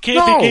 It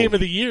can't be No. Game of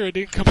the Year. It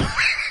didn't come.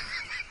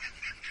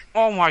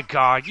 Oh my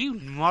God, you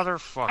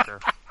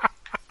motherfucker!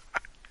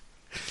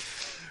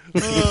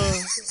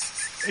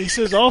 He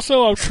says,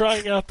 also, I'm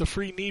trying out the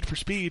free Need for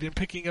Speed and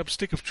picking up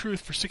Stick of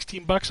Truth for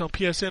 $16 on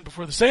PSN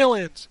before the sale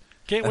ends.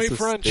 Can't That's wait a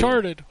for steal.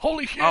 Uncharted.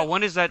 Holy shit. Oh,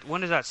 when does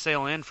that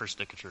sale end for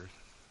Stick of Truth?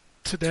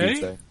 Today?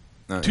 Tuesday.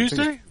 No,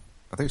 Tuesday?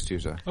 I think it's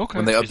Tuesday. Okay.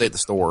 When they update the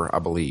store, I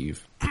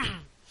believe.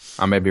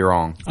 I may be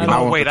wrong. You might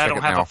Oh want wait, to I check don't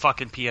it have now. a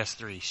fucking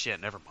PS3. Shit,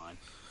 never mind.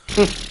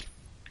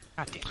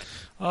 God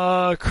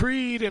damn it.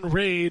 Creed and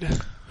Raid.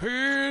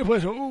 Here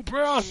was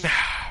Oberon.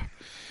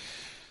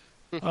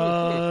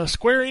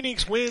 Square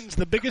Enix wins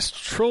the biggest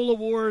troll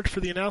award for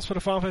the announcement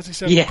of Final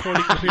Fantasy VII Yeah.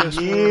 according to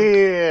PS4.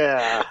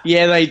 Yeah.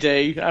 Yeah, they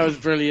do. That was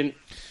brilliant.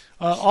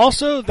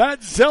 Also,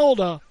 that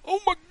Zelda. Oh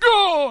my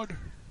god!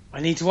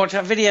 I need to watch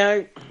that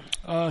video.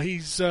 He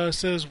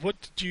says, what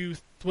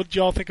did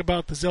y'all think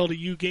about the Zelda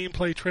U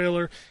gameplay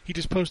trailer? He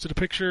just posted a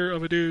picture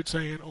of a dude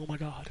saying, "Oh my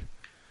god,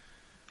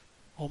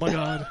 oh my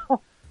god, oh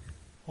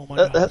my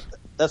god."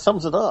 That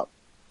sums it up.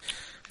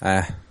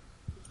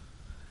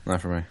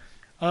 Not for me.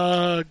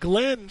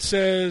 Glenn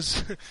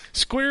says,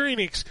 "Square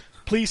Enix,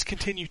 please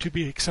continue to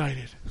be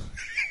excited."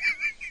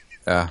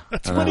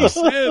 That's I what know. he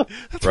said.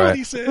 That's what Right.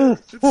 he said.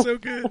 It's so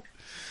good.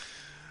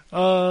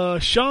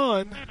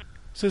 Sean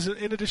says,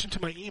 in addition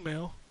to my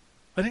email,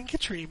 I didn't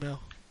get your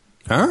email.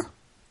 Huh?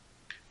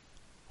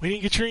 We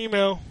didn't get your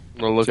email.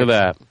 Well, look at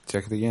that.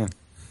 Check it again.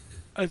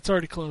 It's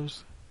already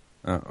closed.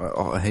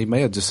 He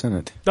may have just sent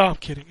it. No, I'm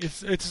kidding.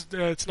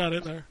 It's not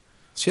in there.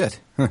 Shit.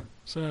 Huh.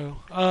 So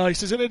he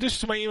says, in addition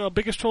to my email,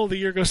 biggest troll of the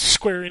year goes to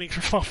Square Enix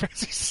for Final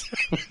Fantasy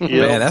VII.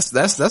 Man,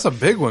 that's a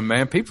big one,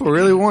 man. People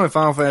really wanted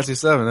Final Fantasy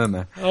VII, didn't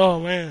they? Oh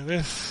man,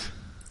 this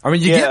I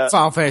mean, you Yeah. get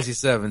Final Fantasy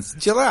VIIs.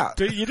 Chill out.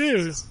 you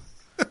do.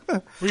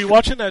 Were you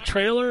watching that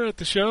trailer at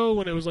the show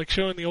when it was like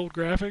showing the old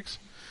graphics?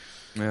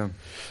 Yeah.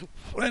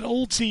 That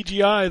old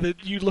CGI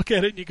that you look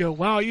at it and you go,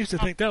 "Wow, I used to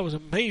think that was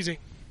amazing."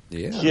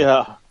 Yeah.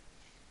 Yeah.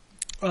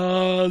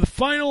 The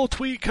final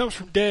tweet comes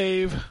from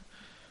Dave.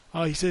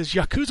 He says,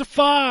 Yakuza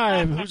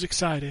 5. Who's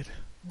excited?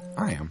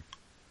 I am.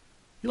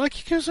 You like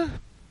Yakuza?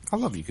 I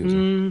love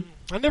Yakuza.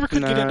 I never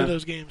could get Nah. into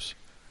those games.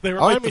 They like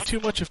remind me the- too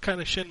much of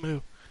kind of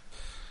Shenmue.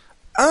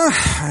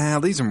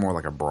 These are more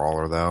like a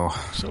brawler, though.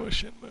 So is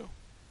Shenmue.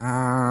 Uh,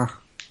 I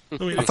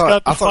mean, I it's thought-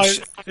 got the I thought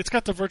it's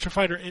got the Virtua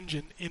Fighter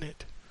engine in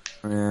it.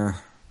 yeah.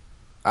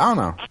 I don't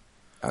know.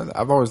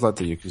 I've always liked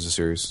the Yakuza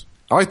series.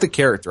 I like the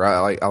character. I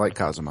like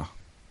Kazuma.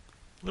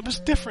 It was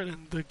different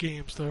in the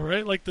games, though,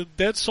 right? Like the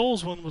Dead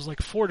Souls one was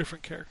like 4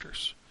 different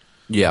characters.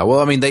 Yeah, well,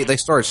 I mean, they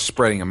started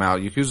spreading them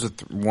out. Yakuza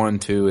 1,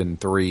 2, and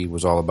 3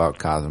 was all about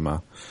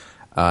Kazuma.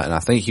 And I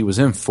think he was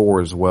in 4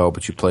 as well,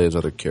 but you play as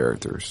other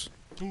characters.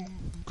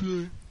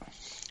 Okay.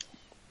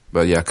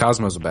 But yeah,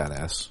 Kazuma's a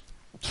badass.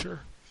 Sure.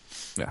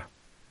 Yeah.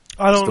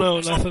 I don't know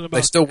nothing about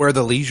They still wear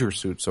the leisure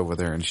suits over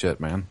there and shit,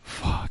 man.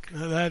 Fuck.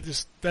 No,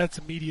 that's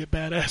immediate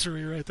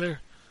badassery right there.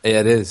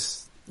 Yeah, it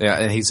is. Yeah,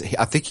 and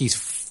I think he's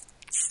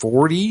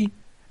 40,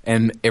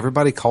 and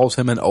everybody calls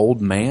him an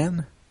old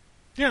man.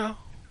 Yeah.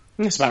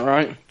 That's about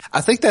right.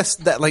 I think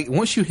that like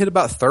once you hit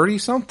about 30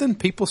 something,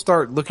 people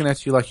start looking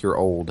at you like you're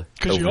old.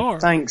 Because you are.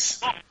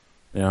 Thanks.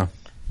 Yeah,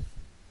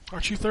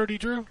 Aren't you 30,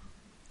 Drew?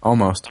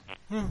 almost.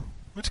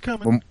 It's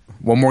coming.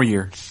 One more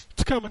year.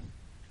 It's coming.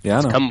 Yeah,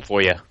 I know. Coming for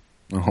you.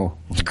 Oh,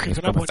 it's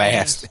creeping up coming on your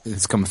fast.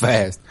 It's coming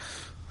fast.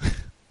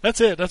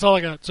 That's it. That's all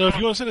I got. So if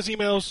you want to send us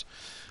emails,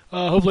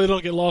 hopefully they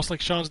don't get lost like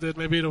Sean's did.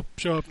 Maybe it'll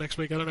show up next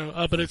week. I don't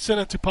know. But it's sent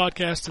it to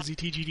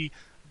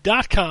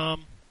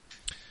podcast@ztgd.com.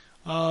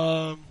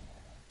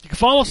 You can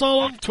follow us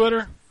all on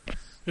Twitter.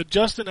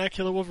 Justin at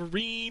Killer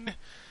Wolverine,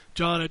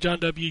 John at John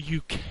W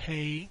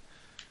UK,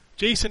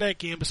 Jason at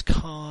Gambus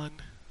Con,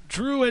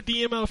 Drew at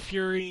DML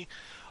Fury,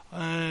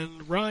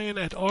 and Ryan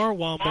at R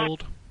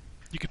Wombold.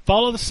 You can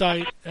follow the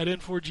site at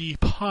N4G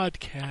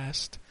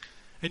Podcast,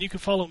 and you can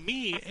follow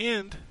me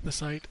and the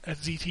site at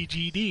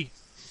ZTGD.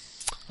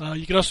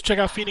 You can also check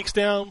out Phoenix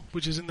Down,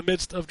 which is in the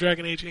midst of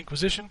Dragon Age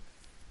Inquisition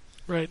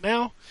right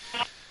now.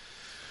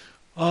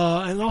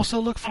 And also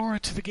look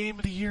forward to the Game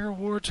of the Year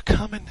awards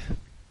coming.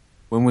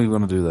 When are we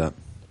going to do that?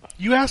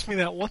 You ask me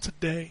that once a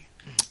day.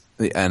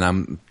 And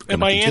I'm. And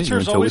my continue answer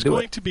is until we always do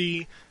going it. to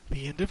be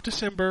the end of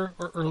December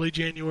or early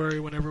January,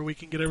 whenever we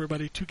can get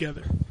everybody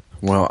together.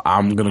 Well,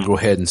 I'm going to go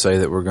ahead and say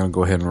that we're going to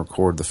go ahead and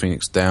record the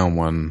Phoenix Down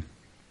one,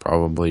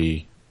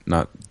 probably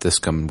not this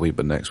coming week,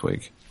 but next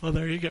week. Well,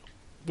 there you go.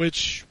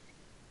 Which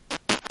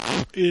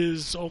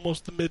is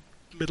almost the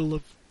middle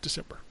of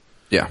December.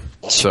 Yeah.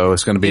 So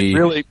it's going to be. It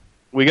really,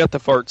 we got the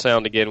fart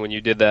sound again when you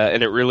did that,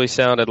 and it really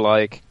sounded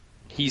like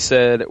he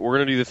said, "We're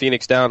going to do the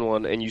Phoenix Down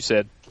one," and you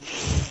said,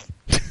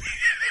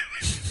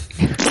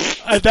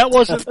 That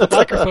wasn't the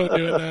microphone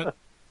doing that.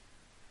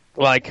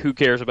 Like, who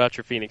cares about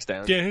your Phoenix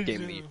Downs Yeah,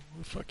 game of the year?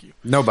 fuck you.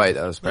 Nobody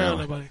does, No,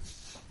 apparently. nobody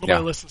Yeah.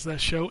 listens to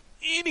that show.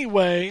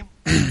 Anyway,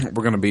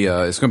 We're gonna be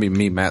it's gonna be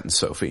me, Matt, and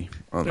Sophie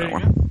on there that you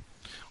one. go.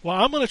 Well,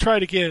 I'm going to try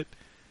to get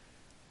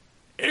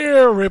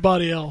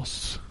everybody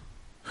else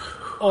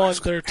on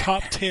their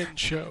top 10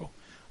 show.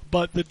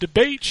 But the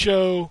debate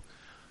show,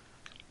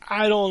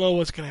 I don't know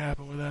what's going to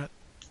happen with that.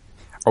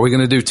 Are we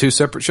gonna do 2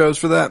 separate shows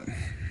for that?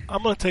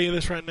 I'm going to tell you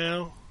this right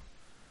now.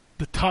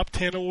 The top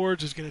 10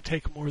 awards is going to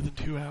take more than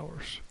 2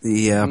 hours.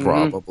 Yeah,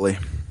 probably.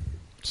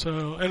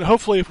 So, and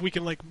hopefully if we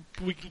can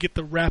get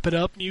the wrap it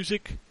up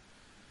music.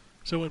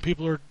 So when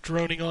people are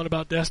droning on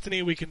about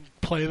Destiny, we can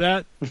play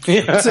that.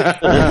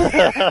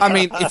 I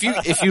mean,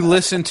 if you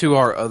listen to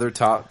our other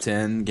top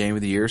 10 game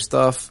of the year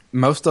stuff,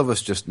 most of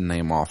us just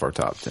name off our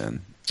top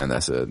 10, and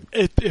that's it.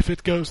 If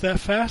it goes that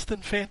fast,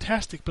 then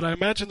fantastic. But I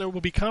imagine there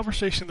will be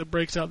conversation that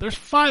breaks out. There's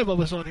 5 of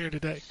us on here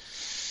today.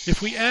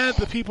 If we add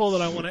the people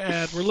that I want to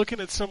add, we're looking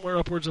at somewhere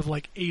upwards of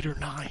like 8 or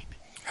 9.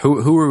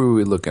 Who are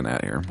we looking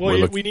at here?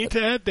 Well, we need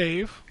to add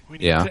Dave. We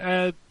need to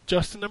add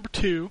Justin number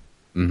 2.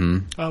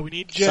 Mm-hmm. We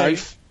need Jay.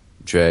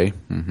 Jay.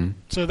 Mm-hmm.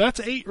 So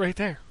that's 8 right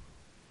there.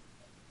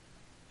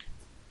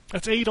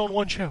 That's 8 on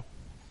one show.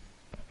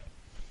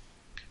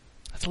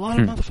 That's a lot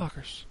of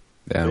motherfuckers.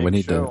 Yeah, we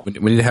need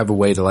to have a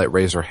way to like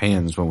raise our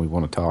hands when we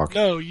want to talk.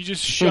 No, you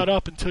just shut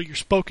up until you're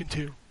spoken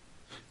to.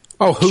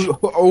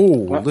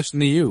 Listen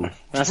to you.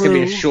 That's going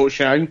to be a short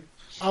show.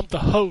 I'm the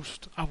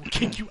host. I will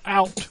kick you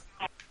out.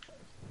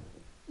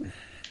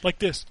 Like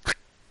this.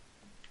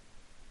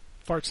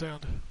 Fart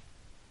sound.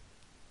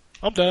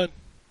 I'm done.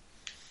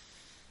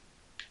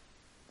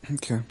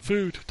 Okay.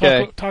 Food.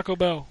 Okay. Taco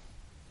Bell.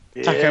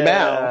 Taco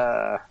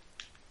Bell.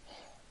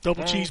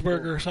 Double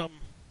cheeseburger or something.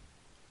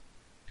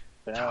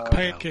 Yeah.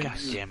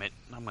 Pancakes. God damn it!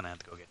 I'm gonna have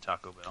to go get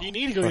Taco Bell. You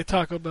need to go get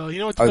Taco Bell. You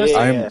know what the best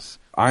thing is?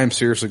 I am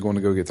seriously going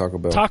to go get Taco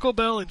Bell. Taco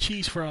Bell and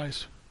cheese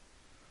fries.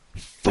 They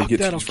Fuck, get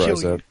that'll cheese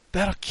fries kill you. up.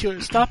 That'll kill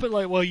you. Stop it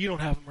like, well, you don't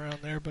have them around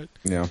there, but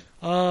Yeah.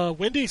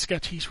 Wendy's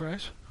got cheese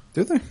fries.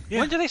 Do they? Yeah.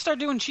 When did they start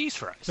doing cheese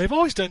fries? They've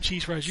always done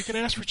cheese fries. You can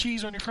ask for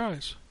cheese on your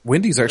fries.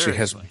 Wendy's actually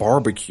has Seriously.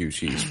 barbecue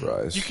cheese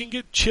fries. You can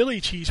get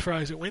chili cheese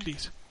fries at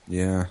Wendy's.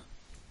 Yeah.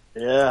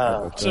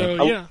 Yeah.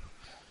 So, yeah.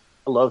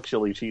 I love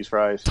chili cheese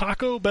fries.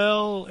 Taco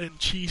Bell and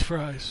cheese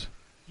fries.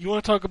 You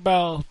want to talk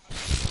about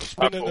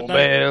spending the Taco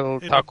night Bell,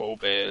 in Taco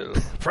Bell.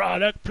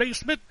 product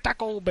placement,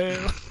 Taco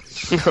Bell.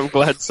 I'm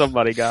glad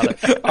somebody got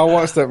it. I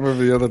watched that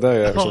movie the other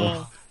day,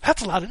 actually.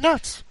 That's a lot of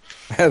nuts.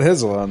 That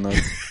is a lot of nuts.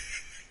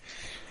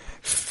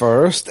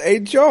 First, a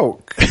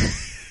joke.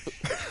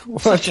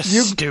 Such a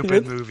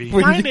stupid movie.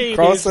 When My you name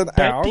cross is it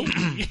out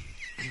Betty.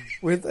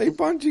 with a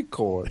bungee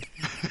cord.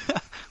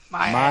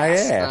 My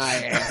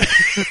ass.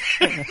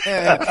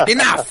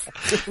 Enough!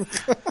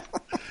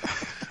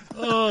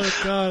 Oh,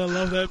 God, I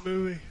love that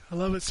movie. I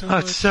love it so It's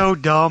much. so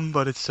dumb,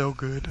 but it's so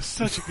good. It's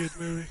such a good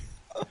movie.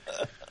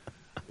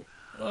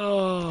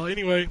 Oh,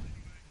 anyway,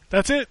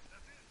 that's it.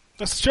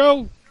 That's the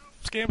show.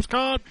 Scams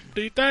Con.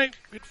 Do you think?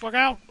 Get the fuck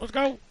out. Let's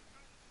go.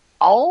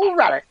 All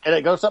right. And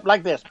it goes up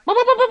like this.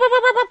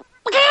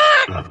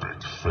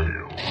 Epic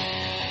fail.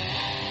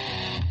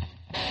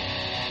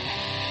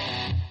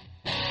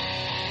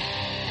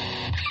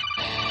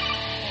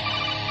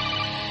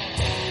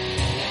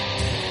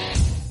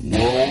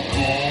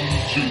 Welcome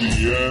to the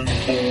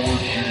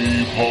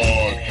N4G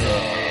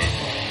podcast.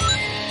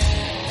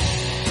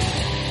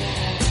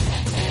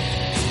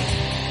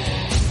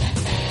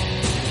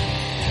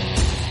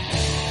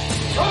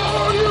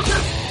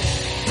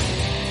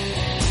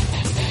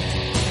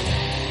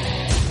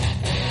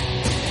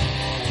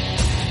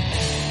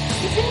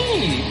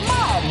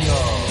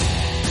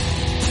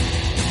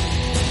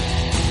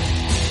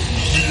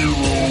 Zero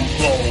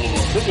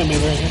tolerance. This is going to be a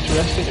very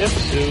interesting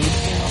episode.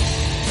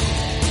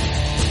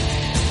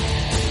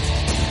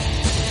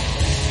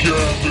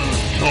 Gather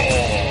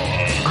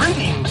time.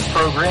 Greetings,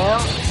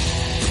 programs.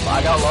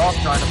 I got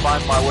lost trying to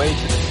find my way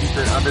to the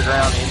secret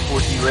underground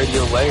N4G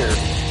radio lair.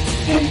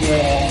 The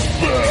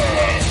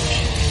Wombat.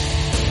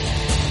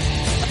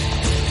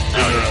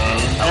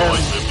 And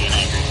always been being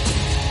angry.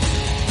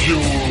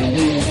 Killer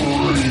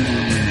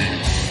Wolverine.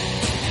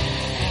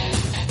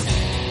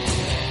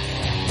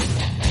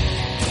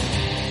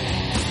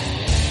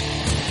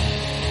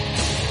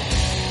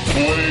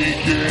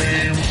 Play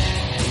games,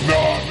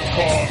 not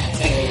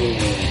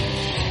consoles.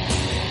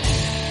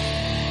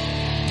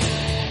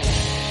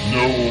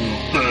 No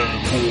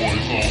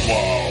fanboys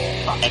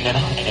allowed. And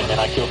then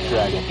I killed the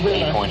dragon.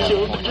 8.0.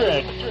 Killed the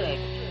dragon.